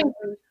to slavery,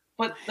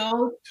 but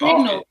those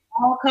signals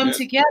all come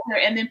together.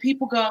 And then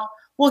people go,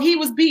 well, he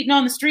was beaten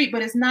on the street,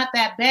 but it's not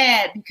that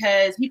bad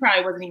because he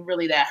probably wasn't even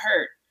really that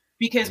hurt.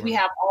 Because we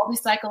have all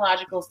these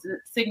psychological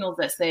signals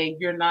that say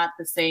you're not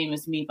the same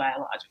as me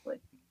biologically.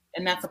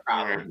 And that's a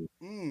problem.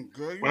 Girl,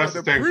 well, that's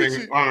the same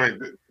thing. All right,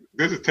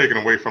 this is taken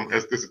away from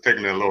us. This is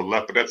taking it a little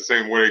left, but that's the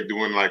same way they're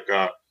doing like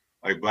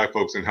Black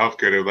folks in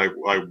healthcare. They're like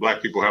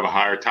Black people have a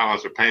higher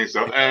tolerance for pain,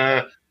 so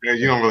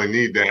you don't really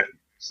need that.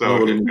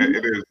 So it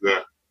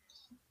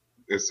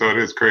is So it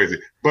is crazy.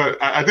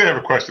 But I did have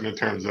a question in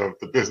terms of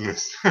the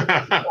business.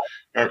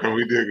 Okay,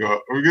 we did go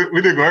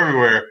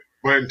everywhere.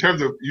 But in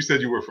terms of, you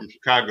said you were from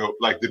Chicago.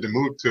 Like, did the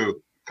move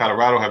to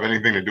Colorado have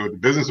anything to do with the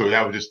business, or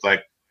that was just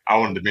like I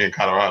wanted to be in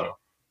Colorado?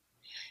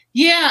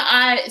 Yeah,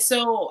 I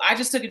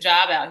just took a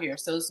job out here.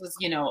 So this was,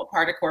 a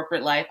part of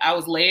corporate life. I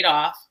was laid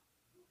off.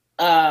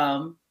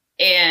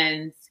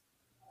 And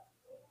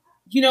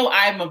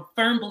I'm a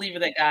firm believer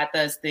that God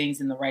does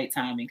things in the right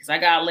timing, because I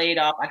got laid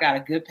off. I got a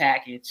good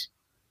package.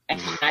 And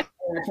I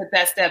took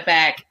that step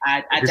back.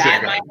 I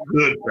died my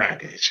good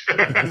package.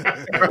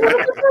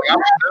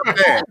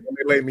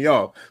 They laid me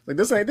off. Like,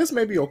 this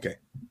may be okay.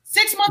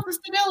 6 months of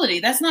stability.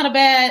 That's not a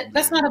bad, and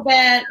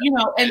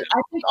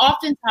I think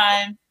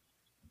oftentimes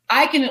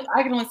I can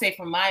only say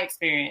from my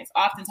experience,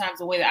 oftentimes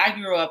the way that I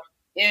grew up,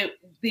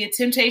 the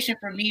temptation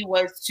for me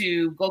was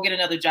to go get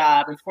another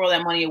job and throw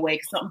that money away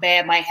because something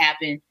bad might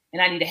happen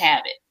and I need to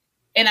have it.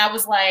 And I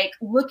was like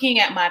looking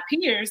at my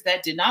peers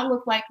that did not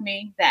look like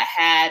me, that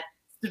had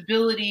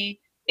stability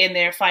in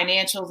their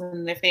financials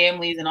and their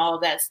families and all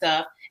of that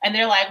stuff. And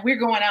they're like, we're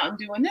going out and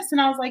doing this.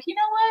 And I was like, you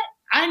know what?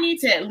 I need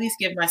to at least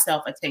give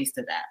myself a taste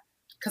of that,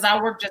 because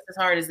I worked just as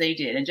hard as they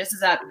did. And just as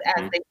they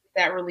did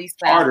that release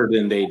value. Harder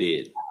than they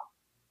did.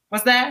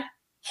 What's that?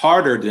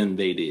 Harder than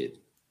they did.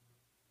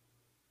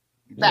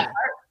 That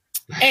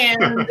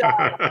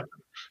hurt.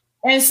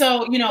 And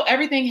so,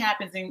 everything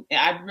happens, and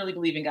I really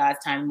believe in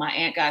God's time. My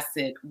aunt got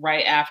sick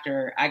right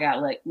after I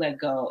got let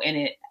go,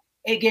 and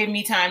it gave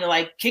me time to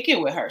like kick it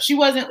with her.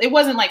 It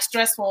wasn't like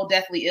stressful,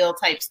 deathly ill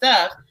type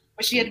stuff,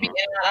 but she had to be in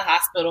and out of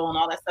hospital and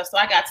all that stuff. So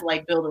I got to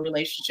like build a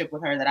relationship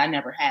with her that I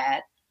never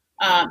had,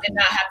 and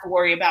not have to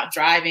worry about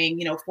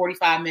driving,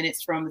 45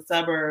 minutes from the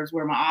suburbs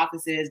where my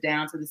office is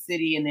down to the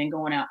city and then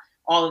going out,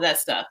 all of that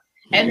stuff.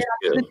 And then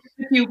I went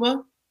to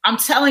Cuba. I'm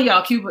telling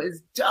y'all, Cuba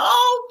is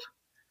dope.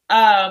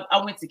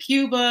 I went to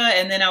Cuba,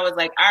 and then I was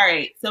like, all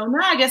right, so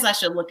now I guess I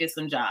should look at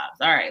some jobs.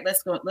 All right,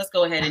 let's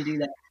go ahead and do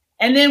that.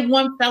 And then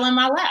one fell in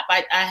my lap.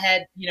 I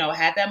had,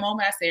 had that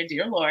moment. I said,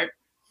 dear Lord,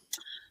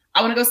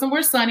 I want to go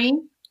somewhere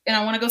sunny, and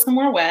I want to go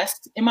somewhere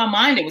west. In my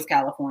mind, it was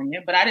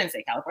California, but I didn't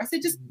say California. I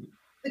said, just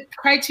the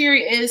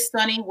criteria is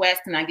sunny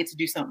west, and I get to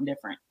do something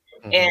different.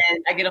 Mm-hmm.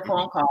 And I get a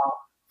phone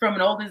call from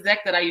an old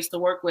exec that I used to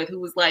work with, who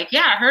was like,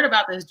 yeah, I heard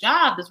about this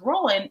job, this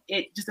role. And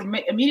it just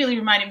immediately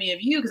reminded me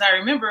of you, because I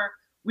remember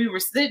we were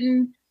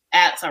sitting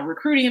at some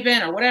recruiting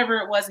event or whatever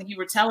it was, and you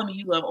were telling me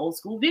you love old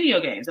school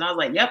video games. And I was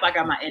like, yep, I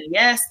got my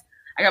NES.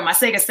 I got my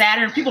Sega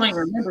Saturn. People don't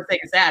even remember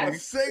Sega Saturn.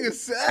 Sega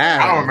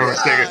Saturn. I don't remember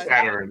Sega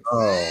Saturn.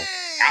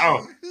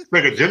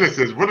 Sega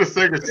Genesis. What is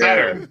Sega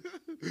Saturn?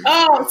 So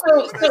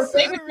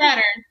Sega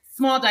Saturn,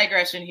 small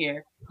digression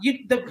here.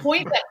 The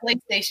point that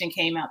PlayStation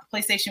came out, the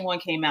PlayStation 1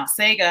 came out,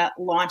 Sega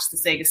launched the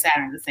Sega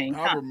Saturn at the same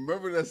time. I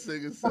remember that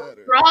Sega Saturn.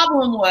 The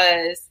problem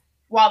was,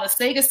 while the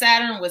Sega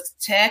Saturn was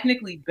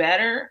technically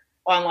better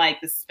on like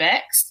the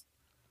specs,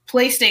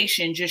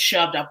 PlayStation just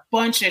shoved a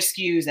bunch of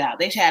SKUs out.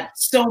 They had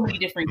so many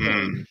different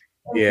games.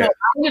 Yeah. So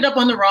I ended up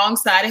on the wrong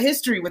side of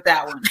history with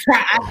that one.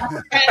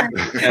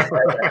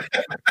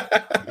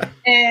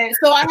 And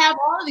so I have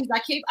all of these.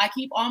 I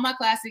keep all my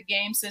classic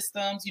game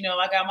systems.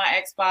 I got my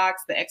Xbox,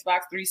 the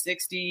Xbox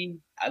 360.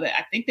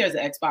 I think there's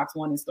an Xbox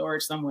One in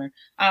storage somewhere.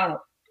 I don't know.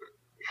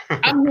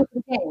 I'm with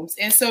the games.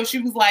 And so she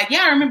was like,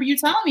 yeah, I remember you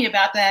telling me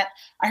about that.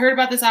 I heard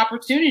about this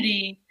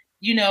opportunity,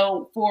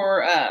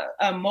 for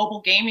a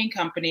mobile gaming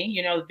company,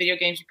 the video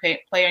games you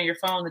play on your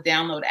phone, the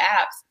download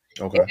apps.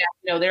 Okay.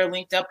 And, they're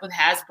linked up with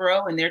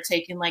Hasbro, and they're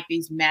taking like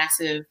these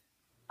massive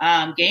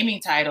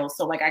gaming titles.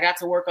 So like I got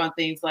to work on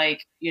things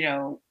like,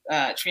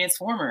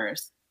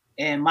 Transformers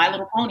and My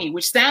Little Pony,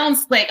 which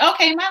sounds like,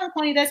 okay, My Little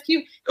Pony, that's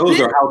cute. Those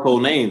are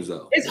household names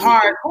though. It's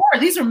hardcore.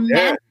 These are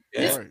massive.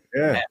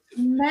 Yeah.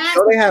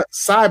 So they have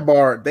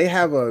sidebar. They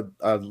have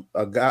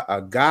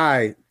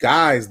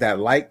guys that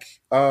like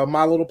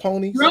My Little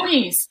Ponies.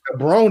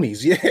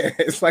 Bronies. Yeah,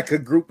 it's like a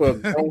group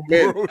of grown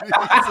men.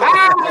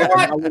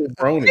 My Little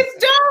Bronies.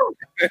 It's dope.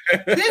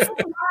 This is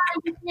why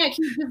we can't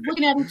keep just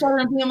looking at each other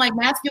and being like,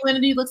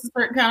 masculinity looks a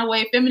certain kind of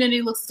way,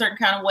 femininity looks a certain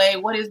kind of way.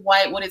 What is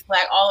white? What is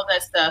black? All of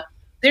that stuff.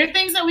 There are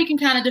things that we can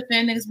kind of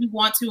defend because we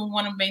want to and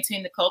want to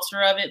maintain the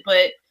culture of it,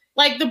 but.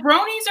 Like the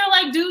bronies are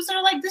like dudes that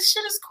are like, this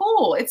shit is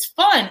cool. It's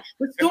fun.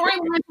 The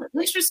storylines are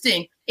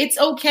interesting. It's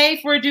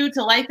okay for a dude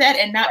to like that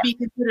and not be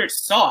considered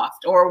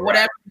soft or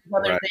whatever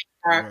other things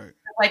are. Right.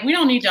 Like, we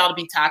don't need y'all to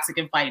be toxic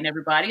and fighting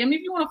everybody. I mean,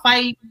 if you want to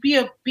fight, be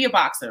a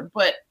boxer.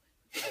 But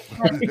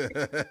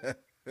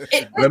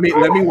let me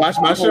watch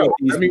my show.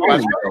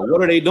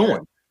 What are they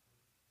doing?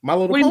 My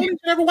Little Ponies?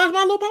 You ever watch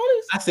My Little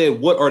Ponies? I said,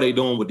 what are they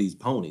doing with these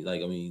ponies?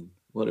 Like, I mean,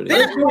 what are they?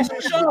 They're doing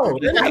the show.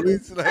 They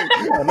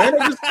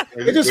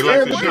just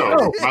like the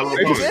show. My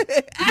Little Ponies.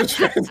 They just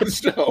fans of the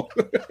show.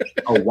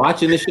 Oh,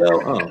 watching the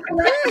show? Oh.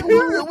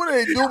 What are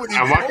they doing with these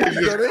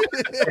ponies?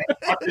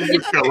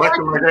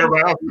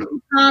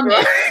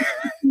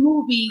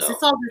 Movies,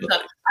 it's all this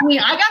stuff. I mean,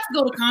 I got to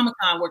go to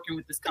Comic-Con working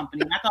with this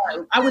company. I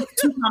thought I went to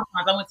 2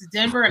 Comic-Cons. I went to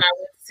Denver and I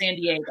went to San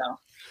Diego.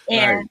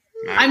 And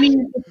I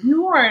mean, if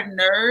you are a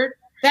nerd,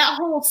 that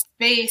whole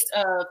space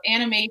of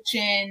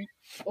animation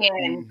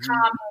and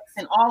comics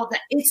and all of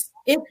that,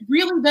 it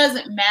really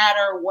doesn't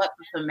matter what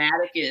the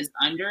thematic is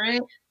under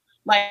it.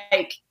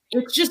 Like,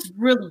 it's just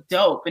really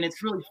dope and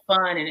it's really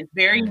fun and it's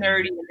very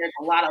nerdy and there's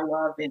a lot of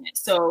love in it.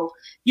 So,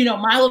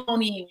 My Little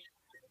Pony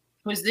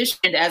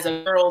positioned as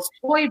a girl's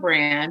toy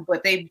brand,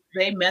 but they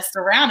messed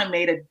around and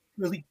made a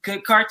really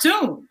good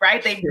cartoon,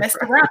 right? They messed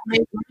around and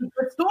made really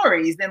good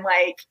stories, and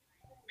like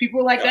people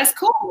were like, that's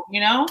cool,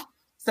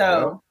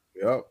 So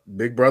Yep.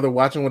 Big brother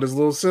watching with his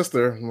little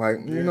sister. I'm like,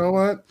 you know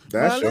what?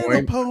 That show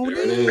ain't. Pony.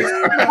 You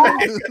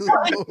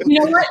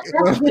know what?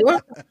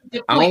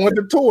 I don't want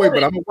the toy,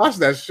 but I'm gonna watch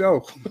that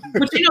show.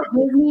 But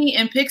Disney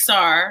and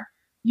Pixar,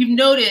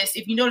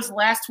 if you notice the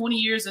last 20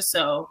 years or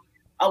so,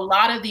 a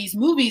lot of these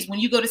movies, when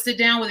you go to sit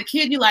down with a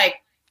kid, you're like,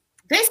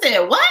 they said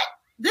what?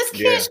 This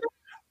kid.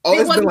 Oh,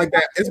 it's been like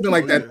that. It's been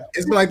like that.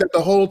 It's been like that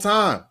the whole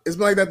time. It's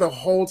been like that the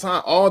whole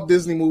time. All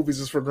Disney movies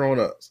is for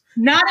grown-ups.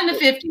 Not in the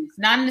 50s,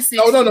 not in the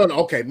 60s. No.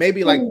 Okay,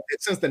 maybe like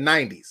since the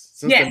 90s.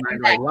 Since the 90s, exactly.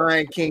 like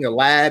Lion King,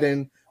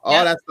 Aladdin,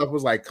 all that stuff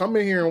was like, come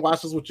in here and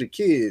watch this with your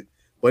kid.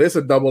 But it's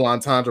a double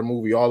entendre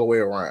movie all the way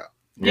around.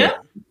 Yeah.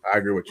 I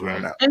agree with you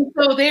on that. And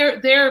so they're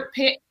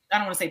I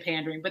don't want to say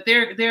pandering, but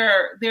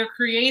they're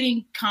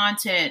creating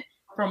content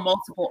for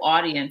multiple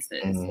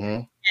audiences.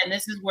 Mm-hmm. And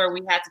this is where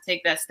we have to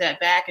take that step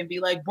back and be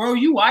like, bro,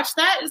 you watch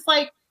that? It's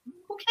like,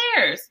 who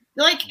cares?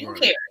 Like, who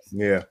cares?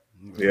 Yeah.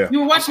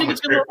 You were watching it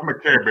with your I'm a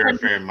Care Bear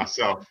fan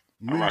myself.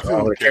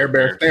 The Care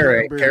Bear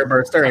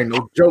stare ain't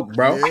no joke,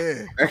 bro.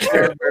 Yeah. That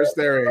Care Bear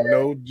stare ain't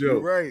no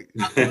joke. Right.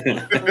 I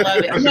love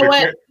it. You know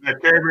what?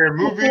 That Care Bear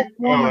movie.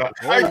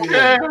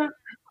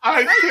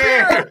 I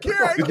care.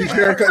 Did you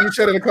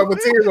shed a couple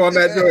tears on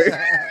that joint?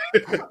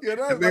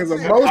 That thing's I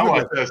emotional.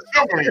 watched that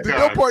so many The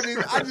dope part times.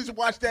 is I just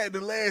watched that in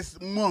the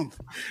last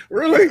month.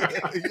 Really?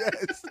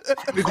 Yes.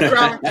 Did you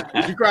cry?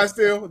 Did you cry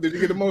still? Did you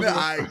get emotional?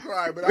 Nah, I ain't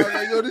cried, but I was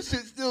like, yo, this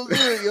shit's still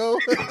good, yo.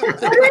 And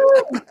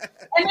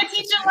they're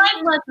teaching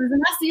life lessons,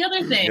 and that's the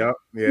other thing. Yep.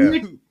 When you're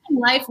teaching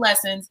life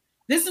lessons,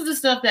 this is the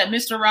stuff that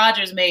Mr.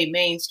 Rogers made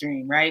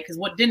mainstream, right? Because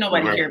what didn't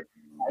nobody care about?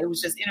 It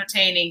was just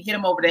entertaining, hit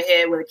him over the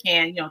head with a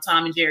can,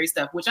 Tom and Jerry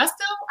stuff, which I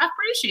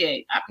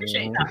appreciate. I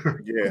appreciate that.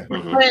 Yeah.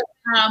 But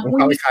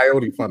when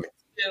Coyote funny.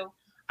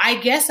 I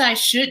guess I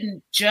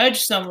shouldn't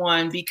judge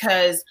someone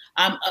because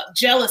I'm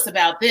jealous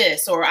about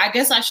this, or I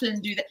guess I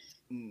shouldn't do that.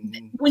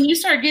 When you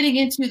start getting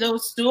into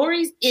those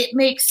stories, it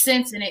makes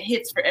sense and it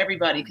hits for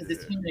everybody because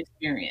it's human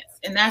experience,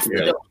 and that's the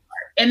dope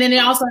part. And then it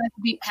also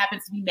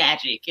happens to be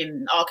magic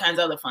and all kinds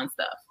of other fun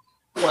stuff.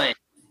 But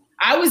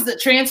I was the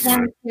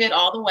Transformers kid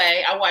all the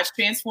way. I watched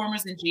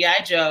Transformers and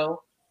G.I.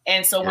 Joe,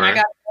 and so when I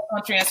got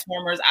on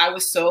Transformers, I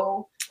was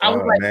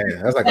like,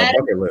 man, that's like a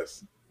bucket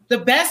list. The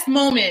best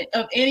moment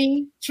of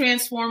any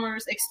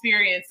Transformers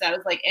experience that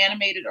was like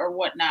animated or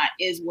whatnot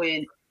is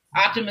when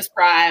Optimus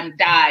Prime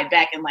died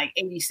back in like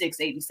 86,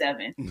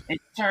 87 and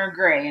turned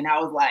gray. And I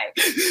was like,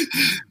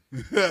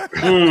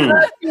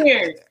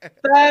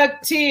 thug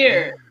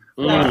tears.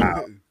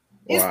 Wow.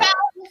 It's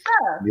powerful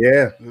stuff.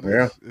 Yeah.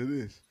 It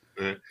is.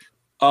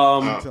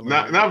 Now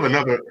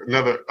another.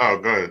 Oh,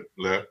 go ahead,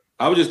 Lev.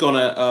 I was just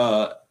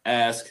gonna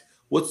ask,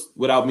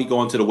 without me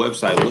going to the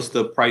website, what's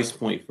the price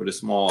point for the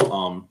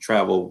small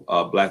travel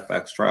black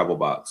box travel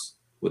box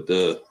with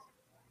the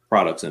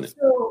products in it?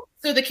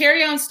 So the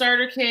carry-on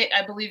starter kit,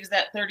 I believe, is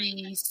at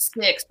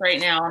 $36 right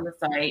now on the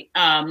site,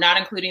 not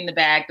including the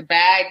bag. The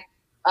bag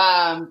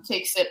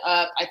takes it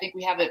up. I think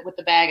we have it with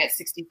the bag at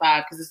 $65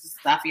 because this is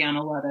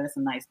Saffiano leather. It's a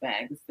nice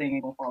bag. This thing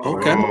ain't gonna fall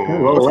Okay.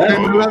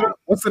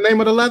 What's the name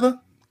of the leather?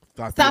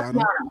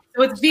 Saffiano.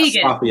 So it's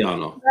vegan.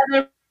 Saffiano.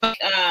 Leather,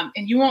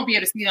 and you won't be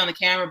able to see it on the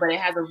camera, but it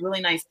has a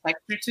really nice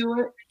texture to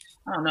it.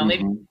 I don't know.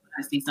 Maybe you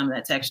can see some of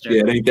that texture.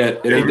 Yeah, it ain't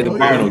that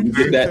vinyl. You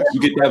get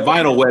that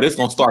vinyl wet, it's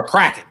gonna start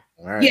cracking.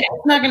 Right. Yeah,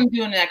 it's not gonna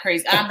do anything that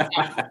crazy.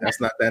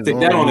 That's not that. Take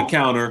that on the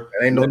counter.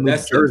 That ain't no New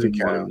That's Jersey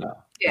counter. counter.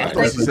 Yeah, I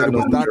thought you said it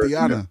was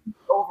Tatiana.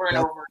 over and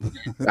over.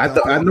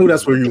 I knew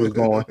that's where you was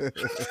going.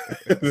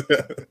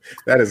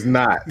 That is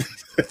not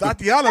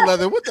Tatiana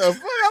leather. What the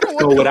fuck? I don't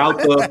So want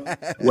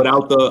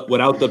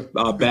without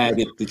the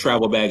bag, the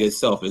travel bag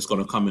itself, it's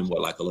going to come in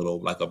like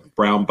a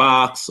brown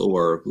box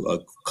or a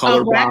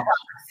color box,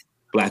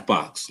 black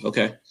box.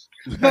 Okay.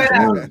 But,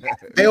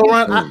 Hey,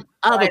 Oran,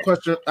 I have a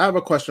question. I have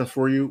a question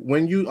for you.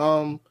 When you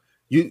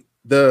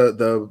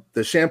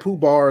the shampoo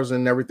bars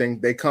and everything,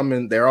 they come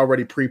in, they're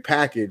already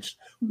prepackaged.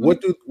 Mm-hmm.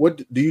 What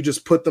do you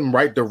just put them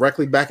right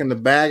directly back in the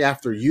bag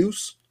after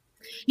use?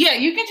 Yeah,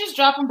 you can just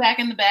drop them back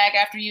in the bag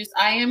after use.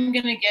 I am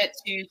gonna get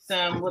to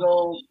some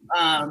little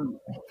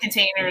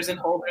containers and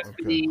holders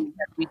for these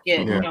that we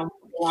get. Yeah. You know,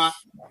 on.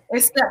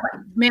 It's that,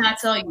 man. I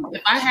tell you,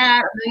 if I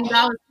had $1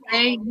 million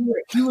today,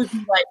 you would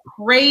be like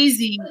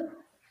crazy,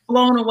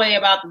 blown away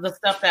about the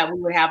stuff that we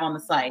would have on the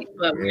site.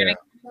 But we're gonna.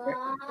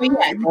 Keep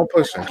on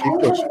pushing. Keep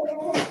pushing.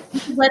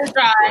 Let it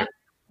dry and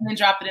then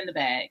drop it in the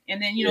bag,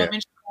 and then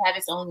eventually have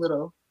its own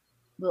little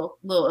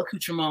little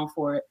accoutrement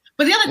for it.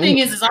 But the other thing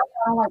is I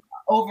don't like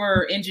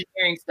over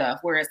engineering stuff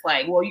where it's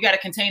like, well, you got a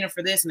container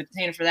for this and a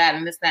container for that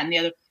and this, that, and the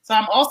other. So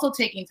I'm also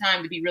taking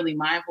time to be really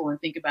mindful and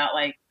think about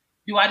like,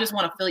 do I just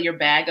want to fill your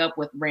bag up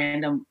with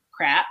random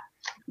crap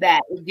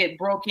that get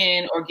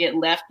broken or get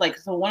left? Like,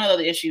 so one of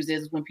the issues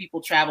is when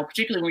people travel,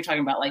 particularly when we're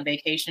talking about like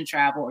vacation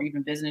travel or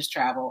even business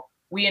travel,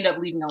 we end up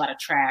leaving a lot of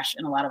trash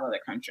in a lot of other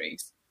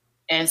countries.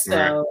 And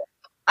so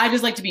I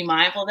just like to be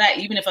mindful of that.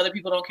 Even if other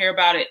people don't care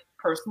about it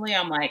personally,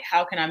 I'm like,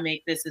 how can I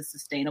make this as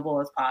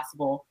sustainable as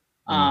possible?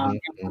 And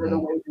what are the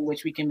ways in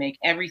which we can make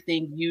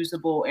everything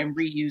usable and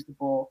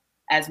reusable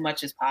as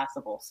much as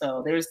possible?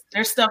 So there's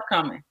stuff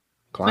coming.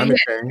 Climate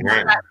change.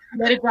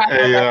 Let it drop.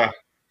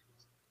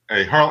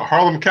 Hey,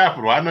 Harlem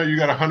Capital. I know you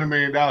got $100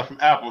 million from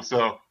Apple,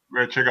 so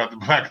better check out the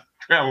Black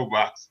Travel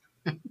Box.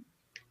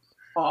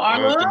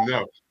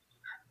 Harlem.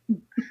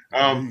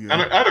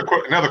 I had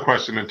another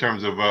question in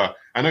terms of. I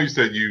know you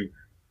said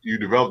you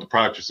developed the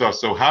product yourself.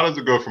 So how does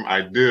it go from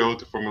ideal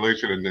to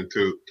formulation and then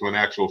to an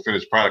actual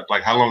finished product?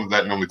 Like how long does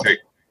that normally take?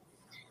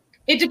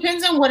 It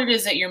depends on what it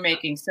is that you're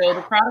making. So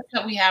the products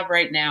that we have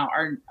right now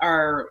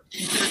are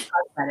considered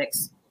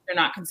cosmetics. They're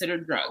not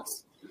considered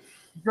drugs.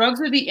 Drugs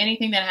would be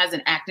anything that has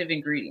an active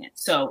ingredient.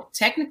 So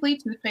technically,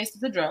 toothpaste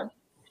is a drug.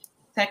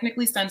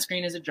 Technically,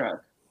 sunscreen is a drug.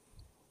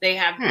 They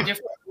have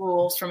different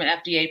rules from an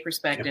FDA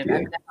perspective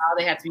as to how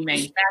they have to be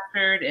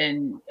manufactured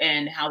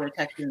and how they're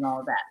tested and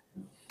all of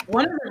that.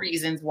 One of the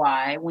reasons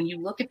why, when you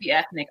look at the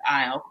ethnic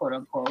aisle, quote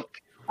unquote,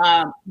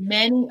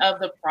 many of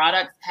the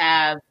products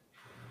have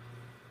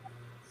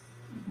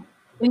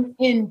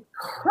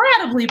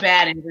incredibly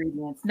bad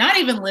ingredients, not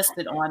even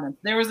listed on them.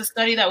 There was a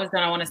study that was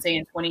done, I want to say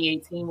in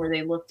 2018, where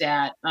they looked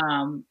at,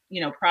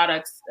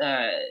 products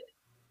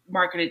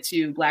marketed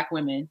to Black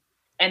women,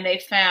 and they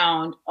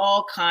found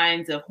all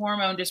kinds of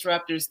hormone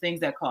disruptors, things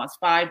that cause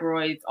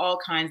fibroids, all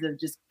kinds of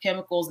just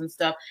chemicals and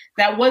stuff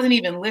that wasn't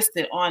even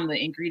listed on the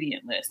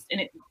ingredient list.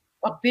 And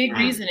a big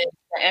reason is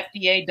the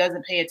FDA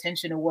doesn't pay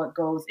attention to what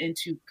goes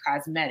into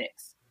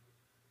cosmetics.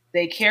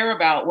 They care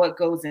about what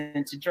goes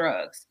into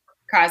drugs.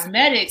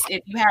 Cosmetics,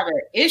 if you have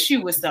an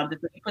issue with something,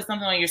 if you put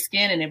something on your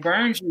skin and it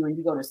burns you and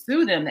you go to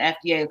sue them, the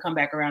FDA will come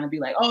back around and be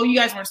like, oh, you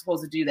guys weren't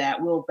supposed to do that.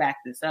 We'll back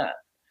this up.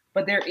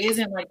 But there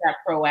isn't like that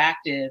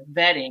proactive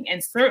vetting,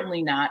 and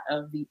certainly not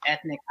of the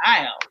ethnic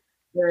aisle.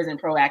 There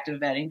isn't proactive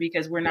vetting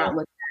because we're not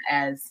looked at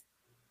as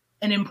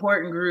an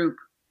important group,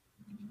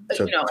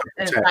 in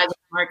the size of the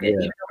market, even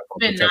though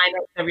it's been 9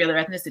 of every other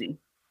ethnicity.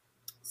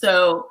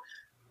 So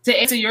to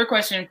answer your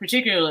question in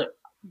particular,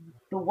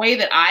 the way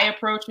that I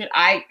approach it,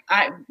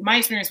 my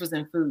experience was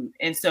in food.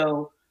 And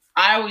so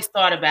I always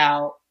thought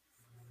about,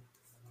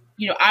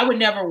 I would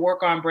never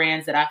work on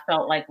brands that I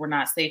felt like were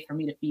not safe for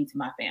me to feed to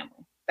my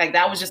family. Like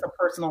that was just a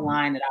personal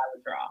line that I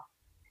would draw.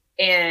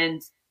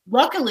 And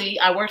luckily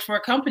I worked for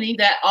a company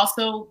that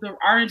also the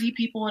R&D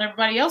people and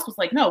everybody else was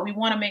like, no, we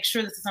want to make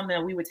sure this is something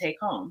that we would take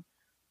home.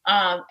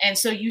 And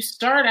so you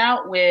start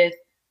out with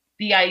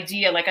the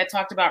idea, like I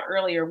talked about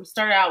earlier, we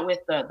start out with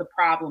the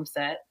problem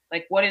set,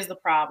 like what is the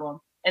problem?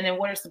 And then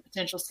what are some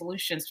potential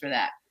solutions for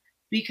that?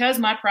 Because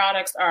my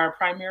products are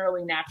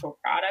primarily natural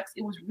products,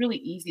 it was really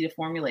easy to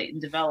formulate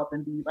and develop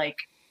and be like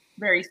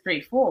very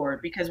straightforward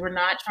because we're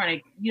not trying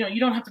to, you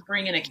don't have to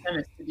bring in a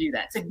chemist to do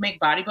that. To make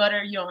body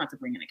butter, you don't have to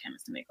bring in a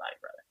chemist to make body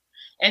butter.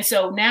 And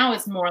so now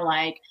it's more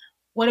like,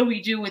 what do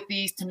we do with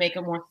these to make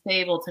it more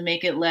stable, to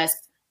make it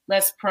less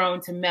prone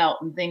to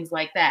melt and things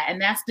like that?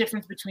 And that's the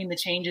difference between the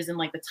changes in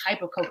like the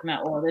type of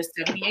coconut oil. There's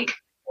 78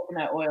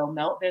 coconut oil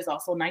melt. There's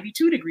also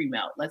 92 degree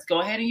melt. Let's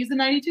go ahead and use the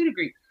 92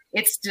 degree.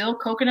 It's still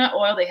coconut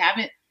oil. They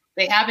haven't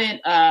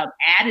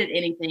added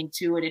anything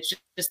to it. It's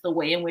just the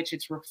way in which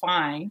it's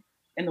refined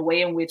and the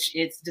way in which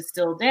it's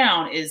distilled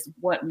down is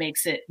what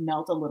makes it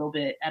melt a little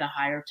bit at a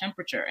higher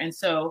temperature. And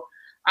so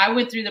I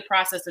went through the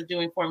process of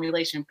doing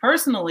formulation.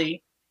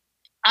 Personally,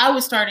 I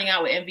was starting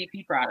out with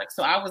MVP products.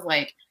 So I was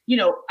like,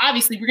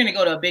 obviously we're going to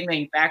go to a big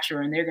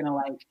manufacturer and they're going to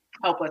like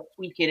help us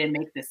tweak it and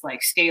make this like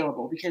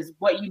scalable, because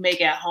what you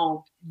make at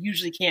home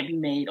usually can't be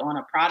made on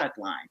a product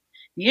line.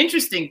 The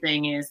interesting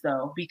thing is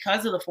though,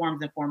 because of the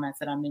forms and formats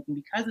that I'm making,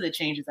 because of the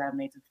changes I've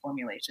made to the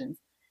formulations,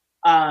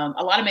 a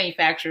lot of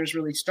manufacturers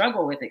really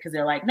struggle with it because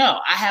they're like, no,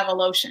 I have a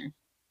lotion.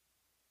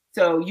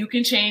 So you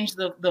can change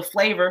the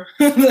flavor,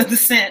 the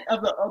scent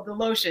of the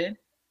lotion,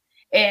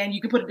 and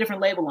you can put a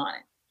different label on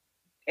it.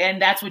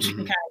 And that's what you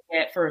can kind of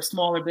get for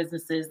smaller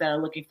businesses that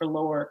are looking for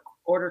lower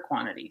order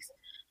quantities.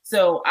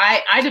 So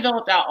I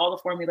developed out all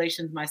the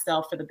formulations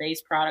myself for the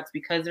base products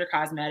because they're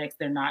cosmetics,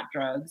 they're not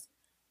drugs.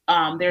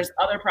 There's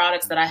other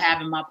products that I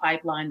have in my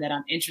pipeline that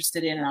I'm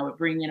interested in, and I would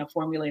bring in a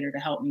formulator to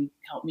help me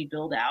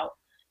build out.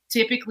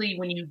 Typically,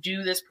 when you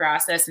do this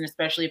process, and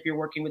especially if you're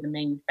working with a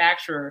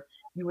manufacturer,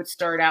 you would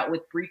start out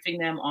with briefing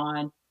them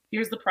on,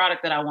 here's the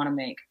product that I want to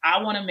make.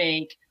 I want to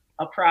make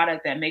a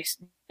product that makes,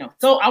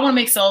 so I want to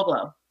make Soul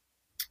Glow.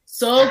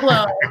 Soul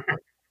Glow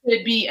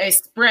could be a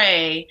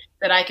spray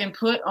that I can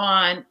put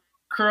on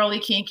curly,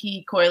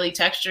 kinky, coily,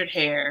 textured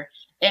hair,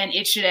 and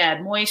it should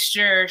add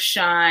moisture,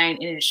 shine,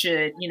 and it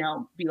should,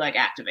 be like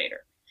activator.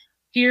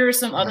 Here are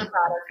some other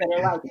products that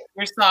are like it.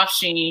 Here's Soft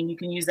Sheen. You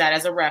can use that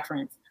as a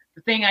reference.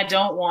 The thing I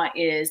don't want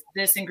is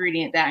this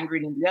ingredient, that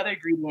ingredient, the other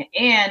ingredient.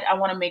 And I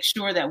want to make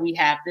sure that we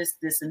have this,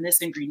 and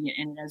this ingredient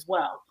in it as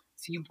well.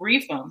 So you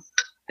brief them.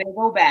 They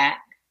go back.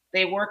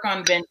 They work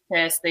on bench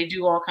tests. They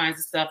do all kinds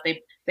of stuff.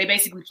 They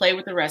basically play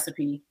with the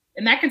recipe.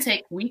 And that can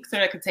take weeks or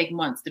that could take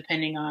months,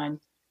 depending on,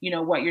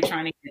 what you're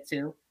trying to get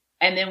to.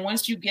 And then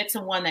once you get to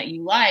one that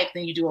you like,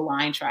 then you do a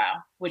line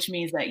trial, which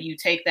means that you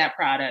take that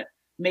product,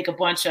 make a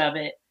bunch of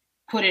it,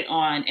 put it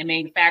on a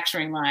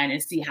manufacturing line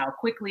and see how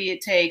quickly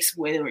it takes,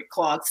 whether it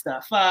clogs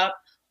stuff up,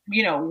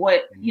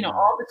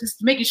 all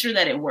just making sure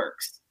that it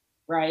works,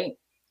 right?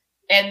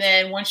 And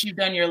then once you've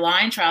done your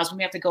line trials,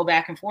 we have to go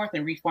back and forth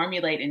and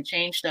reformulate and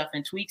change stuff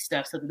and tweak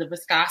stuff so that the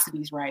viscosity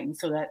is right and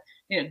so that,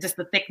 just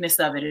the thickness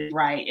of it is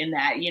right and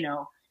that,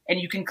 and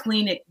you can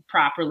clean it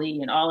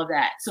properly and all of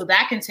that. So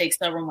that can take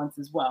several months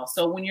as well.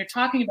 So when you're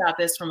talking about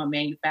this from a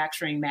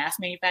mass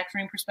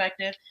manufacturing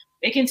perspective,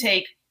 it can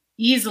take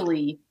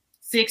easily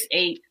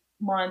 6-8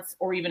 months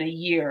or even a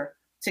year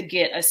to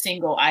get a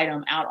single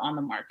item out on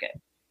the market.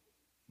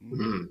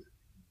 Mm-hmm.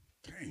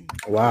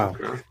 Wow.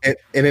 And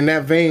in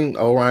that vein,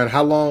 Orion,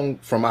 how long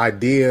from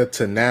idea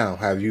to now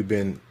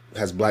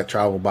has Black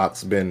Travel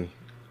Box been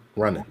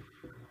running?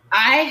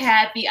 I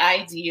had the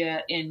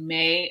idea in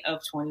May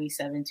of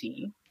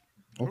 2017.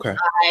 Okay.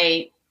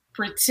 I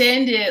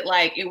pretended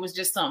like it was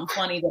just something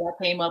funny that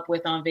I came up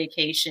with on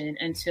vacation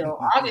until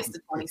August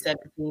of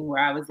 2017,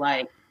 where I was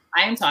like,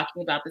 I am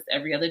talking about this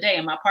every other day.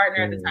 And my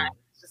partner at the time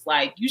was just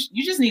like,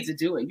 you just need to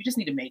do it. You just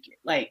need to make it.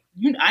 Like,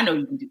 I know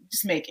you can do it.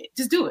 Just make it.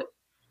 Just do it.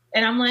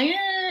 And I'm like,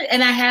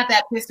 And I had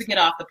that piss to get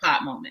off the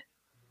pot moment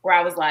where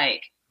I was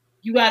like,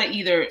 you got to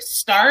either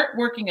start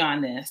working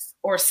on this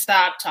or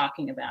stop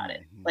talking about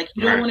it. Like,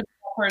 you don't want to be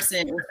a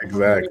person.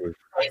 Exactly.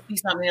 See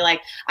something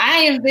like,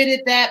 I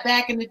invented that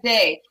back in the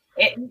day.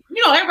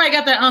 Everybody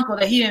got that uncle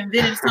that he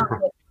invented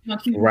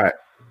something. Right.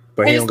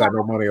 But he don't got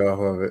no money off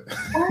of it.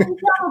 Why didn't you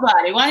tell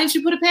nobody? Why didn't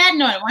you put a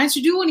patent on it? Why didn't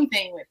you do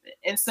anything with it?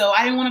 And so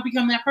I didn't want to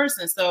become that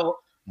person. So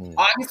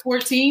August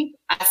 14th,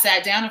 I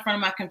sat down in front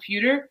of my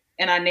computer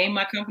and I named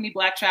my company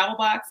Black Travel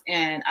Box,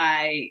 and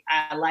I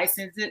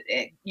licensed it,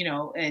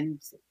 and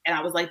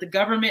I was like, the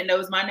government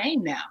knows my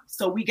name now,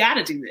 so we got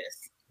to do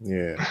this.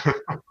 Yeah,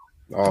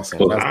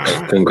 awesome.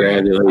 Well,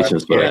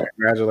 congratulations for that.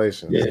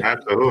 Congratulations. Yeah,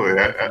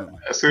 absolutely. I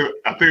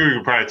think we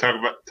could probably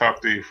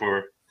talk to you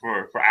for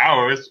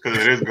hours because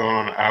it is going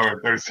on an hour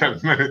and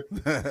 37 minutes.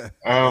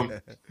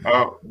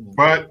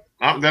 But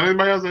did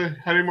anybody else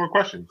have any more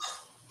questions?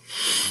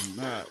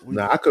 Nah,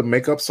 I could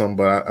make up some,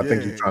 but I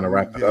think you're trying to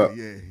wrap it up.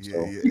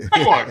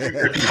 Come on, if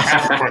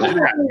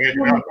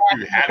you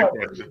had a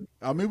question.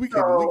 I mean, we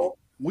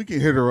can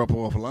hit her up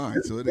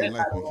offline, so it ain't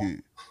like we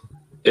can't.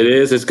 It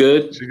is. It's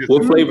good.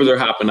 What flavors are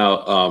hopping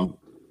out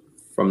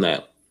from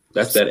that?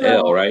 That's that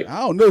L, right? I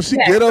don't know. She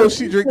ghetto.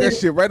 She drink that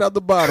shit right out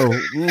the bottle.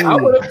 I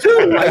would have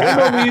too. Like, you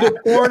don't need to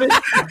pour it.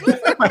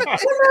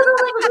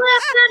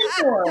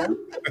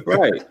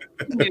 Right.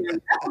 That's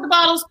what the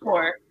bottle's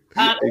for.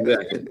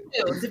 Exactly.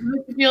 To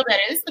make you feel that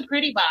it's the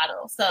pretty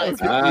bottle. So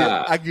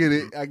I get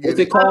it. What's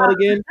it called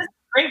again?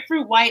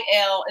 Grapefruit White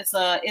Ale. It's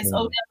Odell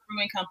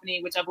Brewing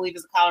Company, which I believe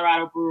is a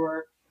Colorado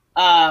brewer.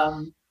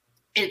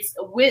 It's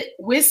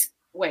Witkiss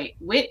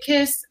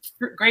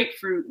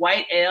Grapefruit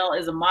White Ale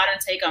is a modern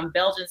take on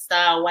Belgian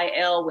style white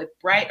ale with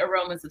bright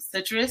aromas of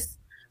citrus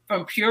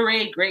from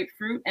pureed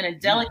grapefruit and a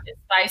delicate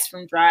spice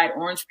from dried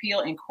orange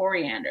peel and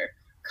coriander.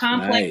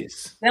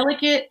 Complex,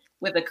 delicate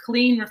with a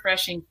clean,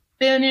 refreshing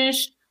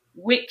finish.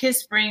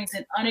 Witkiss brings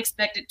an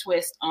unexpected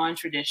twist on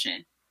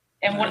tradition.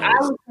 And what I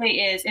would say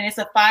is, and it's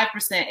a 5%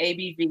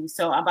 ABV,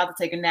 so I'm about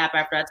to take a nap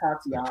after I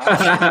talk to y'all.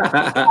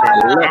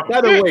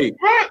 Better wait.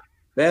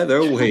 I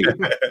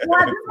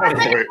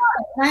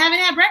haven't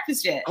had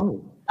breakfast yet.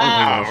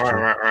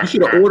 Right. You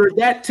should have ordered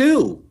that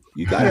too.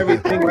 You got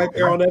everything right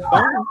there on that phone.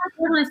 I'm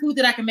ordering food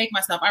that I can make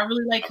myself. I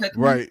really like cooking.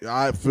 Right.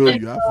 I feel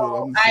you.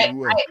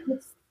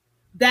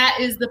 That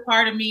is the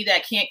part of me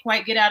that can't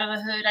quite get out of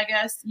the hood, I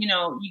guess. You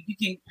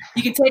can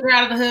take her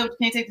out of the hood, but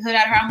you can't take the hood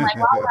out of her. I'm like,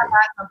 why would I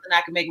buy something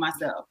I can make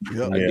myself?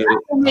 Yep. I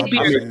make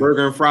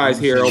burger and fries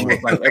here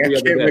almost like every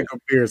other day. Make a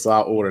beer, so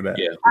I'll order that.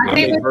 Yeah, I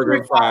make burger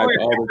and fries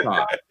all the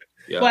time.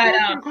 Yeah. But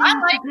I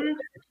like it.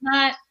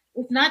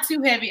 It's not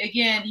too heavy.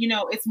 Again,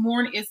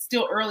 it's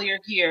still earlier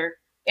here.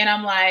 And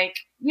I'm like,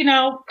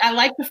 I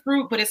like the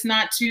fruit, but it's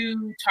not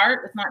too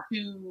tart. It's not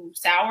too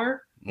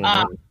sour.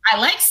 Mm-hmm. I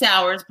like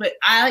sours, but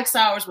I like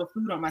sours with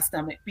food on my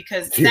stomach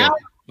because sour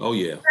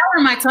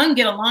and my tongue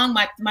get along.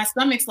 My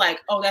stomach's like,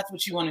 oh, that's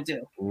what you want to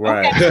do.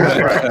 Right.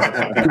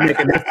 Okay. You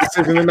making this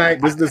decision tonight?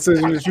 This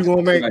decision that you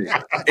gonna make?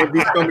 If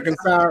you stomach and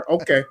sour,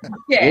 okay.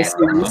 Yeah.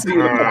 We'll see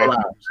in a couple hours.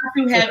 Not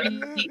too heavy.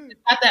 It's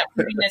not that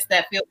fruitiness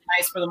that feels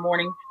nice for the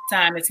morning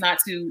time. It's not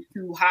too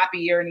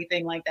hoppy or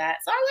anything like that.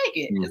 So I like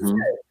it. Mm-hmm. It's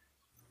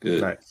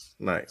good. Good.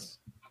 Nice.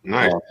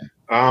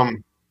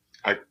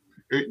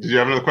 Did you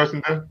have another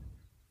question, Dan?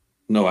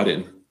 No, I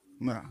didn't.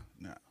 No.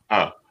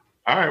 Oh,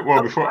 all right.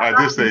 Well, before I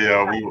just say,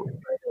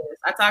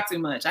 I talk too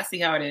much. I see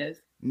how it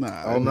is.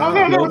 Nah, Oh, No.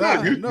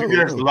 You gave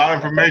us a lot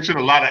of information,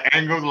 a lot of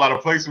angles, a lot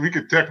of places. We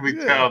could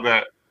definitely tell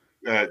that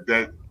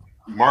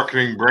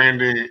marketing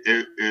branding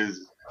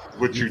is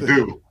what you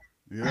do.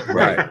 Yeah.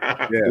 Right.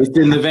 Yeah. It's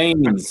in the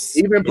veins.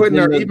 Even putting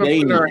her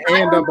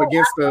hand up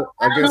against the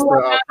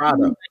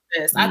product.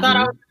 I thought I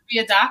was going to be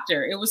a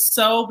doctor. It was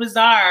so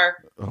bizarre.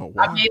 Oh,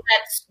 wow. I made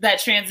that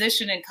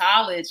transition in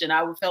college, and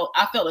I felt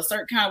a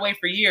certain kind of way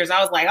for years.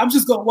 I was like, I'm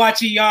just gonna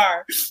watch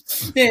ER.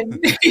 And,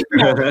 you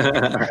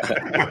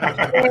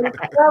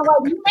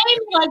made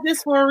me like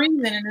this for a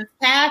reason, and this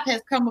path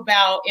has come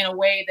about in a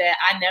way that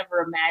I never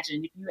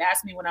imagined. If you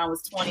asked me when I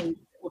was 20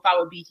 if I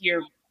would be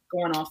here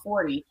going on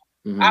 40.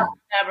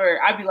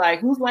 I'd be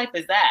like, whose life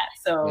is that?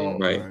 So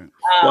right.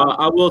 Well,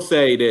 I will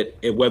say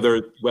that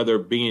whether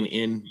being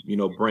in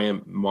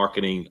brand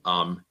marketing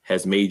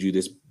has made you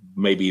this,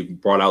 maybe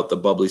brought out the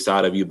bubbly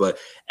side of you, but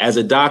as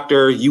a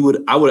doctor,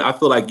 I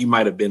feel like you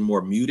might have been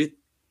more muted.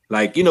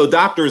 Like,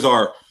 doctors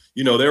are,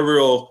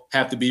 they're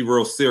have to be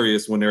real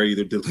serious when they're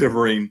either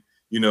delivering,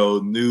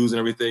 news and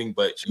everything.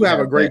 But you have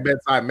a great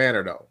bedside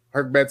manner, though.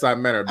 Her bedside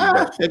manner.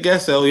 I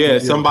guess so. Yeah,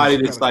 somebody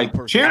that's like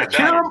cheer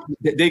them.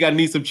 They got to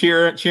need some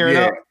cheering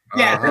up.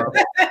 Yeah.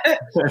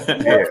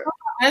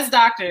 Best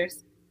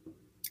doctors.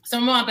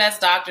 Some of my best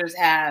doctors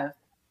have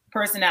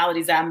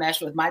personalities that I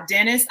mesh with. My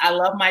dentist, I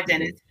love my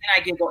dentist, and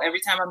I giggle every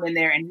time I'm in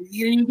there, and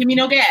he didn't even give me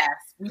no gas.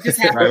 We just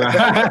have.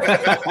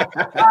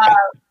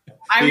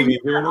 I have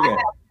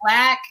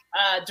Black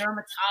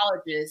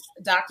dermatologist,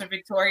 Dr.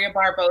 Victoria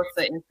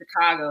Barbosa in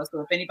Chicago.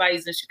 So if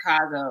anybody's in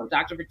Chicago,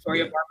 Dr.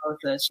 Victoria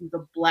Barbosa, she's a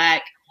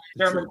Black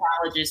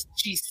dermatologist.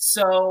 She's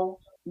so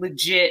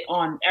legit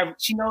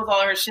she knows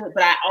all her shit,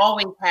 but I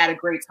always had a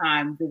great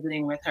time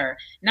visiting with her.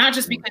 Not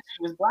just because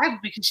she was Black,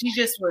 but because she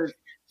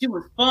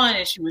was fun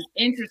and she was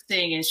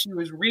interesting and she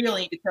was real,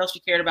 and you could tell she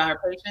cared about her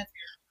patients.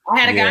 I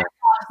had a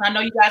gynecologist. I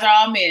know you guys are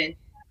all men,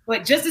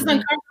 but just as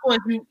uncomfortable as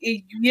you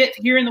get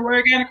hearing the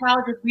word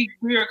gynecologist,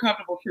 we are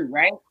comfortable too,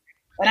 right?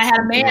 And I had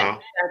a man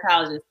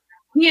gynecologist.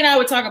 He and I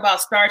would talk about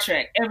Star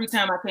Trek every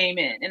time I came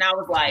in, and I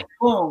was like,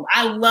 boom,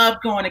 I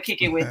loved going to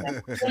kick it with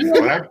him.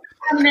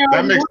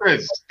 That makes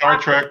sense. Star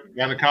Trek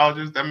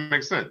gynecologist, that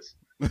makes sense.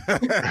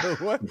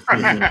 What?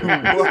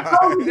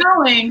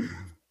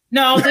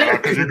 No,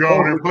 because you're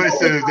going to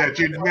places that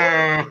you know.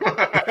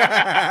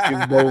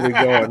 He's boldly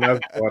going.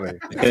 That's funny.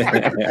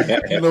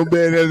 No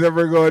man has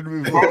ever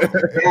gone before.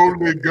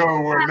 Boldly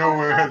go where no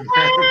one has been.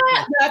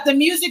 If the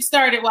music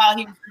started while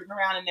he was rooting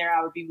around in there,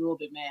 I would be a little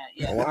bit mad.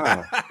 Yeah.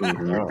 Wow.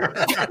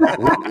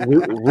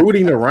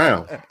 Rooting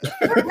around.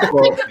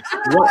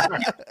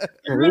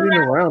 Rooting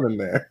around in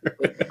there.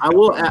 I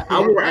will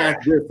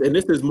ask this, and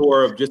this is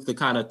more of just to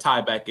kind of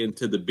tie back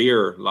into the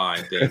beer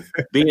line thing.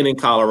 Being in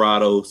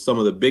Colorado, some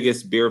of the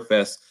biggest beer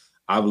fests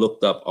I've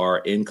looked up are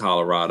in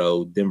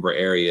Colorado, Denver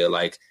area.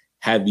 Like,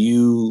 have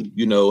you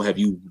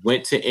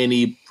went to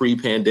any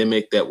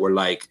pre-pandemic that were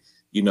like,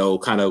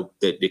 kind of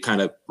that they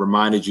kind of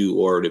reminded you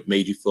or that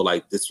made you feel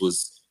like this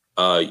was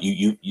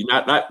you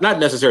not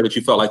necessarily that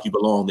you felt like you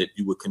belonged, that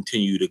you would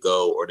continue to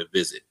go or to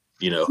visit,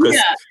 because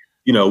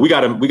we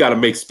gotta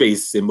make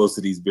space in most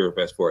of these beer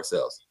fests for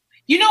ourselves.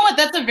 You know what?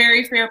 That's a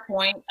very fair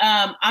point.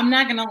 I'm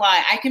not gonna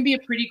lie. I can be a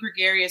pretty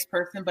gregarious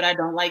person, but I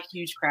don't like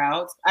huge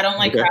crowds. I don't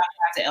like crowds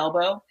at to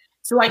elbow,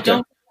 so I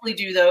don't really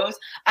do those.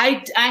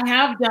 I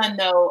have done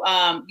though,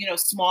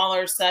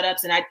 smaller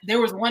setups, and there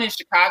was one in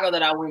Chicago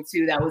that I went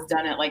to that was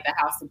done at like the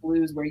House of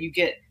Blues, where you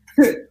get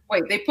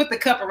they put the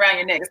cup around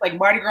your neck. It's like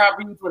Mardi Gras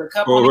Brews with a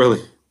cup. Oh, really?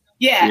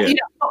 Yeah.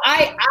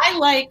 I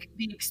like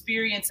the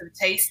experience of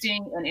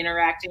tasting and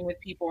interacting with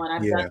people, and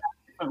I've done that at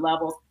different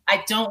levels.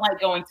 I don't like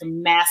going to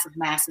massive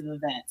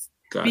events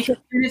because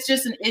it's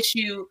just an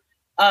issue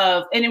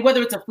of, and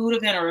whether it's a food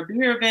event or a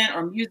beer event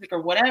or music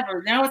or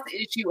whatever, now it's the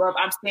issue of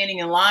I'm standing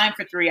in line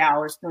for 3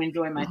 hours to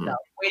enjoy myself,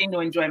 waiting to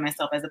enjoy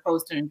myself as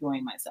opposed to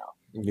enjoing myself.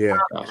 Yeah.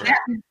 That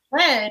being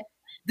said,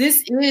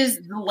 this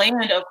is the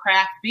land of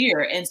craft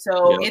beer. And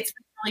so it's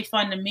really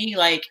fun to me.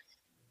 Like,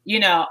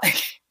 I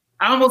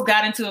almost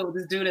got into it with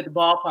this dude at the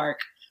ballpark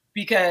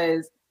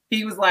because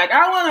he was like,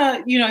 I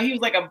want to, he was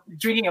like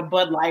drinking a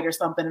Bud Light or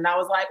something. And I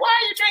was like, why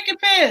are you drinking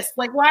piss?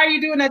 Like, why are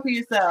you doing that to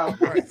yourself?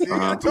 Right, see,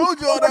 I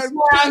told you all that.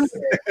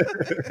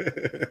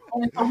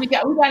 And so we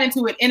got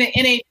into it in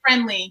a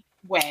friendly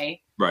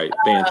way. Right.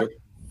 Banter.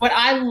 But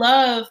I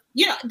love,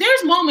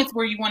 there's moments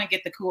where you want to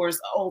get the Coors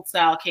old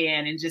style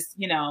can and just,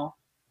 feel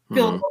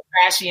a little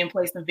trashy and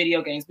play some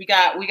video games. We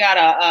got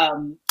a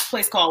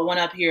place called One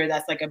Up here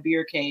that's like a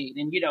beercade.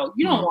 And, you don't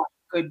want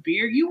good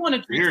beer. You want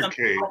to drink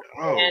something.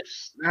 Oh,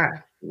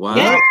 snap. Wow.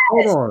 Yes.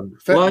 Hold on.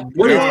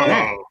 What is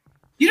that?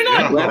 You don't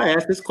know. I'm glad I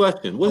asked this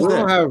question. What is that? We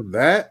don't have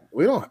that.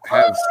 We don't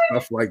have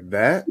stuff like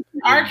that.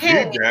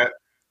 Arcade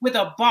with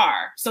a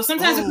bar. So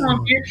sometimes they call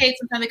them beercades,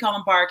 sometimes they call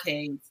them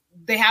barcades.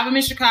 They have them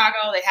in Chicago.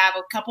 They have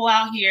a couple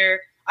out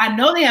here. I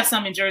know they have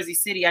some in Jersey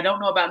City. I don't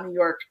know about New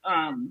York,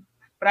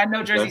 but I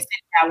know Jersey City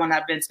had one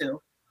I've been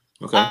to.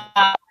 Okay.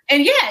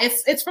 And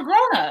it's for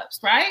grown-ups,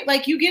 right?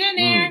 Like you get in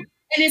there and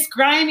it's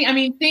grimy. I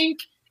mean, think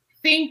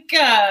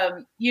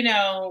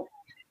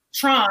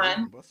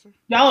Tron.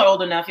 Y'all are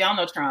old enough. Y'all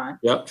know Tron.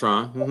 Yep,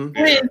 Tron.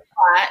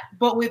 Spot,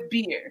 but with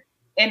beer.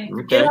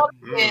 And get up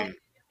there,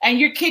 and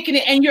you're kicking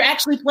it, and you're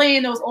actually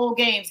playing those old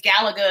games,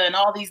 Galaga and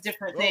all these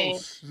different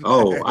things.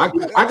 Oh, I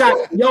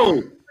got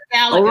Galaga.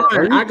 All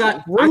right, I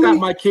got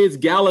my kids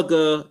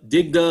Galaga,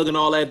 Dig Dug, and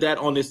all that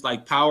on this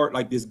like power,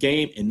 like this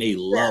game, and they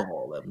love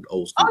all of them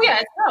old school. Oh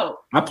yeah, it's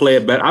dope. I play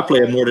it better. I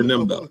play it more than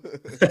them though.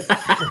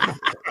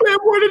 I play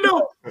it more than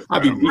them. I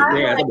be beating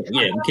their ass.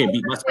 Yeah, you can't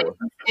beat my score.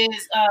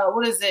 Is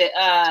what is it?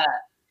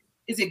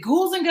 Is it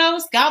Ghouls and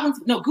Ghosts?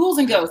 Goblins? No, Ghouls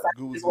and Ghosts.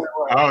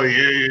 Oh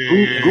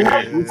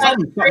yeah.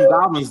 Something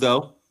goblins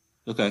though.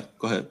 Okay,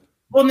 go ahead.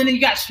 Well, and then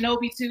you got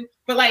Shinobi too.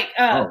 But like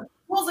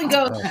Ghouls and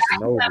Ghosts,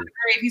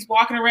 he's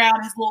walking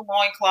around his little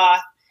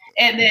loincloth,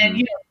 and then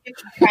he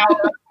gets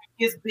power up,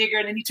 gets bigger,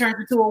 and then he turns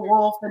into a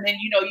wolf, and then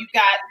you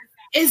got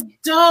it's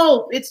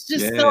dope. It's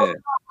just so dope.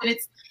 And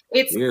it's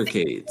 8-bit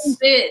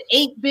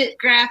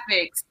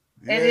graphics.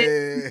 And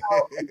it's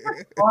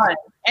fun.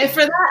 And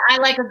for that, I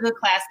like a good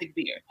classic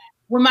beer.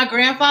 When my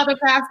grandfather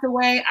passed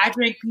away, I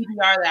drank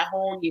PBR that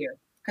whole year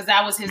because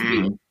that was his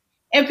beer.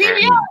 And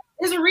PBR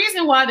is a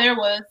reason why there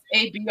was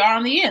a BR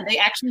on the end. They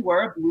actually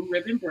were a Blue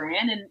Ribbon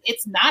brand, and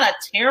it's not a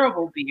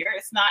terrible beer.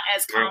 It's not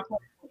as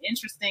complex and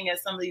interesting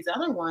as some of these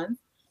other ones.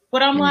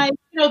 But I'm like,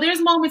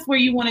 there's moments where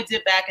you want to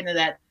dip back into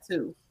that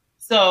too.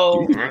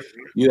 So,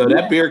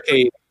 that beer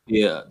cave,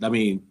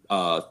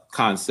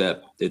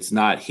 concept. It's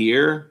not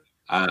here.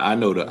 I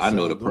know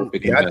the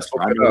perfect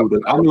investor. I know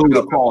who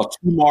to call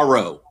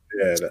tomorrow.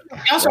 Yeah,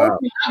 I'll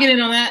get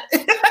in on that.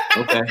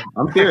 Okay,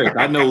 I'm serious.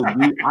 I know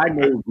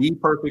the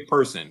perfect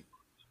person.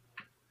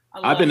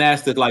 I've been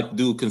asked to like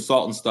do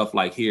consultant stuff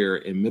like here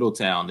in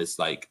Middletown. It's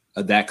like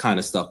that kind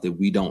of stuff that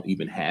we don't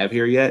even have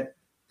here yet.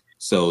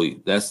 So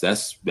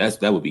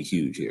that would be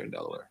huge here in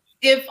Delaware.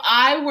 If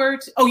I were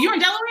to, you're in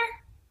Delaware?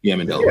 Yeah,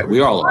 I'm in Delaware. We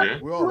all are.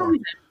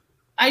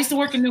 I used to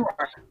work in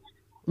Newark.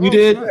 You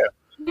did? Yeah.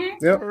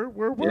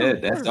 Yeah,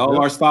 that's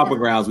all our stomping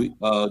grounds. We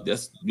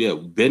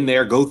been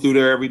there, go through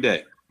there every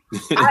day.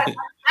 I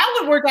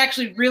would work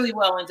actually really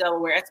well in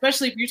Delaware,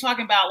 especially if you're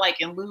talking about like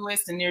in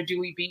Lewis and near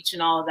Dewey Beach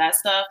and all of that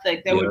stuff.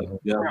 Like they would be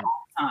there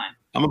all the time.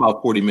 I'm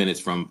about 40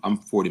 minutes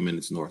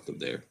north of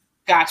there.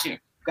 Got you.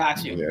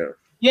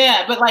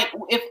 Yeah, but like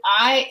if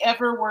I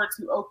ever were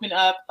to open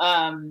up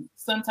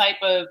some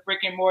type of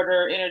brick and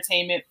mortar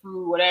entertainment,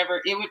 food,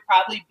 whatever, it would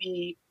probably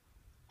be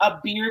a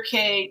beer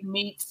cave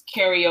meets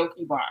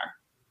karaoke bar.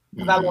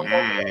 Because I love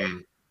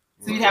both.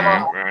 So you'd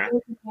have all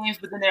the games,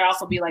 but then there'd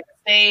also be like a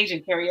stage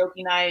and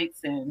karaoke nights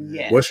and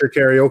What's your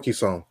karaoke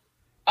song?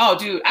 Oh,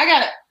 dude, I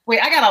got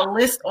a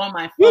list on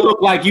my phone. You look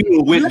like you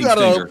a Whitney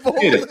singer.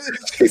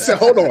 He said,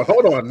 "Hold on,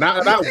 not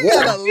one.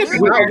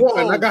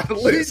 I got a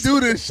list." She do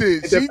this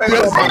shit. She does Right,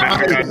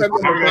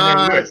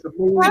 the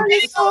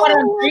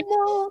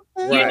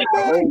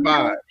whole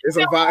vibe. It's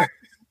a vibe.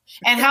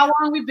 And how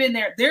long we've been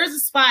there? There's a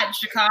spot in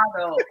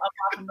Chicago up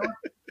off of North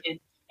End,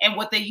 and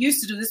what they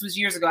used to do, this was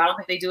years ago. I don't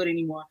think they do it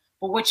anymore.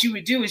 But what you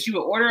would do is you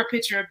would order a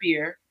pitcher of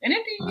beer, and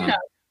it'd be,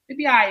 it'd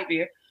be high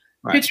beer.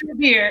 Right. Pitcher of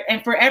beer,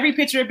 and for every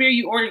pitcher of beer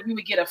you ordered, you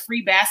would get a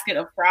free basket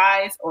of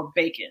fries or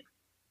bacon.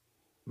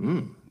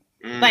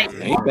 Like,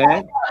 ain't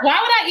bad.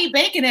 Why would I eat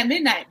bacon at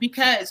midnight?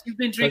 Because you've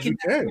been drinking.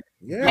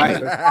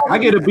 Yeah, I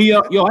get a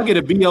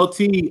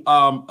BLT,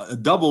 a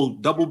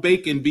double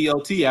bacon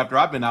BLT after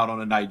I've been out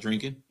on a night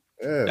drinking.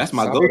 Yeah, that's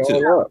my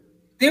go-to.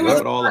 There was a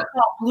spot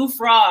called Blue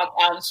Frog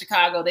out in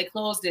Chicago. They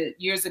closed it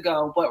years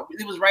ago, but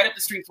it was right up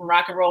the street from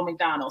Rock and Roll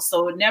McDonald's.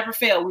 So it never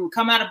failed. We would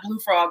come out of Blue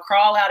Frog,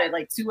 crawl out at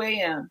like 2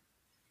 a.m.,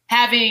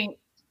 having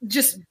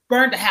just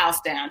burned the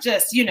house down.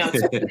 Just, and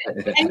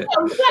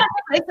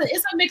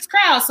it's a mixed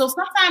crowd. So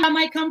sometimes I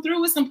might come through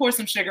with pour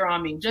some sugar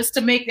on me just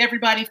to make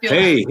everybody feel.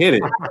 Hey, hit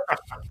it.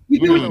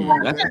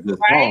 That's a good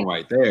song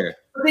right there.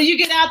 But then you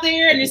get out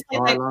there and it's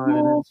like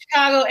cool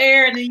Chicago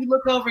air, and then you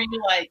look over and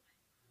you're like,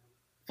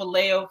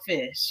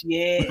 Filet-O-Fish,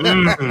 yeah.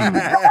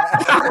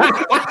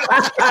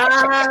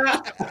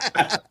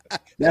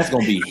 That's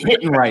gonna be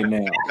hitting right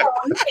now.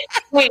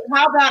 Wait,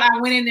 how about I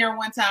went in there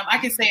one time? I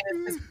can say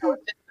this just a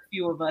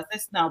few of us.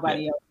 It's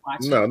nobody else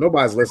watching. No,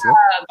 nobody's listening.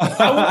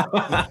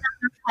 I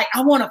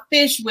want a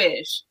fish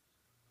wish.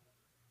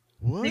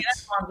 What? See,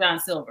 that's Long John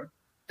Silver.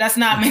 That's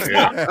not me.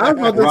 I was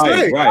about to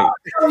say. Right.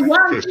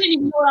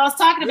 You know what I was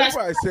talking about.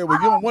 Everybody said,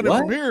 "Well, you don't want it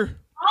from here."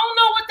 I don't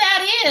know what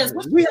that is.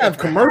 We have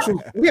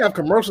commercials. We have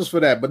commercials for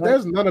that, but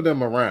there's none of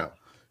them around.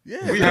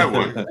 Yeah, we have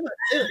one.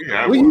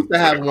 We used to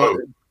have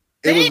one.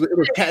 It used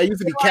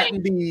to be Captain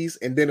D's,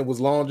 and then it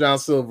was Long John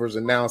Silver's,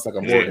 and now it's like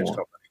a mortgage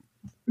company.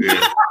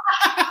 Yeah.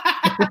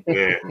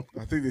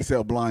 I think they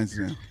sell blinds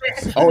now.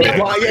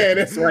 Yeah,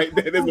 that's right.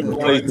 That is a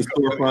blinds.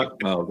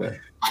 Oh, okay.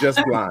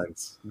 Just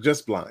blinds.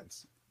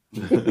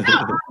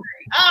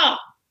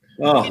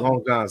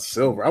 Long John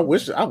Silver. I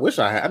wish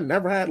I had. I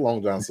never had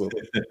Long John Silver.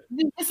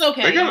 It's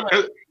okay.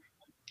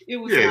 It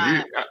was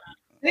not.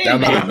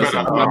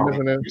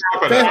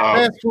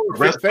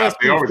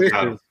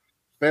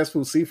 Fast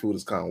food seafood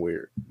is kind of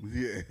weird.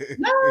 Yeah.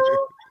 No.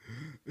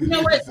 You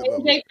know what?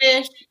 AJ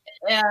Fish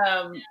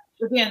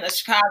again, a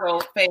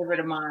Chicago favorite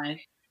of mine.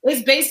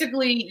 It's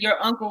basically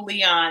your Uncle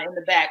Leon in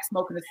the back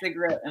smoking a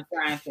cigarette and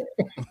frying fish.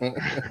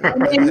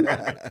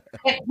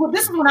 Well,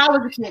 this is when I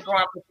was a kid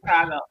growing up in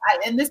Chicago.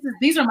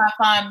 These are my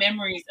fond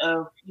memories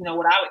of,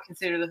 what I would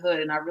consider the hood,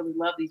 and I really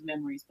love these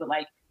memories. But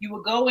like, you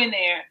would go in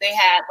there, they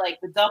had like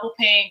the double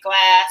pane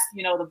glass,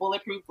 the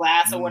bulletproof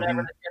glass or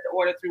whatever that you had to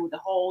order through with the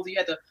holes. You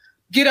had to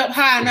get up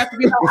high enough to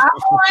get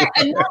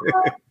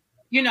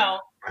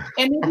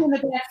and then in the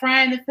back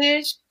frying the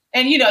fish,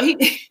 and he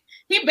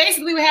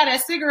basically had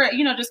that cigarette,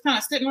 just kind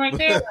of sitting right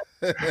there.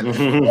 Like, you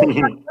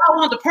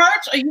want the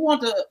perch, or you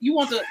want the.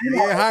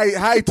 Yeah,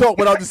 how he talk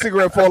without the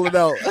cigarette falling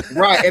out?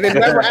 Right, and it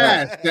never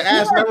ash. The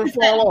ash never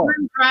fall off.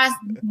 Dry,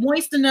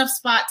 moist enough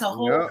spot to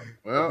hold.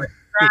 Well,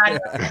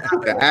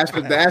 the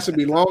ash should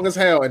be long as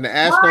hell, and the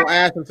ash don't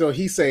ash until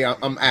he say,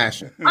 "I'm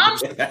ashing." I'm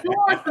sure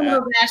some of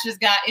those ashes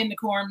got in the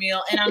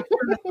cornmeal, and I'm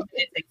sure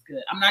it tastes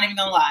good. I'm not even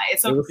gonna lie.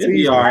 It'll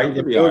be all right.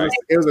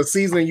 It was a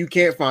seasoning you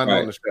can't find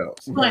on the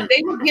shelves. But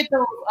they would get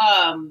those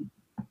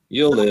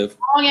you'll live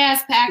long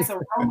ass packs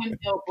of Roman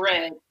meal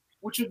bread,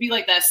 which would be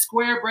like that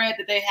square bread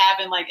that they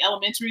have in like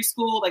elementary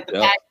school, like the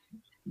pack.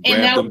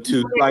 And grab them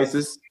 2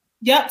 slices.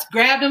 Yep,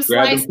 grab them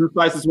 2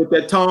 slices with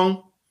that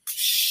tongue.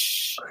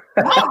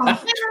 Oh,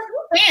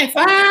 fancy.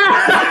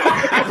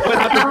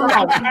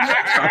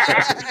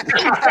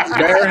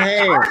 Bare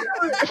hand.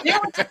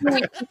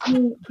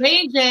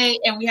 J&J,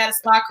 and we had a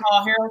spot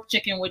called Harold's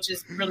Chicken, which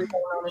is really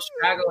going on in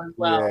Chicago as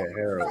well. Yeah,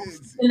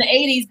 Harold's. In the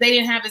 80s, they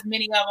didn't have as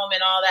many of them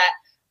and all that.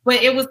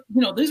 But it was,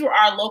 these were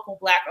our local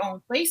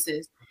Black-owned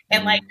places.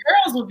 And like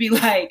Harold's would be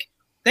like,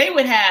 they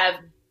would have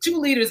 2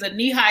 liters of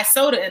knee-high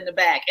soda in the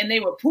back, and they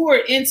would pour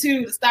it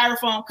into the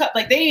styrofoam cup.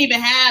 Like, they didn't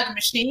even have a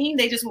machine.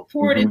 They just would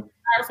pour it in the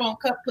styrofoam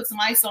cup, put some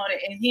ice on it,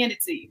 and hand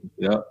it to you.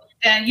 Yep.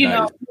 And,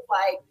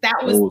 like,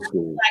 that was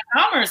Black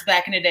commerce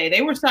back in the day.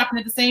 They were shopping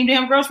at the same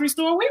damn grocery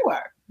store we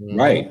were.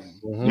 Right.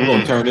 We're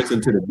going to turn this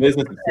into the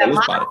business. And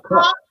sell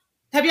this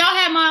have y'all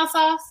had mild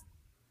sauce?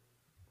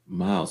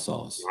 Mild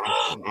sauce.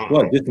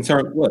 What? Just in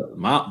terms, what?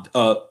 Mild?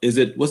 Is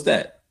it, what's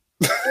that?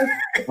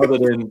 Other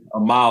than a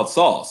mild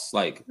sauce,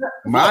 like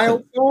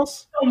mild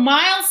sauce. So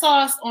mild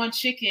sauce on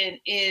chicken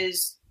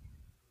is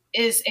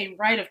a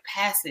rite of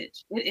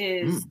passage. It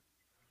is,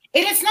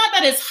 and it's not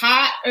that it's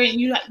hot or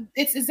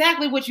it's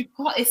exactly what you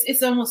call it.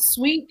 It's almost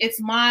sweet. It's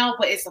mild,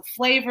 but it's a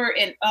flavor.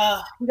 And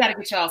we got to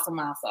get y'all some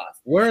mild sauce.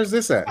 Where is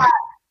this at?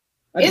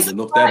 It's in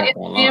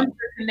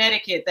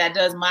Connecticut that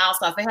does mild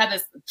sauce. They have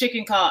this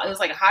chicken called, it was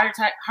like a heart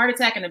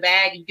attack in a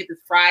bag. You get this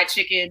fried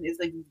chicken. It's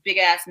like these big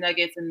ass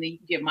nuggets, and then you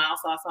can get mild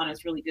sauce on it.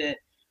 It's really good.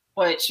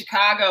 But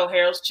Chicago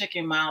Harold's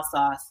Chicken mild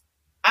sauce,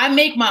 I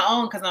make my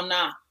own because I'm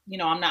not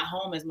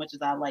home as much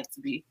as I like to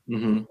be.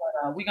 But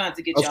we're gonna have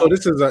to get y'all.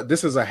 So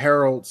this is a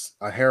Harold's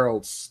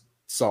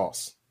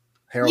sauce.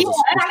 Harold's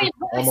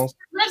almost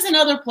lives in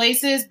other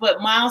places, but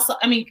mild sauce.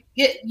 I mean,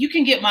 you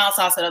can get mild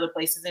sauce at other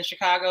places in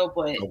Chicago,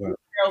 but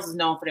Harold's is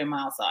known for their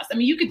mild sauce. I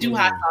mean, you could do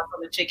hot sauce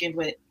on the chicken,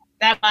 but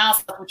that mild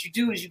sauce, what you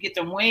do is you get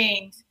the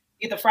wings,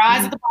 you get the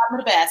fries at the bottom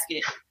of the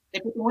basket. They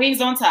put the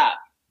wings on top.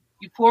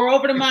 You pour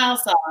over the mild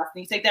sauce,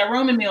 and you take that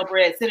Roman meal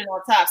bread, sit it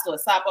on top, so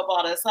it sop up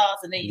all that sauce,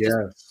 and then you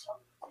just.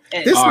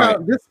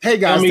 Hey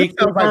guys, this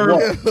sounds like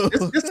Walt.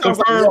 This sounds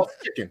like Walt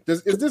chicken.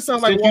 Does this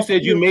sound like? Since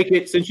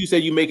you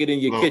said you make it in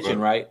your kitchen,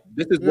 right?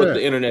 This is what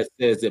the internet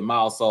says that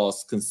mild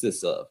sauce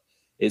consists of.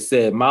 It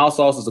said mild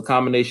sauce is a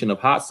combination of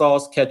hot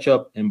sauce,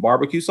 ketchup, and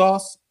barbecue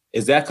sauce.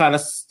 Is that kind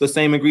of the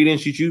same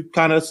ingredients you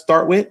kind of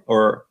start with,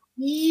 or?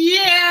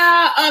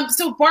 Yeah.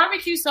 So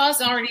barbecue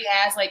sauce already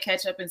has like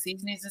ketchup and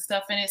seasonings and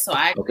stuff in it, so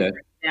I can break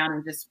it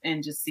down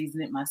and just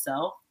season it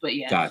myself. But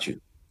yeah. Got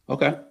you.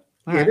 Okay.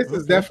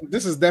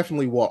 This is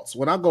definitely Walt's.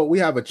 When I go, we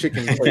have a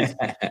chicken place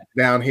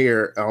down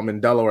here in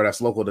Delaware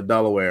that's local to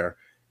Delaware,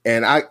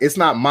 and it's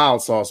not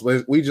mild sauce,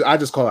 but I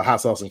just call it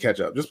hot sauce and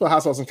ketchup. Just put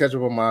hot sauce and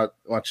ketchup on my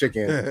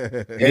chicken.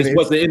 And it's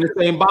in the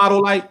same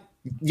bottle, like?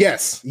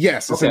 Yes,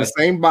 it's in the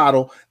same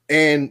bottle,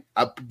 and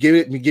I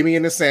give me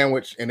in the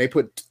sandwich, and they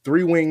put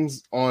 3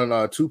 wings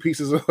on 2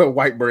 pieces of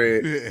white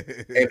bread, and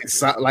it's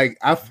like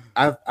I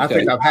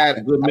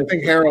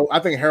think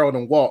Harold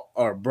and Walt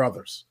are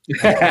brothers. And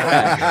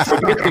that's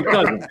the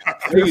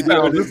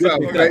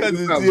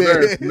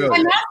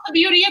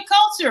beauty of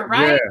culture,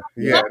 right?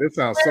 Yeah, this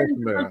sounds so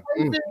familiar.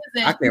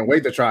 I can't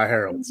wait to try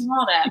Harold's. And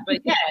all that, but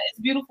yeah, it's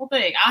a beautiful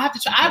thing. I have to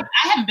try. I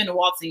haven't been to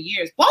Walt's in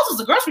years. Walt's was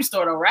a grocery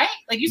store, though, right?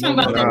 Like you talking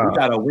about we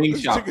got a wing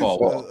shop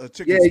called a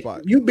chicken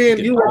spot. You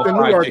worked in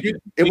New York.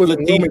 It was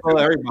in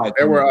Wilmington.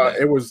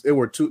 There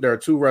were 2. There are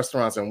 2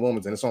 restaurants in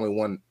Wilmington. It's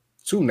only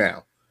 2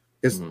 now.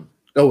 It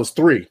was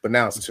 3, but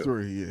now it's 2.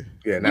 3,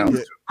 yeah. Now it's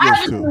 2. I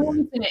haven't been to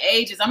Wilmington in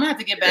ages. I'm gonna have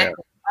to get back.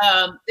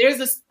 There's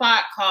a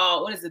spot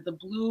called, what is it? The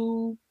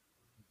Blue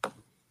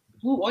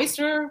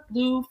Oyster,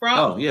 Blue Frog.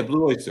 Oh yeah,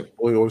 Blue Oyster.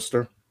 Blue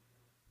Oyster.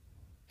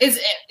 Is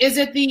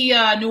it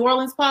the New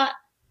Orleans spot?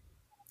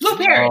 Blue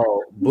Parrot.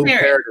 Oh, Blue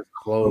Parrot is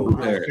closed.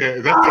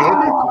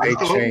 They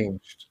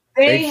changed.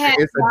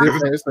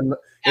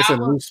 It's a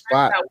new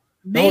spot.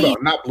 Hold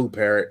on, not Blue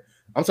Parrot.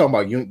 I'm talking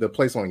about the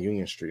place on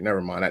Union Street.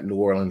 Never mind, at New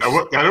Orleans. That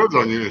was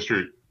on Union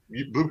Street.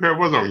 Blue Pear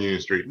was on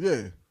Union Street.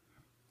 Yeah.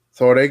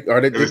 So are they?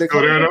 Is it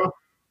still there though?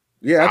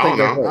 Yeah, I think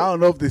don't know. I don't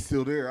know if they're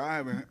still there.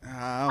 I don't know.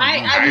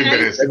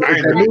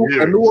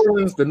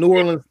 The New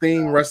Orleans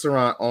themed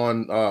restaurant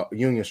on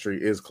Union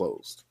Street is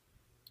closed.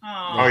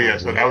 Oh yeah,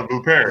 so that was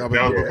Blue Pear. That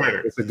was Blue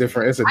Pear. It's a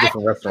different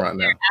restaurant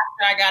now.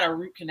 After I got a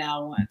root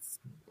canal once,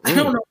 I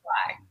don't know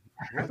why.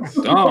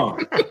 Oh,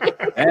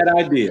 bad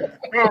idea.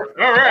 All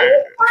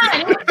right.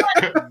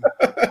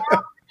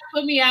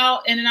 Put me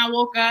out, and then I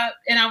woke up,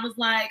 and I was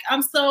like,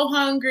 I'm so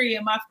hungry,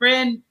 and my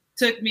friend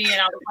took me, and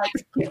I was like,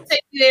 "Can you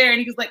take me there?" And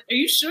he was like, "Are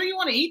you sure you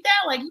want to eat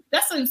that? Like,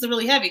 that seems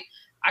really heavy."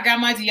 I got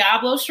my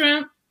Diablo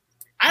shrimp.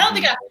 I don't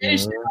think I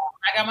finished it.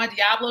 I got my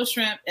Diablo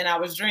shrimp, and I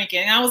was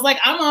drinking. And I was like,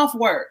 "I'm off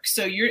work,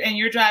 so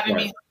you're driving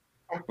me."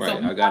 Right, so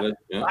I got it.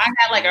 Yeah. I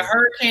had like a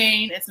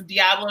hurricane and some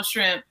Diablo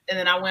shrimp, and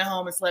then I went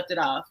home and slept it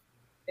off,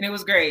 and it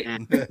was great.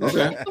 Okay,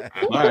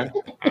 all right.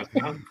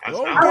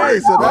 Okay,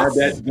 so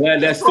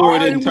Glad that story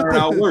didn't turn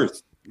out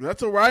worse.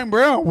 That's Orion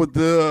Brown with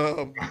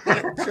the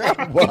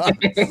travel box.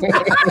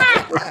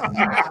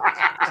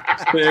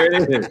 There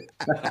it is.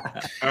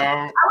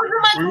 I was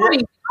in my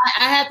 20s.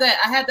 I had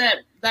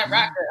that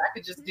rock gut. I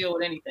could just deal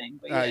with anything.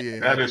 But yeah.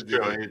 That is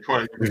true. In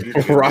 20,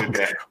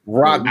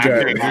 rock gut.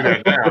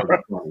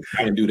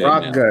 Can't do that.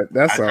 Rock now. gut.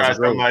 That I try sounds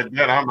something great. like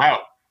that, I'm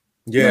out.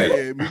 Yeah.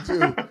 Yeah, me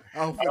too.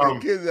 I'll put the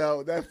kids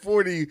out. That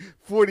 40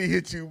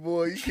 hit you,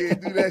 boy. You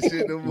can't do that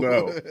shit no more.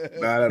 No,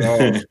 not at all.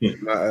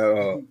 Not at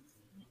all.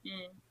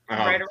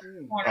 Right around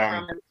the corner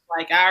from it.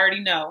 Like, I already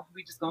know.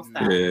 We just gonna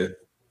stop. Yeah.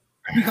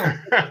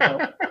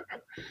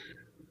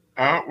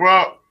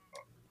 Well,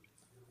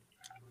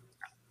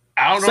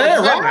 I don't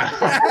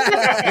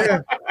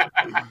know.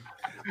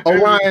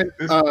 Orion,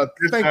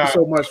 thank you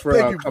so much for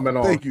coming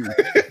on. Thank you.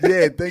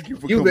 Yeah, thank you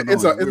for coming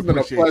It's on. It's been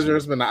a pleasure.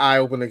 It's been an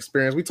eye-opening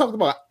experience. We talked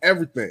about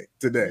everything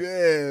today.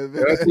 Yeah,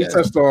 man. We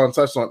touched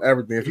on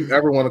everything. If you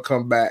ever want to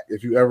come back,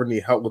 if you ever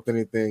need help with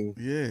anything,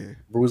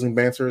 Bruising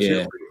Banter is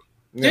here for you.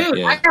 Dude,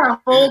 I got a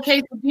whole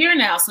case of beer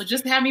now, so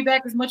just have me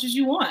back as much as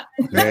you want.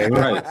 Man,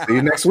 right. See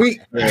you next week.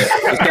 We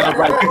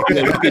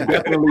could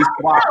definitely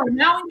swap.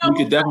 We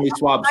could definitely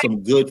swap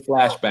some good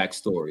flashback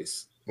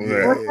stories.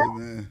 Yeah,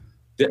 man.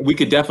 We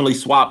could definitely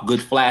swap good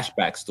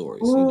flashback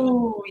stories.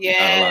 Ooh,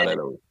 yeah. A lot of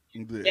those.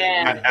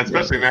 Yeah.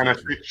 Especially now that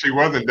she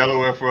was in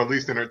Delaware for at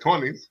least in her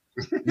 20s.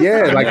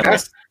 Yeah, like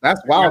that's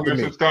wild to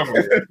me.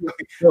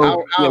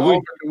 How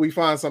often do we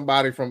find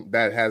somebody from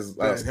that has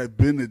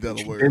been to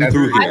Delaware, been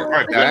through here,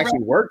 that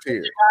actually worked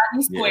here?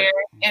 Square,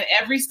 and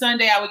every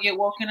Sunday I would get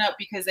woken up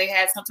because they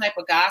had some type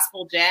of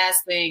gospel jazz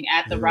thing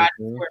at the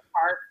Rodney Square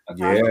Park.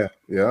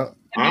 Yeah.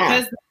 And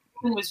because the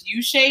building was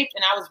U-shaped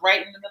and I was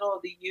right in the middle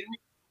of the U,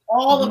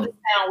 all of the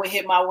sound would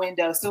hit my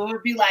window. So it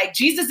would be like,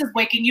 Jesus is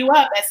waking you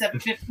up at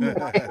 7:15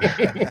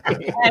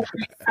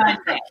 every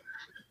Sunday.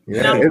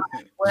 Yeah,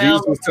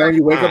 Jesus was telling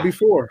you wake up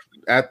before.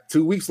 At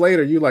 2 weeks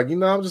later, you're like,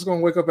 I'm just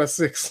gonna wake up at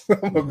 6.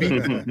 I'm gonna beat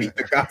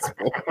the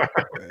gospel.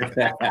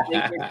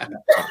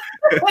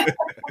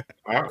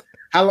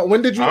 How long?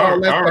 When did you?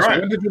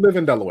 When did you live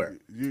in Delaware?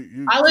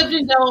 I lived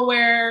in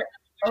Delaware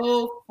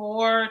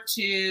 04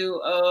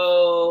 to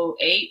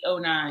 08,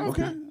 09.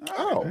 Okay.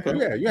 Oh, okay.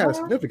 Yeah, you had a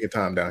significant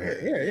time down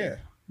here.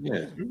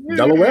 Yeah.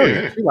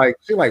 Delaware. She like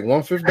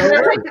 1/5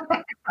 Delaware.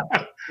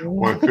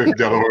 1/5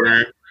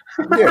 Delaware.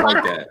 Yeah,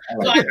 like that.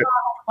 So I saw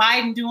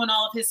Biden doing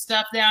all of his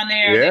stuff down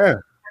there. Yeah.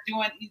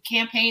 Doing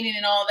campaigning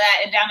and all that,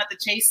 and down at the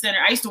Chase Center.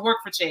 I used to work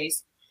for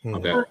Chase.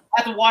 Okay.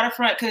 At the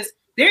waterfront, because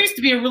there used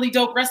to be a really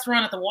dope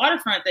restaurant at the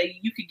waterfront that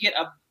you could get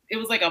it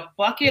was like a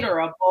bucket or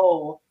a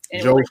bowl.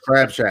 Joe's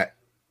Crab Shack.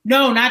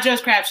 No, not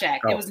Joe's Crab Shack.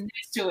 Oh. It was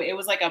next to it. It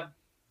was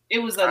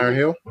a Iron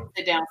Hill?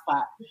 sit down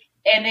spot.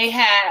 And they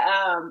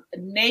had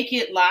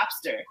naked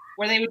lobster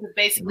where they would just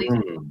basically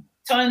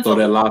tons Throw of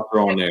that lobster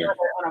on there.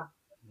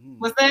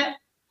 What's that?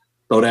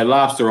 Throw that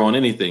lobster on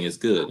anything is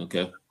good.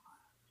 Okay.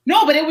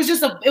 No, but it was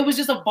just a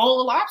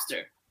bowl of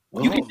lobster.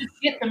 You could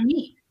just get the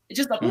meat. It's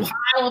just a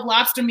pile of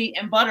lobster meat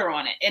and butter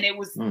on it, and it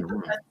was the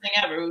best thing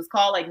ever. It was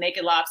called like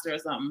Naked Lobster or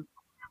something.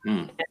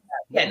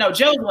 Yeah, no,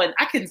 Joe's wasn't.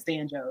 I couldn't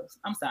stand Joe's.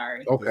 I'm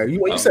sorry. Okay,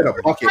 you said a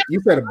bucket. You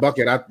said a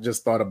bucket. I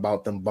just thought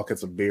about them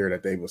buckets of beer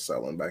that they were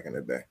selling back in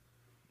the day.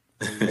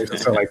 They used to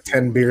sell like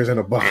 10 beers in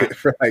a bucket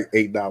for like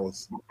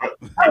 $8.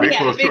 Oh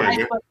yeah, big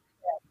ice bucket.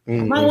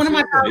 One of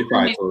my college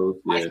roommates was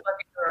an ice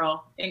bucket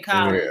girl in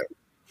college. Yeah.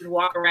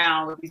 Walk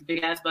around with these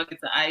big ass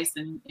buckets of ice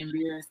and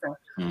beer and stuff.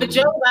 But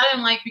Joe's I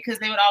didn't like because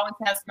they would always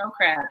have snow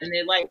crab and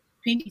they're like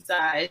pinky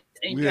sized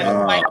and you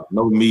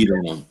no meat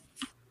in them.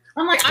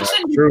 I'm like, I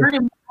shouldn't be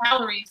burning more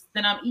calories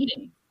than I'm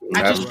eating.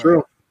 That's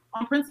true.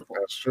 On principle.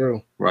 That's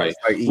true. Right.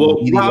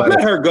 Well,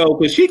 let her go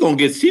because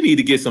she need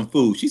to get some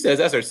food. She says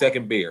that's her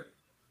second beer.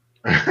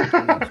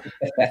 Well,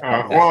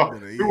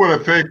 we want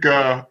to thank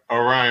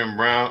Orion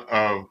Brown,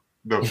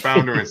 the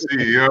founder and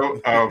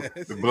CEO of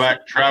the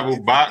Black Travel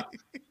Box.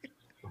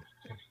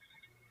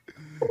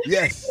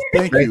 Yes,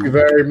 thank you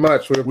very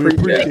much. We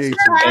appreciate you.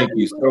 Thank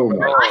you so much.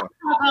 I talk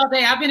all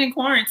day. I've been in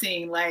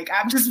quarantine. Like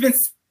I've just been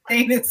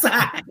staying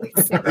inside.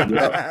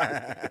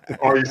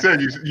 Or you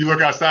said you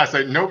look outside,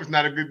 say, nope, it's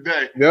not a good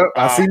day. Yep,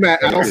 I see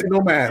Matt. I don't see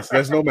no mask.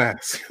 There's no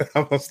mask.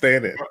 I'm gonna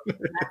stand in.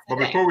 But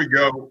before we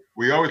go,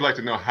 we always like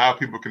to know how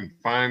people can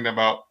find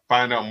out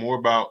more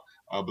about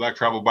Black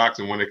Travel Box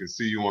and when they can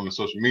see you on the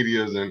social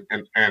medias and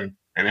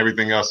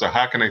everything else. So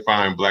how can they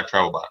find Black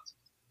Travel Box?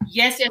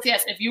 Yes.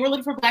 If you were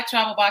looking for Black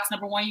Travel Box,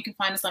 number one, you can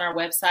find us on our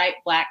website,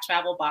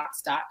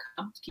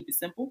 blacktravelbox.com, to keep it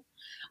simple.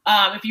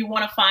 If you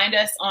want to find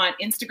us on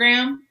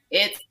Instagram,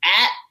 it's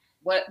at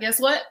guess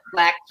what?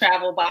 Black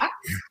Travel Box.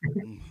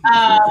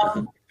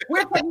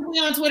 We're technically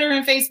on Twitter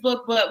and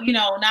Facebook, but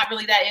not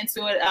really that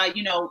into it.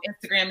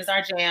 Instagram is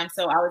our jam,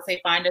 so I would say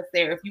find us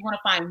there. If you want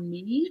to find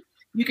me,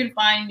 you can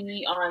find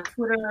me on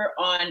Twitter,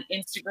 on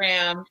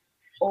Instagram,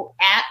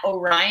 at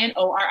Orion,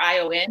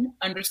 ORION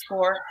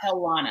 _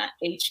 Helana,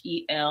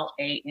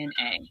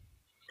 HELANA.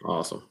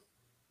 Awesome.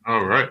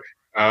 All right.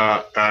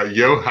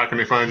 Yo, how can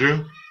they find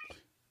you?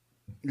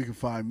 You can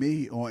find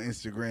me on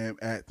Instagram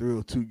at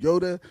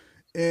Thrill2Yoda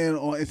and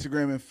on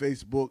Instagram and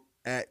Facebook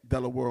at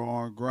Delaware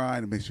on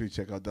Grind. And make sure you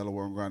check out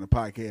Delaware on Grind, the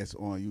podcast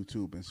on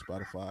YouTube and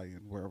Spotify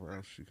and wherever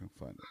else you can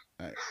find it.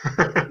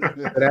 All right.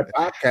 That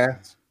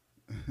podcast.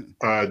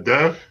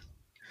 Dev?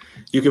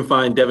 You can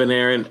find Devin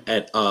Aaron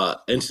at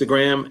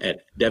Instagram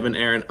at Devin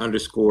Aaron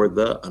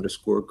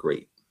 _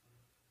 great.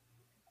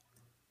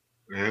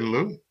 And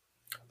Lou?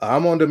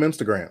 I'm on them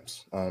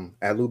Instagrams,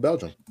 at Lou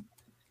Belgium.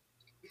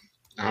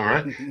 All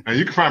right. And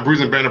you can find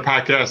Bruise and Banter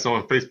Podcast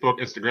on Facebook,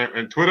 Instagram,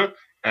 and Twitter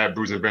at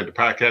Bruise and Banter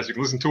Podcast. You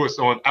can listen to us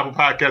on Apple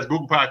Podcasts,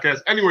 Google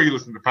Podcasts, anywhere you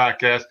listen to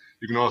podcasts.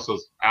 You can also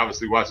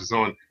obviously watch us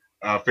on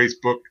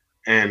Facebook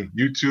and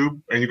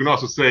YouTube. And you can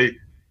also say,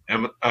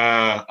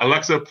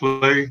 Alexa,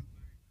 play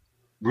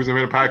Bruise and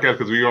Banter Podcast,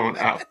 because we are on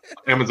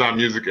Amazon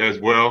Music as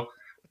well.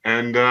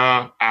 And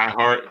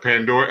iHeart,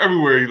 Pandora,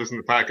 everywhere you listen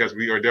to podcasts,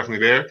 we are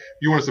definitely there. If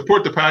you want to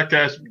support the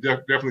podcast,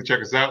 definitely check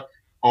us out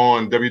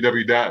on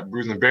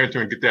www.bruiseandbanter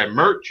and get that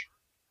merch.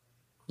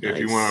 Nice. If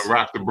you want to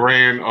rock the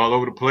brand all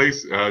over the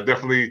place,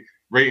 definitely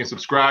rate and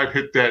subscribe.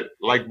 Hit that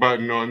like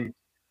button on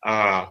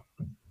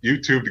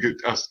YouTube to get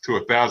us to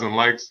 1,000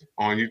 likes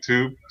on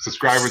YouTube.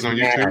 Subscribers on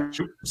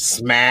YouTube.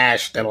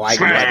 Smash the like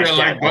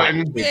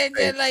button.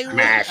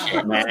 Smash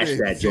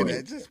that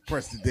joint. Just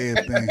press the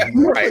damn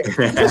thing. Right.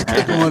 Just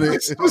click on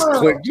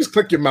it. Just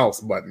click your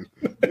mouse button.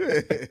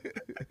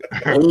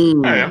 Hey,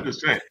 I'm just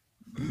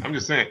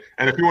saying.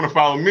 And if you want to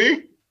follow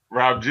me,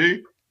 Rob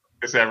G,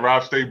 it's at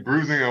Rob Stay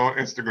Bruising on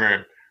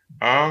Instagram.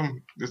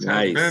 This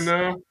has been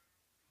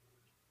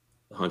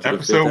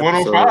episode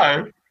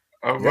 105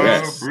 of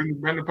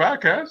Bruising Brenda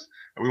Podcast.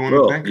 And we want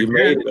to thank you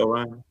again,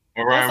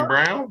 Orion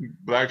Brown,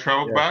 Black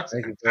Travel Box.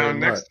 Until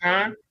next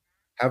time.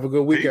 Have a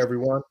good week,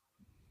 everyone.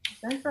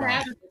 Thanks for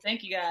having me.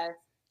 Thank you, guys.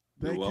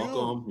 You're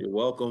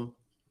welcome.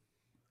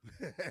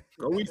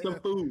 Go eat some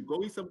food.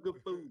 Go eat some good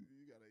food.